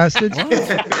cheap bastards.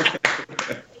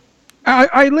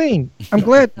 Eileen, I'm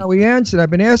glad now he answered.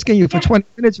 I've been asking you for 20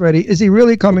 minutes already. Is he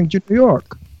really coming to New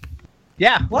York?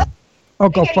 Yeah. What? Oh,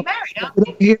 go fuck.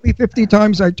 You hear me 50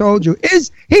 times I told you.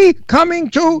 Is he coming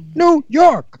to New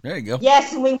York? There you go.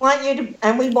 Yes, and we want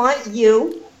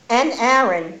you and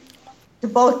Aaron to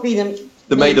both be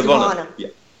the maid of honor. Yeah.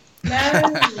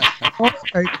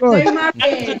 Okay, good.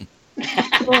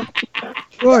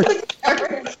 Good.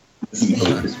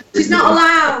 She's not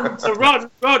allowed. So Ron,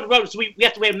 so we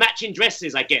have to wear matching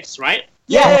dresses, I guess, right?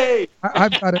 Yay!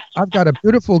 I've got a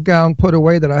beautiful gown put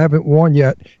away that I haven't worn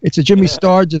yet. It's a Jimmy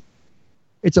Star.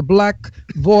 It's a black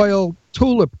voile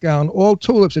tulip gown, all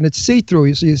tulips, and it's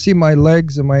see-through. So you see my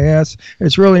legs and my ass.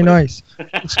 It's really nice.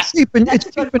 It's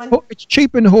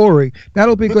cheap and hoary.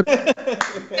 That'll be good.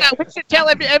 Yeah, we should tell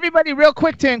everybody real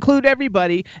quick to include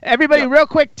everybody. Everybody, real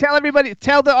quick, tell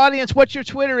the audience what your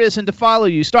Twitter is and to follow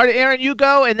you. Start at Aaron, you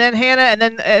go, and then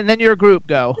Hannah, and then your group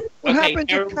go. What happened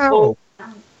to Carol?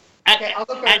 Okay, I'll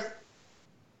go first.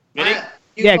 Ready?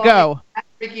 Yeah, go.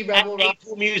 Ricky Rebel at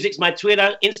Paul Music's my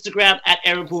Twitter, Instagram at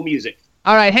Aaron Paul Music.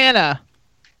 All right, Hannah.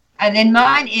 And then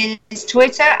mine is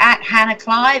Twitter at Hannah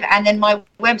Clive, and then my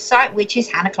website, which is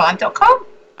hannahclive.com.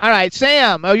 All right,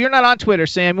 Sam. Oh, you're not on Twitter,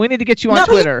 Sam. We need to get you on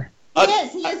Twitter. He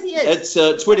is.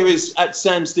 It's Twitter is at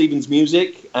Sam Stevens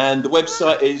Music, and the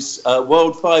website is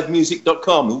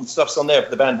world5music.com. All the stuff's on there for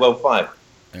the band World 5.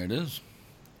 There it is.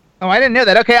 Oh, I didn't know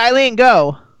that. Okay, Eileen,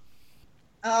 go.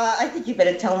 I think you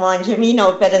better tell mine, Jimmy. You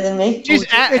know it better than me.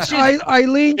 It's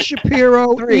Eileen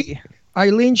Shapiro.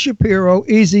 Eileen Shapiro,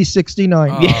 Easy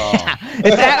 69. Oh. Yeah,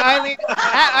 it's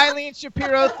at Eileen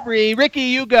Shapiro 3. Ricky,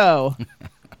 you go.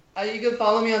 You can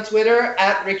follow me on Twitter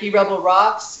at Ricky Rebel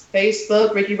Rocks,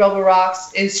 Facebook Ricky Rebel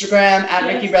Rocks, Instagram at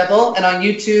Ricky Rebel, and on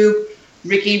YouTube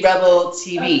Ricky Rebel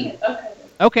TV.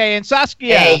 Okay, and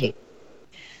Saskia. Hey.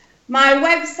 My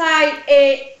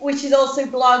website, which is also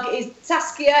blog, is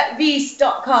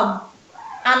SaskiaVeast.com.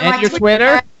 And your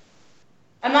Twitter?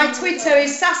 And my Twitter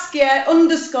is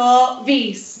Saskia_Veast.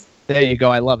 There you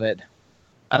go. I love it.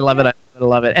 I love it. I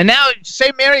love it. And now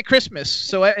say Merry Christmas.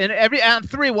 So on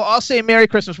 3, we'll all say Merry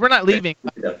Christmas. We're not leaving.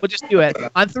 We'll just do it.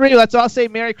 On 3, let's all say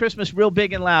Merry Christmas real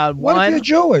big and loud. What if you're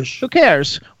Jewish? Who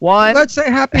cares? 1. Let's say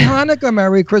Happy Hanukkah,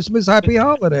 Merry Christmas, Happy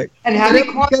Holiday. And Happy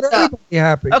Get everybody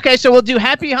happy. Okay, so we'll do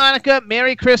Happy Hanukkah,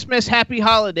 Merry Christmas, Happy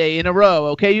Holiday in a row.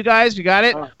 Okay, you guys? You got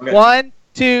it? Okay. 1,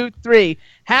 2, 3.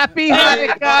 Happy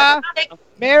Hanukkah,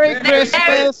 Merry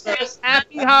Christmas,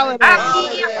 Happy Holiday.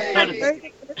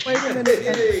 Wait a minute.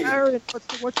 Aaron,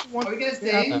 what you want? Are we gonna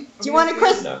sing? Do you want a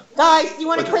Christmas? Guys, do you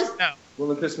want a Christmas? No.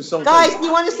 Well, a Christmas song. Guys, do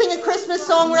you want to sing a Christmas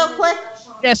song real quick?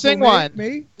 Yeah, sing one.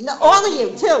 Me? No, all of you,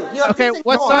 too. You have Okay, to sing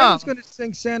what more. song? I was going to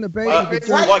sing Santa Baby.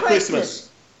 White Christmas.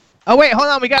 Oh, wait, hold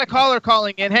on. We got a caller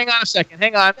calling in. Hang on a second.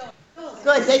 Hang on.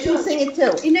 Good, they can sing it,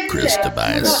 too. Chris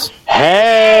Tobias.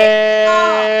 Hey!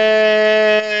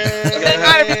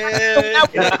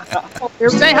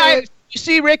 Say hi. You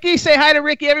see Ricky? Say hi to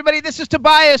Ricky. Everybody, this is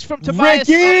Tobias from Tobias.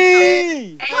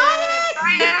 Ricky!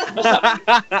 I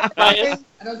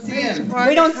don't see him.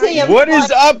 We don't see him. What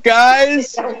is up,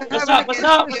 guys? What's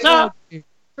up?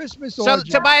 Christmas So,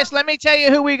 orgy. Tobias, let me tell you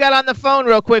who we got on the phone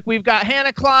real quick. We've got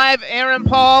Hannah Clive, Aaron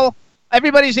Paul.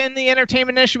 Everybody's in the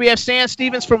entertainment industry. We have Sam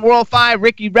Stevens from World 5,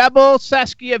 Ricky Rebel,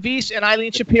 Saskia Veast, and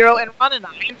Eileen Shapiro, and Ron and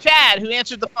I, and Chad, who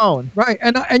answered the phone. Right,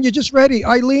 and you're just ready.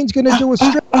 Eileen's going to do a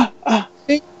strip.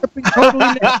 Totally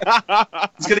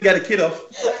He's going to get a kid off.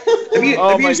 Have you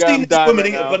seen this woman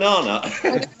eat a banana?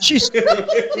 She's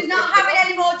not having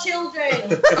any more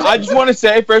children. I just want to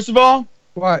say, first of all,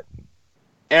 what?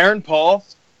 Aaron Paul,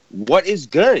 what is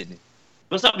good?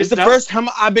 What's up? It's the first time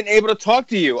I've been able to talk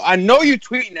to you. I know you're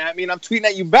tweeting at me, and I'm tweeting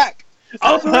at you back.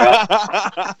 Oh, for real?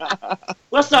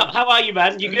 What's up? How are you,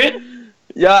 man? You good?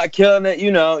 Yeah, killing it.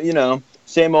 You know,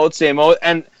 same old.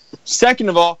 And second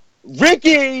of all,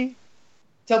 Ricky.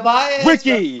 Tobias.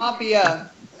 Ricky.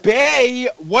 Bay,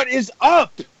 what is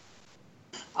up?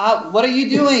 What are you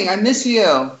doing? I miss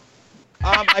you.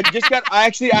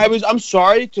 I'm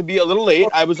sorry to be a little late.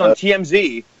 I was on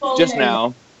TMZ just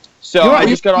now. So I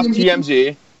just got off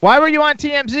TMZ. Why were you on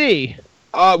TMZ?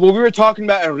 Well, we were talking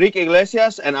about Enrique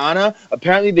Iglesias and Ana.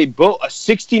 Apparently, they built a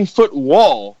 16-foot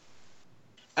wall,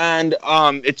 and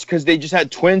it's because they just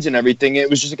had twins and everything. It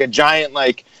was just like a giant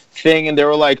thing, and they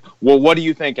were like, "Well, what do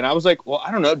you think?" And I was like, "Well,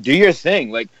 I don't know. Do your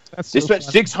thing." They spent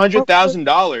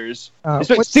 $600,000. They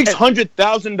spent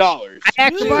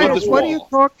 $600,000. What are you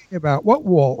talking about? What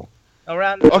wall?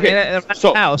 Around the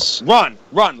so, house. Ron.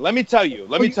 Let me tell you.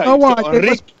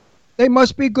 They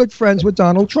must be good friends with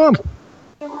Donald Trump.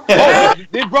 Oh,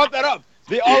 they brought that up.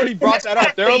 They already brought that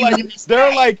up.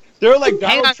 They're like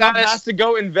Donald Trump has to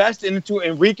go invest into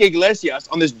Enrique Iglesias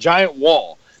on this giant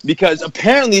wall because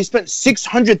apparently he spent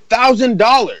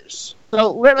 $600,000.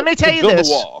 So let me tell you build this.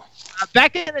 The wall.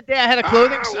 Back in the day, I had a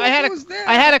clothing. I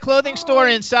had a clothing store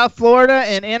in South Florida,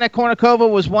 and Anna Kournikova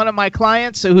was one of my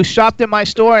clients who shopped in my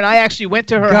store. And I actually went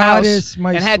to her house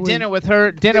and had dinner with her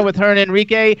and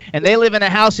Enrique. And they live in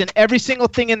a house, and every single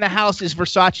thing in the house is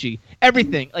Versace.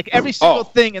 Everything, every single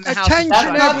thing in the house.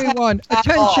 Attention, everyone!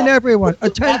 Attention, everyone!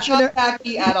 Attention! That's not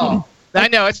tacky at all. I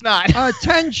know it's not.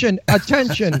 Attention!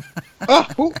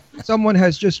 Someone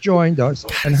has just joined us,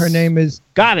 and her name is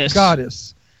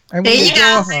Goddess. And we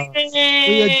adore her.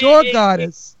 We adore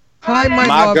Goddess. Hi, my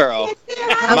love. Girl.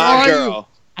 How My are girl. you?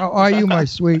 How are you, my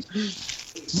sweet?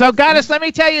 So, Goddess, let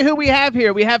me tell you who we have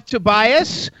here. We have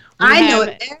Tobias. I know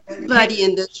everybody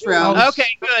in this room.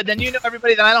 Okay, good. Then you know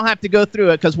everybody. Then I don't have to go through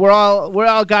it because we're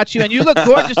all got you, and you look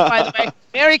gorgeous, by the way.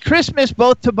 Merry Christmas,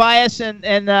 both Tobias and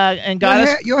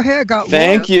Goddess. Your hair got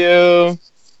Thank you.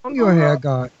 long. Your hair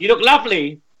got. You look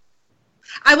lovely.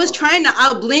 I was trying to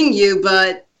outbling you,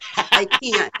 but I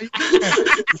can't.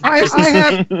 I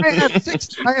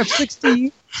have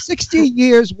 60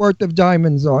 years worth of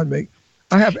diamonds on me.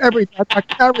 I have everything. I got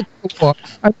carrots galore.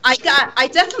 I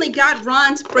definitely got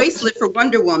Ron's bracelet for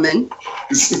Wonder Woman.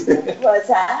 What's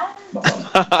that?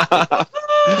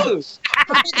 The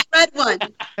red one.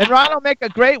 And Ron will make a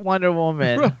great Wonder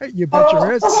Woman. Right, you bet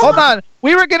your ass. Hold on.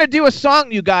 We were going to do a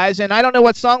song, you guys, and I don't know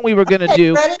what song we were going to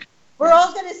do. We're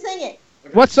all going to sing it.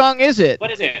 What song is it?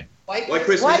 What is it? White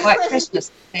Christmas. White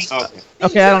Christmas.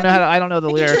 Okay, I don't know the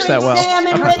lyrics that well.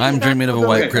 Okay. I'm dreaming of a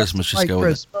white Christmas. Just go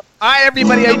with it. All right,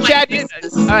 everybody. Chad, all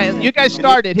right, you guys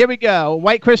started. Here we go.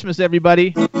 White Christmas,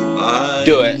 everybody. Do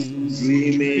it.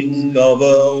 Dreaming of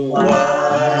a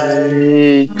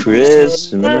white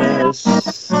Christmas,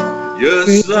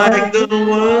 just like the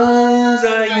ones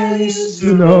I used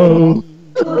to know.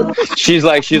 She's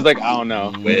like, I don't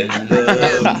know.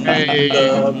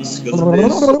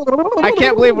 I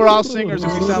can't believe we're all singers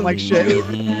and we sound like shit.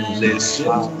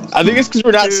 I think it's because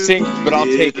we're not synced, but I'll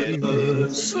take it. I'm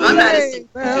just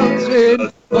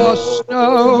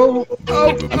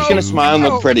gonna smile and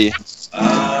look pretty.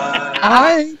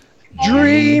 I'm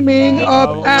dreaming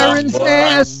of Aaron's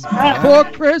ass for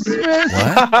Christmas.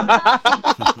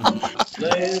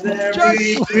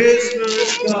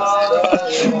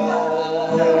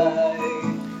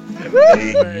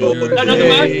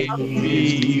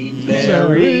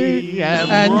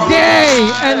 And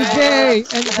gay.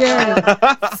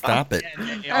 Stop it.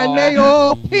 And may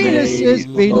all penises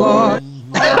be lost.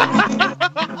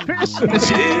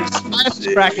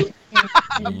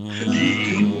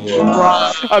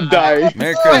 I'm dying.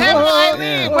 Merry Oh,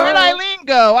 Eileen. Where'd Eileen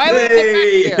go?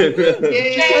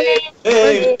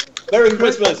 Hey. Merry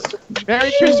Christmas.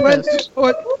 Merry Christmas. She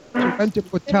went to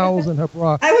put towels in her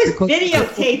bra. I was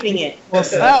videotaping it.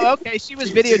 Oh, okay. She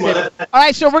was videotaping. All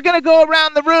right, so we're going to go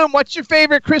around the room. What's your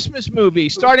favorite Christmas movie?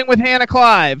 Starting with Hannah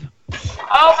Clive.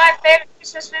 Oh, my favorite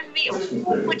Christmas movie?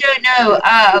 We don't know.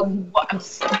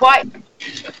 What?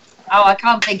 Oh, I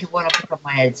can't think of one off the top of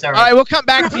my head. Sorry. All right, we'll come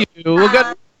back to you. We'll go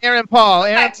to Aaron Paul.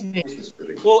 Aaron?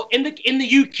 Well, in the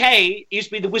UK, it used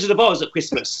to be The Wizard of Oz at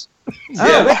Christmas.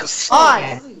 Oz.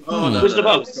 Wizard of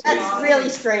Oz. That's really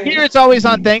strange. Here it's always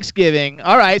on Thanksgiving.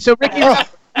 All right, so Ricky.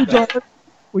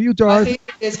 Were you dark?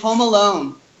 It's Home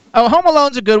Alone. Oh, Home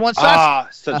Alone's a good one.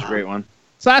 Such a great one.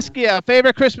 Saskia,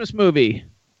 favorite Christmas movie?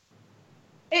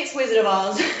 It's Wizard of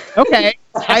Oz. Okay.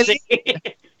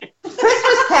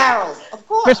 Christmas Carol, of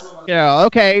course. Christmas Carol.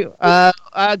 Okay.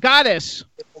 Goddess.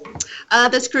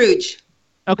 The Scrooge.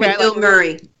 Okay. With Bill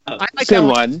Murray. I like Same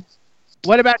that one.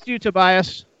 What about you,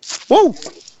 Tobias? Whoa!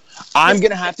 I'm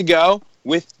gonna have to go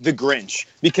with the Grinch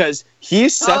because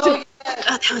he's such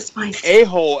that was my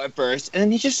a-hole at first, and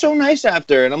then he's just so nice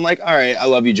after. And I'm like, all right, I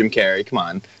love you, Jim Carrey. Come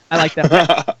on. I like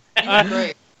that.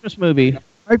 Christmas movie.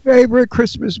 My favorite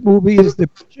Christmas movie is The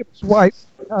Bishop's Wife.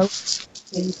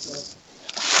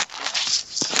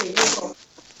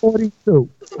 42.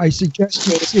 I suggest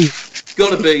you see it. It's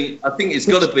got to be. I think it's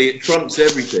got to be. It trumps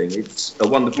everything. It's A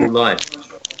Wonderful Life.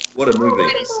 What a movie.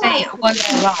 I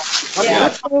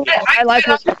like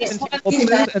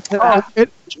it.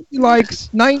 She likes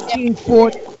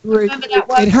 1943.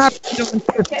 It happened on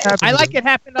Fifth Avenue. I like It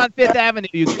Happened on Fifth Avenue,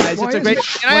 you guys. It's a great.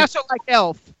 And I also like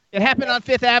Elf. It Happened on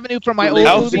Fifth Avenue from my old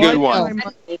Elf's a movie. good one.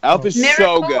 Elf is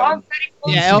so good.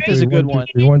 Yeah, Elf is a good one.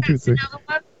 1, 2, 3.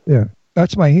 Yeah,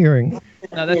 that's my hearing.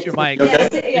 No, that's your mic.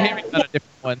 Okay. Your hearing's not a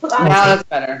different one. Now that's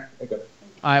better. All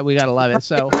right, we gotta love it.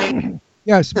 So.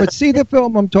 Yes, but see the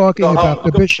film I'm talking about,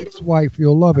 The Bishop's Wife.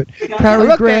 You'll love it.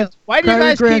 Cary Grant. Why do you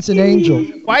guys Grant's keep, an angel.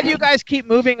 Why do you guys keep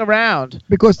moving around?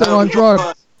 Because they're on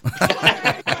drugs.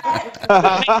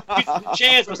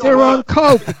 They're on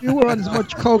coke. If you were on as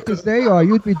much coke as they are,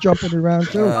 you'd be jumping around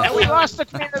too. And we lost the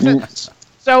community.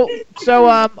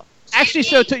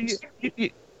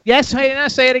 Yes, Hannah,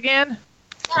 say it again.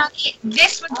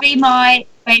 This would be my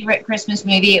favorite Christmas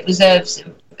movie. It was a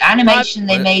animation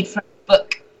they made from a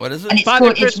book. What is it? And it's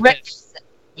Father called it's a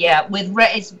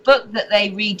book that they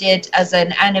redid as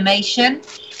an animation,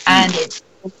 and it's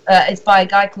by a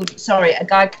guy called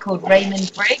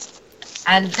Raymond Briggs,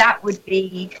 and that would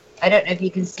be. I don't know if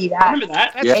you can see that. Remember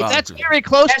that? That's very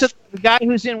close to the guy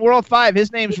who's in World 5.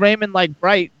 His name's Raymond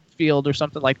Bright. Bakersfield or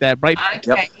something like that. Right?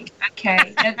 Okay.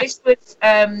 No, this is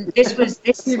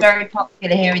very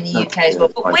popular here in the UK as well.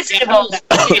 But Wizard of Oz.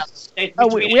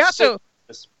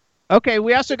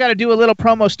 We also got to do a little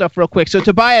promo stuff real quick. So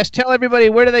Tobias, tell everybody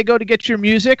where do they go to get your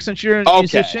music since you're a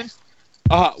musician.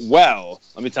 Well,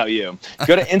 let me tell you.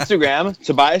 Go to Instagram,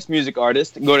 Tobias Music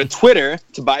Artist. Go to Twitter,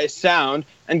 Tobias Sound,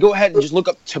 and go ahead and just look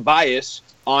up Tobias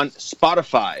on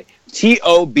Spotify.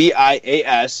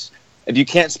 Tobias. If you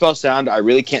can't spell sound, I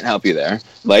really can't help you there.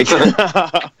 But go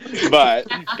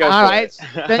all right. it.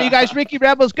 Then you guys, Ricky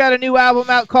Rebel's got a new album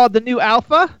out called The New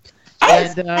Alpha.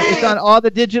 And it's on all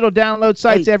the digital download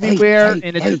sites everywhere, and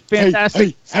it's a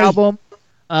fantastic album.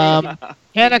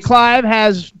 Hannah Clive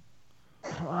has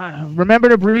Remember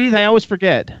to Breathe. I always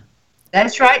forget.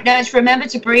 That's right. No, it's Remember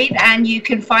to Breathe, and you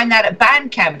can find that at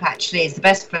Bandcamp. Actually, is the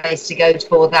best place to go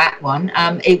for that one,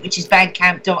 which is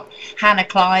Bandcamp.Hannah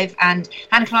Clive, and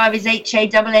Hannah Clive is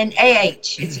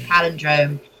HANNAH. It's a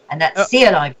palindrome, and that's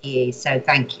CLIVE. So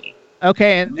thank you.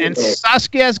 Okay, and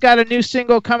Saskia's got a new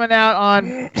single coming out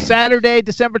on Saturday,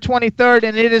 December 23rd,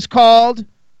 and it is called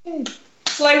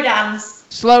Slow Dance.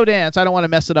 Slow Dance. I don't want to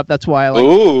mess it up. That's why I like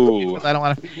it. I don't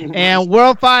want to. And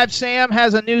World 5 Sam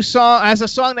has a new song. Has a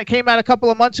song that came out a couple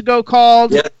of months ago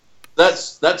called. Yeah,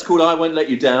 that's called I Won't Let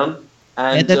You Down.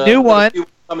 And the new one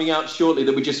coming out shortly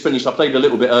that we just finished. I played a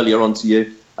little bit earlier on to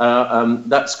you.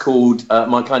 That's called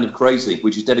My Kind of Crazy,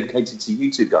 which is dedicated to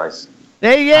you two guys.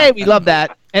 Yay, we love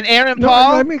that. And Aaron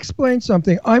Paul. Let me explain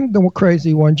something. I'm the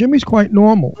crazy one. Jimmy's quite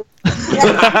normal.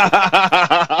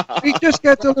 He just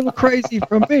gets a little crazy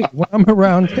from me when I'm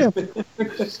around him.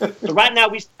 So right now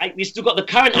we still got the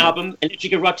current album,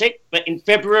 Electric Erotic, but in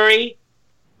February,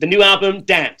 the new album,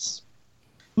 Dance.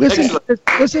 Listen to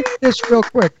this real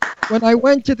quick. When I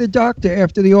went to the doctor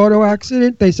after the auto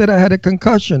accident, they said I had a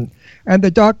concussion. And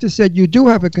the doctor said, you do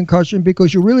have a concussion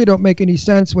because you really don't make any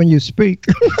sense when you speak.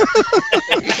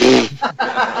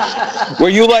 Were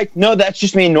you like, no, that's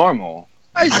just me normal?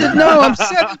 I said, no, I'm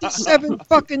 77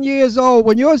 fucking years old.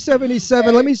 When you're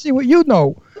 77, let me see what you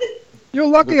know. You're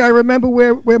lucky I remember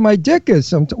where my dick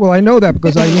is. Well, I know that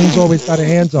because Eileen's always got her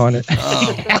hands on it.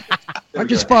 I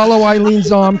just follow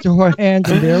Eileen's arm to her hand,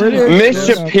 and there it is. Miss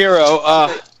Shapiro,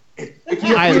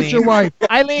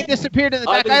 Eileen disappeared in the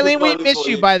back. Eileen, we miss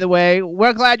you, by the way.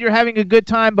 We're glad you're having a good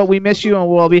time, but we miss you, and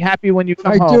we'll be happy when you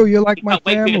come home. I do. You're like my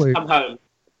family. Come home.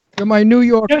 You're my New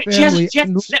York family. She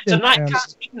hasn't slept a night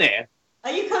because she's been there.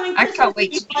 Are you coming? I can't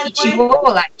wait to meet you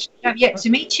all. Actually, I've yet to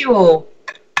meet you all.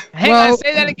 Hang on,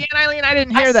 say that again, Eileen. I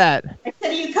didn't hear that. I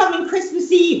said, are you coming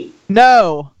Christmas Eve?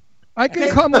 No. I can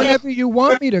come whenever you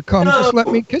want me to come. Just let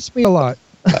me kiss me a lot.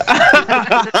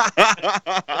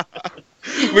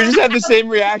 We just had the same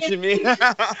reaction, me.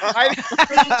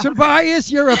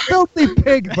 Tobias, you're a filthy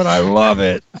pig, but I love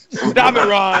it. Stop it,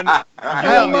 Ron.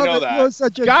 I love know it. that. You're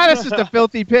such a Goddess is the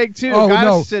filthy pig, too. Oh,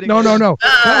 Goddess no.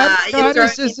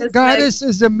 Goddess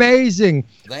is amazing.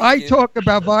 I talk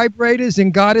about vibrators,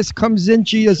 and Goddess comes in.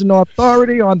 She is an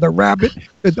authority on the rabbit,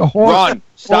 the horse. Ron,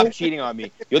 stop cheating on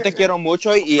me. Yo te quiero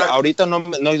mucho y ahorita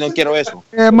no quiero eso.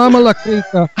 Mama la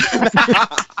crica.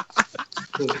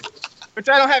 Which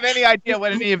I don't have any idea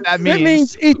what any of that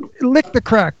means. It means lick the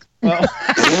crack.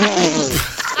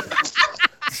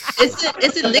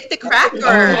 Is it lick the crack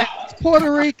or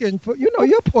Puerto Rican?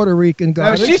 You're Puerto Rican,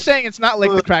 guys. No, she's saying it's not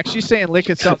lick the crack. She's saying lick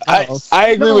itself. I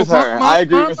agree with her. I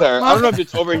agree with her. I don't know if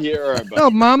it's over here or.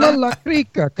 No, mama la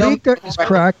crica. Crica is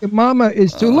crack, and mama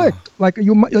is to lick. Like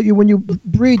you when you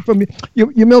breed from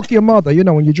you milk your mother. You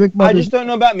know when you drink mother's. I just don't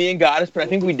know about me and Goddess, but I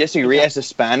think we disagree as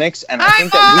Hispanics, and I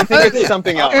think that we think it's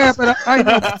something else. Yeah, but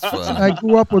I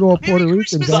grew up with all Puerto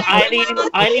Ricans.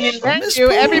 Eileen, thank you.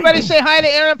 Everybody say hi to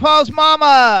Aaron Paul's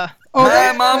mama. Oh,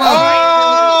 hey, mama!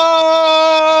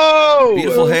 Oh!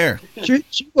 Beautiful hair. She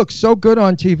looks so good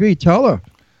on TV. Tell her.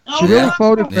 She really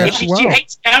photographs well. She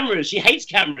hates cameras. She hates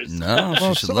cameras. No,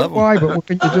 she should love why, but what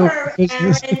can you do?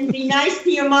 And be nice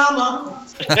to your mama.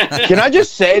 Can I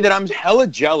just say that I'm hella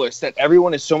jealous that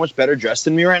everyone is so much better dressed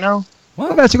than me right now?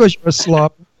 Well, that's because you're a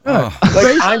slob.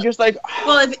 Like, I'm just like,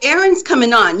 well, if Aaron's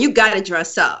coming on, you got to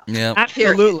dress up. Yeah,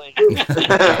 absolutely.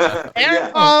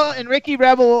 Aaron Paul and Ricky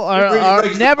Rebel are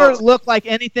never look like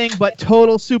anything but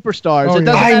total superstars. Oh, it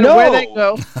doesn't matter where they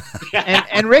go.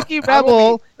 And Ricky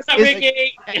Rebel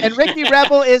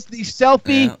is the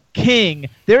selfie king.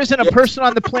 There isn't a person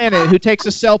on the planet who takes a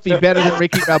selfie better than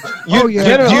Ricky Rebel. Do you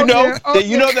know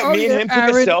that me and him took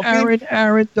a selfie?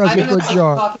 Aaron does a good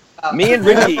job. Me and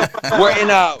Ricky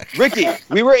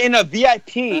we were in a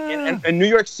VIP in New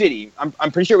York City.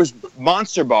 I'm pretty sure it was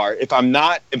Monster Bar, if I'm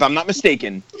not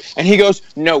mistaken. And he goes,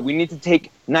 "No, we need to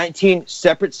take 19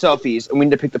 separate selfies, and we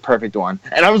need to pick the perfect one."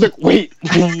 And I was like, "Wait,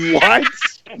 what?"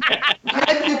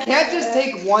 You can't just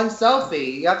take one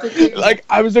selfie. You have to take.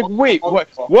 I was like, "Wait, what?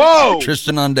 Whoa!"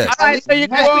 Tristan on deck. All right, so you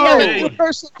guys, we have a new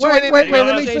person joining. Wait,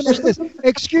 let me finish this.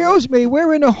 Excuse me,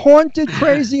 we're in a haunted,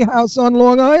 crazy house on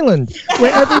Long Island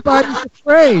where everybody's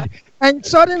afraid. And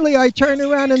suddenly I turn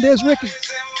around and there's Ricky.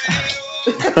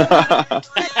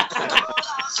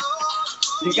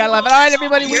 You gotta love it. All right,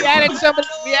 everybody, we added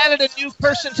a new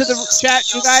person to the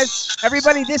chat, you guys.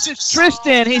 Everybody, this is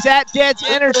Tristan. He's at Dead's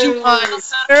Energy on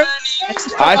Twitter.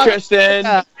 Hi, Tristan.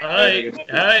 Hi.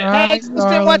 Hey,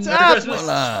 Tristan, what's up?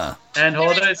 Hola. And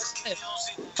holidays.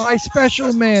 My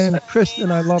special man, Tristan,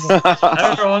 I love him.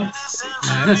 Hi, everyone. Hey,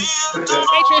 Tristan,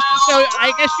 so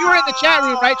I guess you were in the chat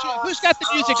room, right? Who's got the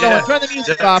music going? Turn the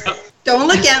music off. Don't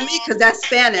look at me, because that's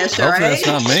Spanish, all Hopefully right? that's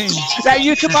not me. Is that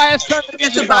you, Tobias? Turn the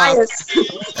music off.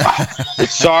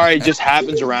 Sorry, it just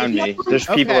happens around me. There's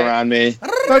people around me.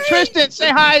 So, Tristan,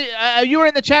 say hi. You were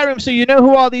in the chat room, so you know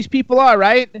who all these people are,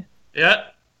 right? Yeah.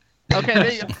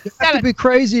 Okay. You gotta be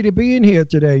crazy to be in here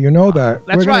today. You know that.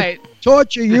 That's right.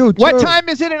 Torture you, too. What time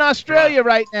is it in Australia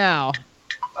right now?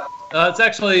 It's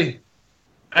actually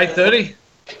 8:30. In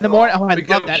the morning. Oh, I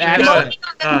love that accent.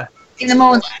 In the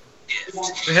morning.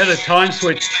 We had a time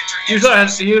switch.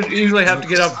 Usually have to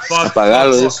get up 5 o'clock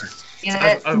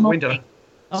of winter.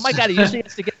 Oh my God! He usually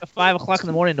has to get up at 5 o'clock in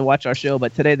the morning to watch our show,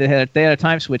 but today they had a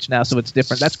time switch now, so it's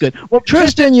different. That's good. Well,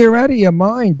 Tristan, you're out of your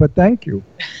mind, but thank you.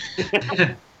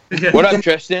 What up,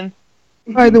 Tristan?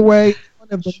 By the way, one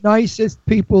of the nicest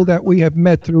people that we have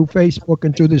met through Facebook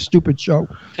and through this stupid show.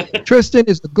 Tristan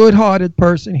is a good-hearted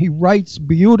person. He writes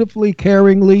beautifully,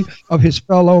 caringly of his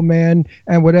fellow man,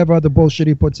 and whatever other bullshit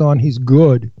he puts on, he's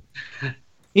good.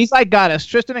 He's like Goddess.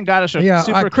 Tristan and Goddess are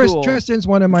super cool. Tristan's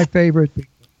one of my favorite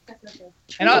people.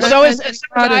 And so is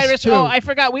Iris. Too. Oh, I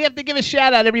forgot. We have to give a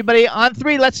shout out, everybody. On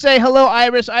 3, let's say hello,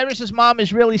 Iris. Iris's mom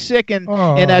is really sick, and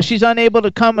she's unable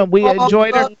to come, and we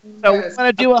enjoyed her. So we're going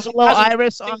to do a hello,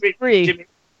 Iris, on 3.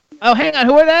 Oh, hang on.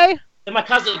 Who are they? They're my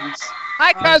cousins.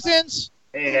 Hi, cousins.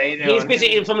 Hey, how you doing? He's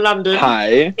visiting from London. Hi.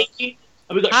 And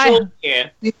we got Sean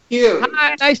here. Thank you.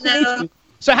 Hi, nice to meet you.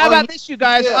 So how about this, you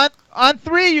guys? On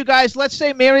 3, you guys, let's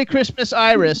say Merry Christmas,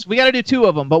 Iris. We got to do 2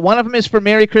 of them, but one of them is for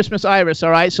Merry Christmas, Iris, all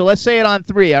right? So let's say it on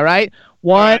 3, all right?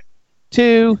 1,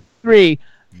 2, 3.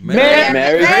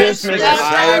 Merry Christmas,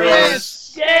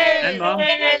 Iris. And Mom.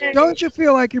 Don't you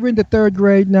feel like you're in the 3rd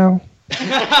grade now?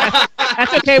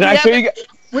 That's okay.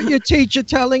 With your teacher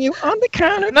telling you, on the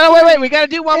counter. No, wait. We got to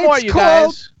do one more, you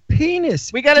guys.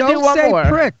 Penis. We got to do one more. Don't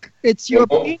say prick. It's your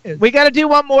penis. We got to do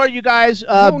one more, you guys.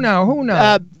 Who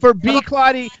now? For B.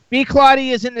 Claudie. B.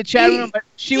 Claudie is in the chat room, but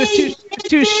she was too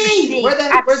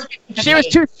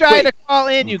shy to call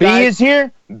in, you guys. B is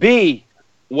here? B,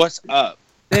 what's up?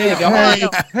 There you go.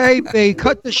 Hey, B,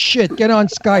 cut the shit. Get on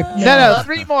Skype. No,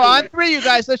 3 more. On 3, you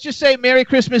guys. Let's just say Merry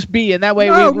Christmas, B, and that way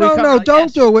No, don't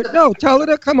yes. do it. No, tell her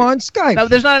to come on Skype. No,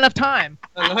 there's not enough time.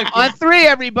 On 3,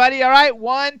 everybody. All right,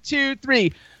 1, 2,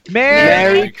 3.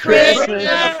 Merry Christmas,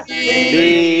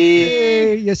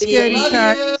 B. You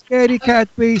scaredy cat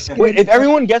B. Wait, if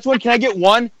everyone gets one, can I get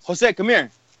one? Jose, come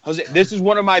here. Jose, this is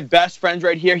one of my best friends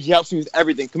right here. He helps me with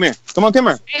everything. Come here. Come on,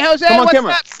 camera. Hey, Jose, come on, what's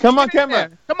camera. up? Come on, camera.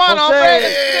 Come on,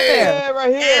 Jose. Right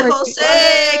here. Hey, Jose.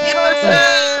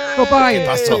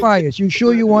 Tobias, you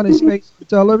sure you want his face on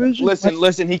television?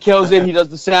 Listen, he kills it. He does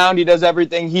the sound. He does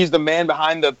everything. He's the man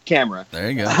behind the camera. There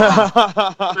you go.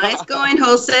 Nice going,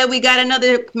 Jose. We got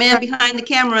another man behind the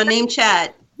camera named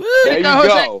Chad. There you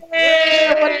go.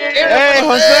 Hey,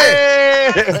 Jose.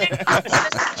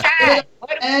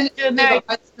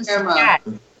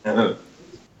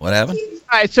 What happened?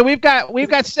 All right, so we've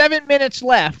got 7 minutes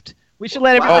left. We should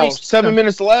let everybody. 7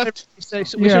 minutes left.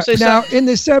 Now, in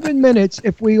the 7 minutes,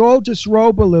 if we all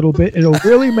disrobe a little bit, it'll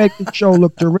really make the show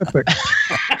look terrific.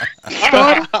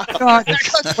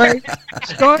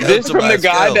 This from the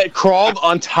guy that crawled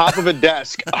on top of a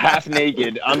desk, half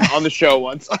naked, on the show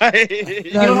once.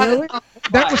 Really?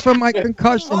 That was from my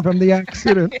concussion from the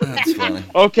accident. That's funny.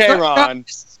 Okay, Ron.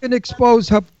 Can expose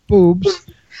her boobs.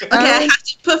 Okay, I have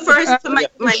to put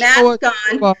my mask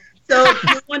on. So if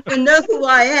you want to know who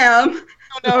I am.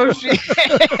 No, she.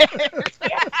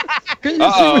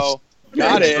 Uh-oh.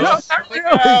 Got it. What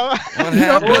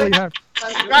happened?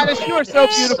 Goddess, you are so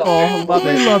beautiful. I love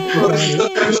it.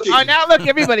 Oh, now look,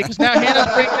 everybody, because now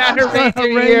Hannah's bringing out her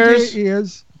reindeer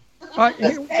ears.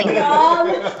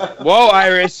 Whoa,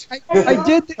 Iris.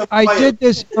 I did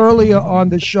this earlier on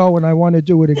the show, and I want to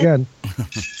do it again.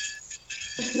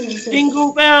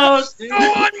 Jingle bells. Go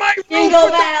on my Jingle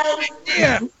bells.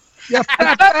 Yeah.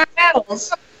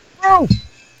 bells. Oh.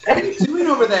 What are you doing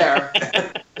over there?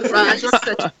 Ron, you're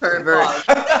such a pervert.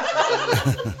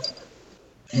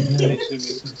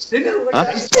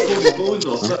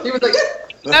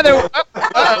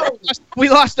 We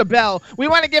lost a bell. We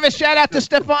want to give a shout out to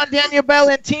Stefan, Daniel, Bell,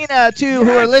 and Tina, too,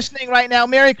 who are listening right now.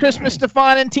 Merry Christmas,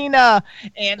 Stefan and Tina.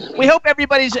 And we hope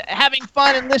everybody's having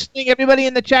fun and listening. Everybody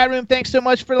in the chat room, thanks so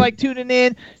much for tuning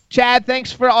in. Chad,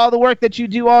 thanks for all the work that you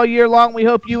do all year long. We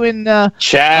hope you and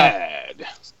Chad.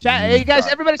 Chad, hey guys,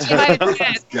 everybody say hi to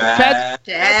Chad. Chad.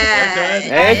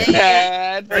 Hey,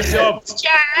 Chad. Great job.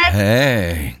 Chad.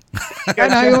 Hey.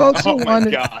 And I also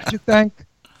wanted to thank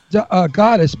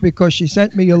Goddess because she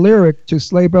sent me a lyric to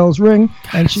Sleigh Bells Ring,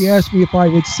 and she asked me if I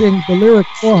would sing the lyric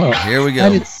for her. Here we go.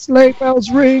 And it's Sleigh Bells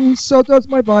Ring, so does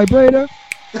my vibrator.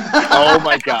 Oh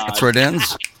my God. That's where it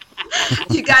ends.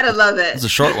 You gotta love it. It's a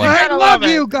short one. I love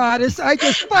you, Goddess. I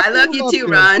love you too,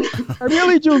 Ron. I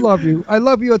really do love you. I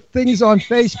love your things on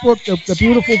Facebook, the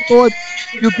beautiful thoughts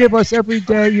you give us every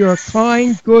day. You're a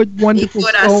kind, good, wonderful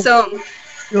soul.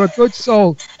 You're a good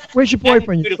soul. Where's your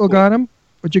boyfriend? You still got him?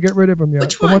 Would you get rid of him yet?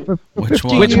 Which one? Which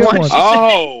one?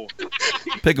 Oh.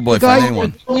 Pick a boyfriend,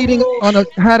 anyone. Eating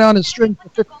had on a string for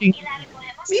 15 years.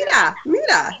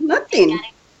 Mira, nothing.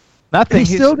 Nothing.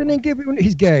 He still didn't give you.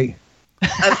 He's gay.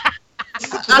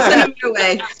 I'll send him your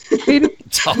way.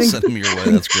 I'll send him your way.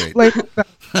 That's great.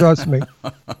 Trust me.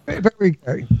 Very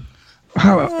gay.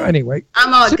 Anyway.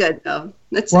 I'm all good, though.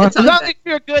 It's as long as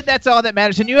you're good, that's all that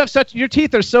matters. And you have your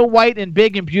teeth are so white and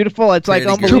big and beautiful. It's like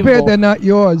unbelievable. Too bad they're not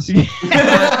yours. It's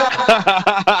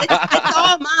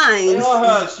all mine.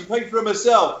 She paid for them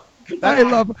herself. I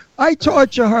love her. I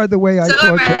torture her the way I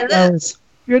torture Eris.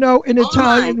 You know, in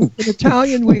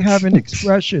Italian we have an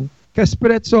expression, che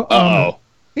sprezzo ama.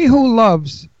 He who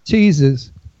loves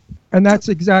teases. And that's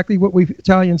exactly what we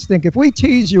Italians think. If we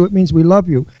tease you, it means we love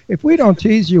you. If we don't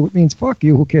tease you, it means fuck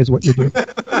you. Who cares what you do?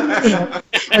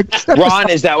 Ron,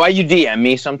 is that why you DM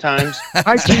me sometimes?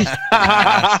 I tease. Is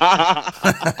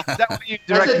that why you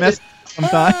direct message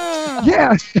sometimes?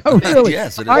 Yeah, no, really.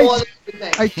 Yes, it is.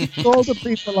 I tease all the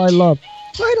people I love.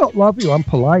 I don't love you. I'm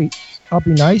polite. I'll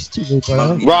be nice to you,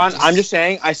 but Ron, I'm just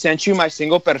saying, I sent you my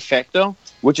single Perfecto,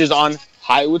 which is on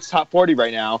Hollywood's Top 40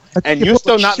 right now, and you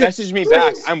still not messaged me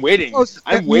back. I'm waiting.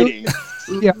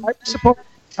 Yeah, I'm supposed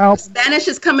to. Spanish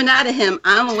is coming out of him.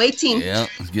 I'm waiting. Yeah,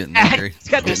 he's getting angry. He's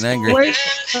getting angry.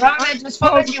 Ron, I just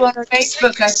followed you on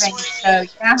Facebook, I think. So,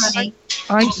 yeah, honey.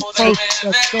 I'm supposed to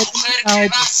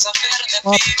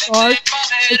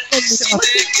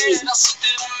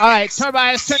All right,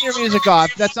 Tobias, turn your music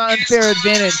off. That's an unfair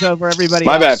advantage over everybody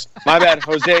else. My bad.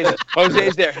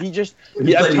 Jose's there. I'm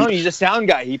telling you, he's a sound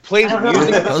guy. He plays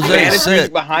music. Jose,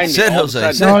 music behind me. Sit,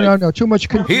 Jose. No. Too much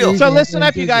confusion. So listen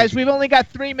up, you guys. We've only got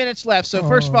 3 minutes left. So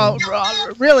first of all,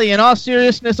 really, in all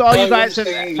seriousness, all you guys have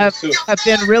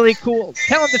been really cool.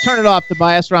 Tell him to turn it off,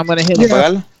 Tobias, or I'm going to hit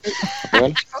him.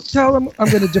 Tell him I'm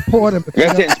going to deport him.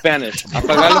 Get it in Spanish.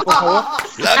 Apagalo, por favor.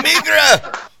 La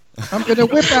migra. I'm going to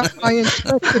whip out my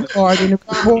inspection card and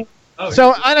report.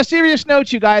 So on a serious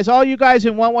note, you guys, all you guys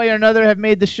in one way or another have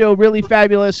made the show really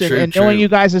fabulous, and knowing you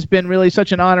guys has been really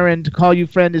such an honor, and to call you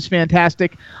friend is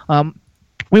fantastic.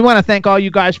 We want to thank all you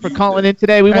guys for calling in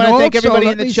today. We want to thank everybody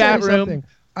in the chat room.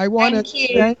 I want to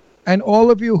thank, and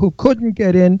all of you who couldn't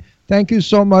get in, thank you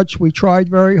so much. We tried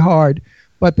very hard.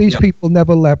 But these people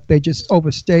never left. They just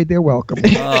overstayed their welcome.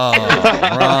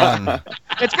 Oh, Ron.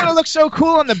 It's going to look so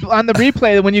cool on the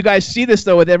replay when you guys see this,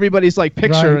 though, with everybody's picture.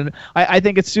 Right. And I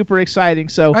think it's super exciting.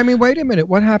 So I mean, wait a minute.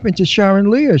 What happened to Sharon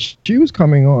Leah? She was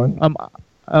coming on.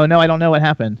 Oh, no, I don't know what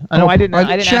happened. No, I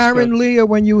didn't Sharon Leah,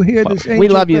 when you hear this we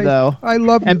love you, though. I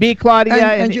love you. And B. Claudia.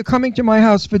 And you're coming to my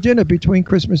house for dinner between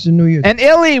Christmas and New Year's. And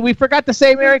Illy, we forgot to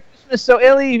say Merry Christmas. So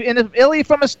Illy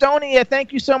from Estonia,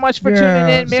 thank you so much for tuning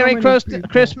in. Merry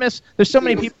Christmas. There's so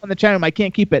many people in the chat room. I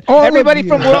can't keep it. Everybody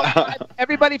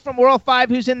from World 5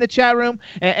 who's in the chat room.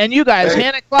 And you guys,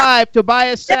 Hannah Clive,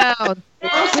 Tobias Sound.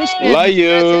 Love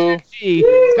you.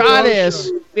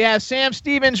 Goddess. We have Sam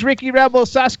Stevens, Ricky Rebel,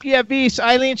 Saskia Weiss,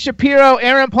 Eileen Shapiro,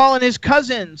 Aaron Paul and his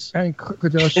cousins. And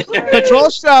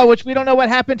Kadrolsha, which we don't know what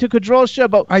happened to Kadrolsha,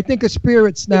 but I think a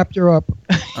spirit snapped her up.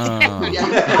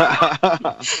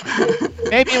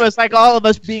 Maybe it was like all of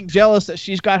us being jealous that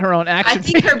she's got her own action. I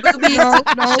think her boobies.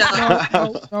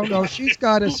 No. She's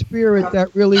got a spirit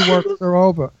that really works her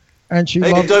over. And she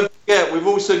loves. Don't forget, we've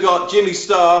also got Jimmy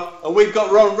Starr, and we've got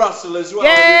Ron Russell as well.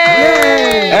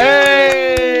 Yay!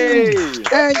 Hey!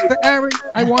 Hey, Aaron,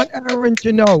 I want Aaron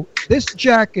to know this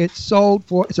jacket sold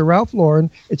for, it's a Ralph Lauren,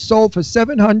 it's sold for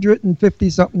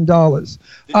 $750 something.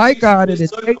 I got it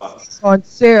on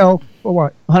sale for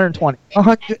what? 120.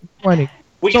 120.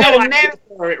 Well, you know I paid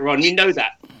for it, Ron. You know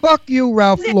that. Fuck you,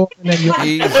 Ralph Lauren. And your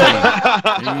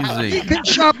Easy. He can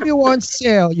shop you on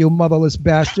sale, you motherless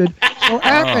bastard. So,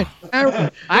 Aaron.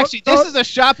 Actually, this is a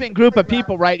shopping group of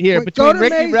people right here between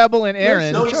Ricky Rebel and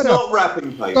Aaron. No, it's not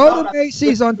wrapping paper. Go to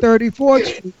Macy's on 34th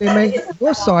Street. They make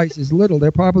your size is little.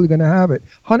 They're probably going to have it.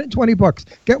 $120.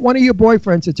 Get one of your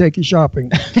boyfriends to take you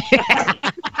shopping.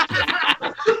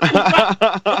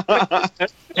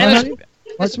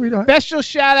 Special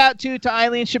shout out to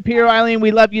Eileen Shapiro. Eileen,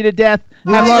 we love you to death.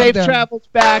 Have safe travels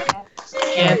back.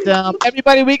 And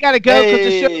everybody, we got to go because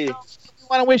the show.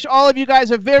 We want to wish all of you guys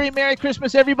a very Merry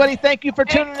Christmas. Everybody, thank you for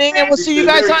tuning in, and we'll see you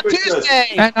guys on Tuesday.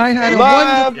 And I had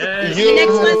love you. See you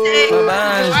next Wednesday.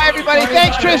 Bye, everybody.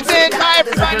 Thanks, Tristan. Bye,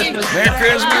 everybody. Merry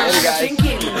Christmas.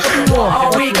 What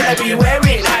are we gonna be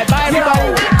wearing? Bye,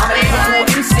 everybody. I'm an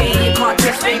MC. Can't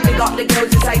just me. Pick up the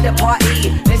girls inside the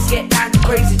party. Let's get down to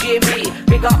crazy Jimmy.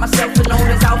 Big up myself and known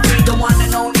as Alfie, the one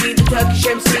and only, the Turkish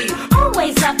MC.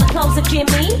 Always love the clothes of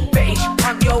Jimmy. Bitch,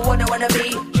 I'm your one I wanna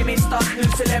be. Jimmy Star, new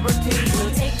celebrity.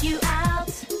 We'll take you out.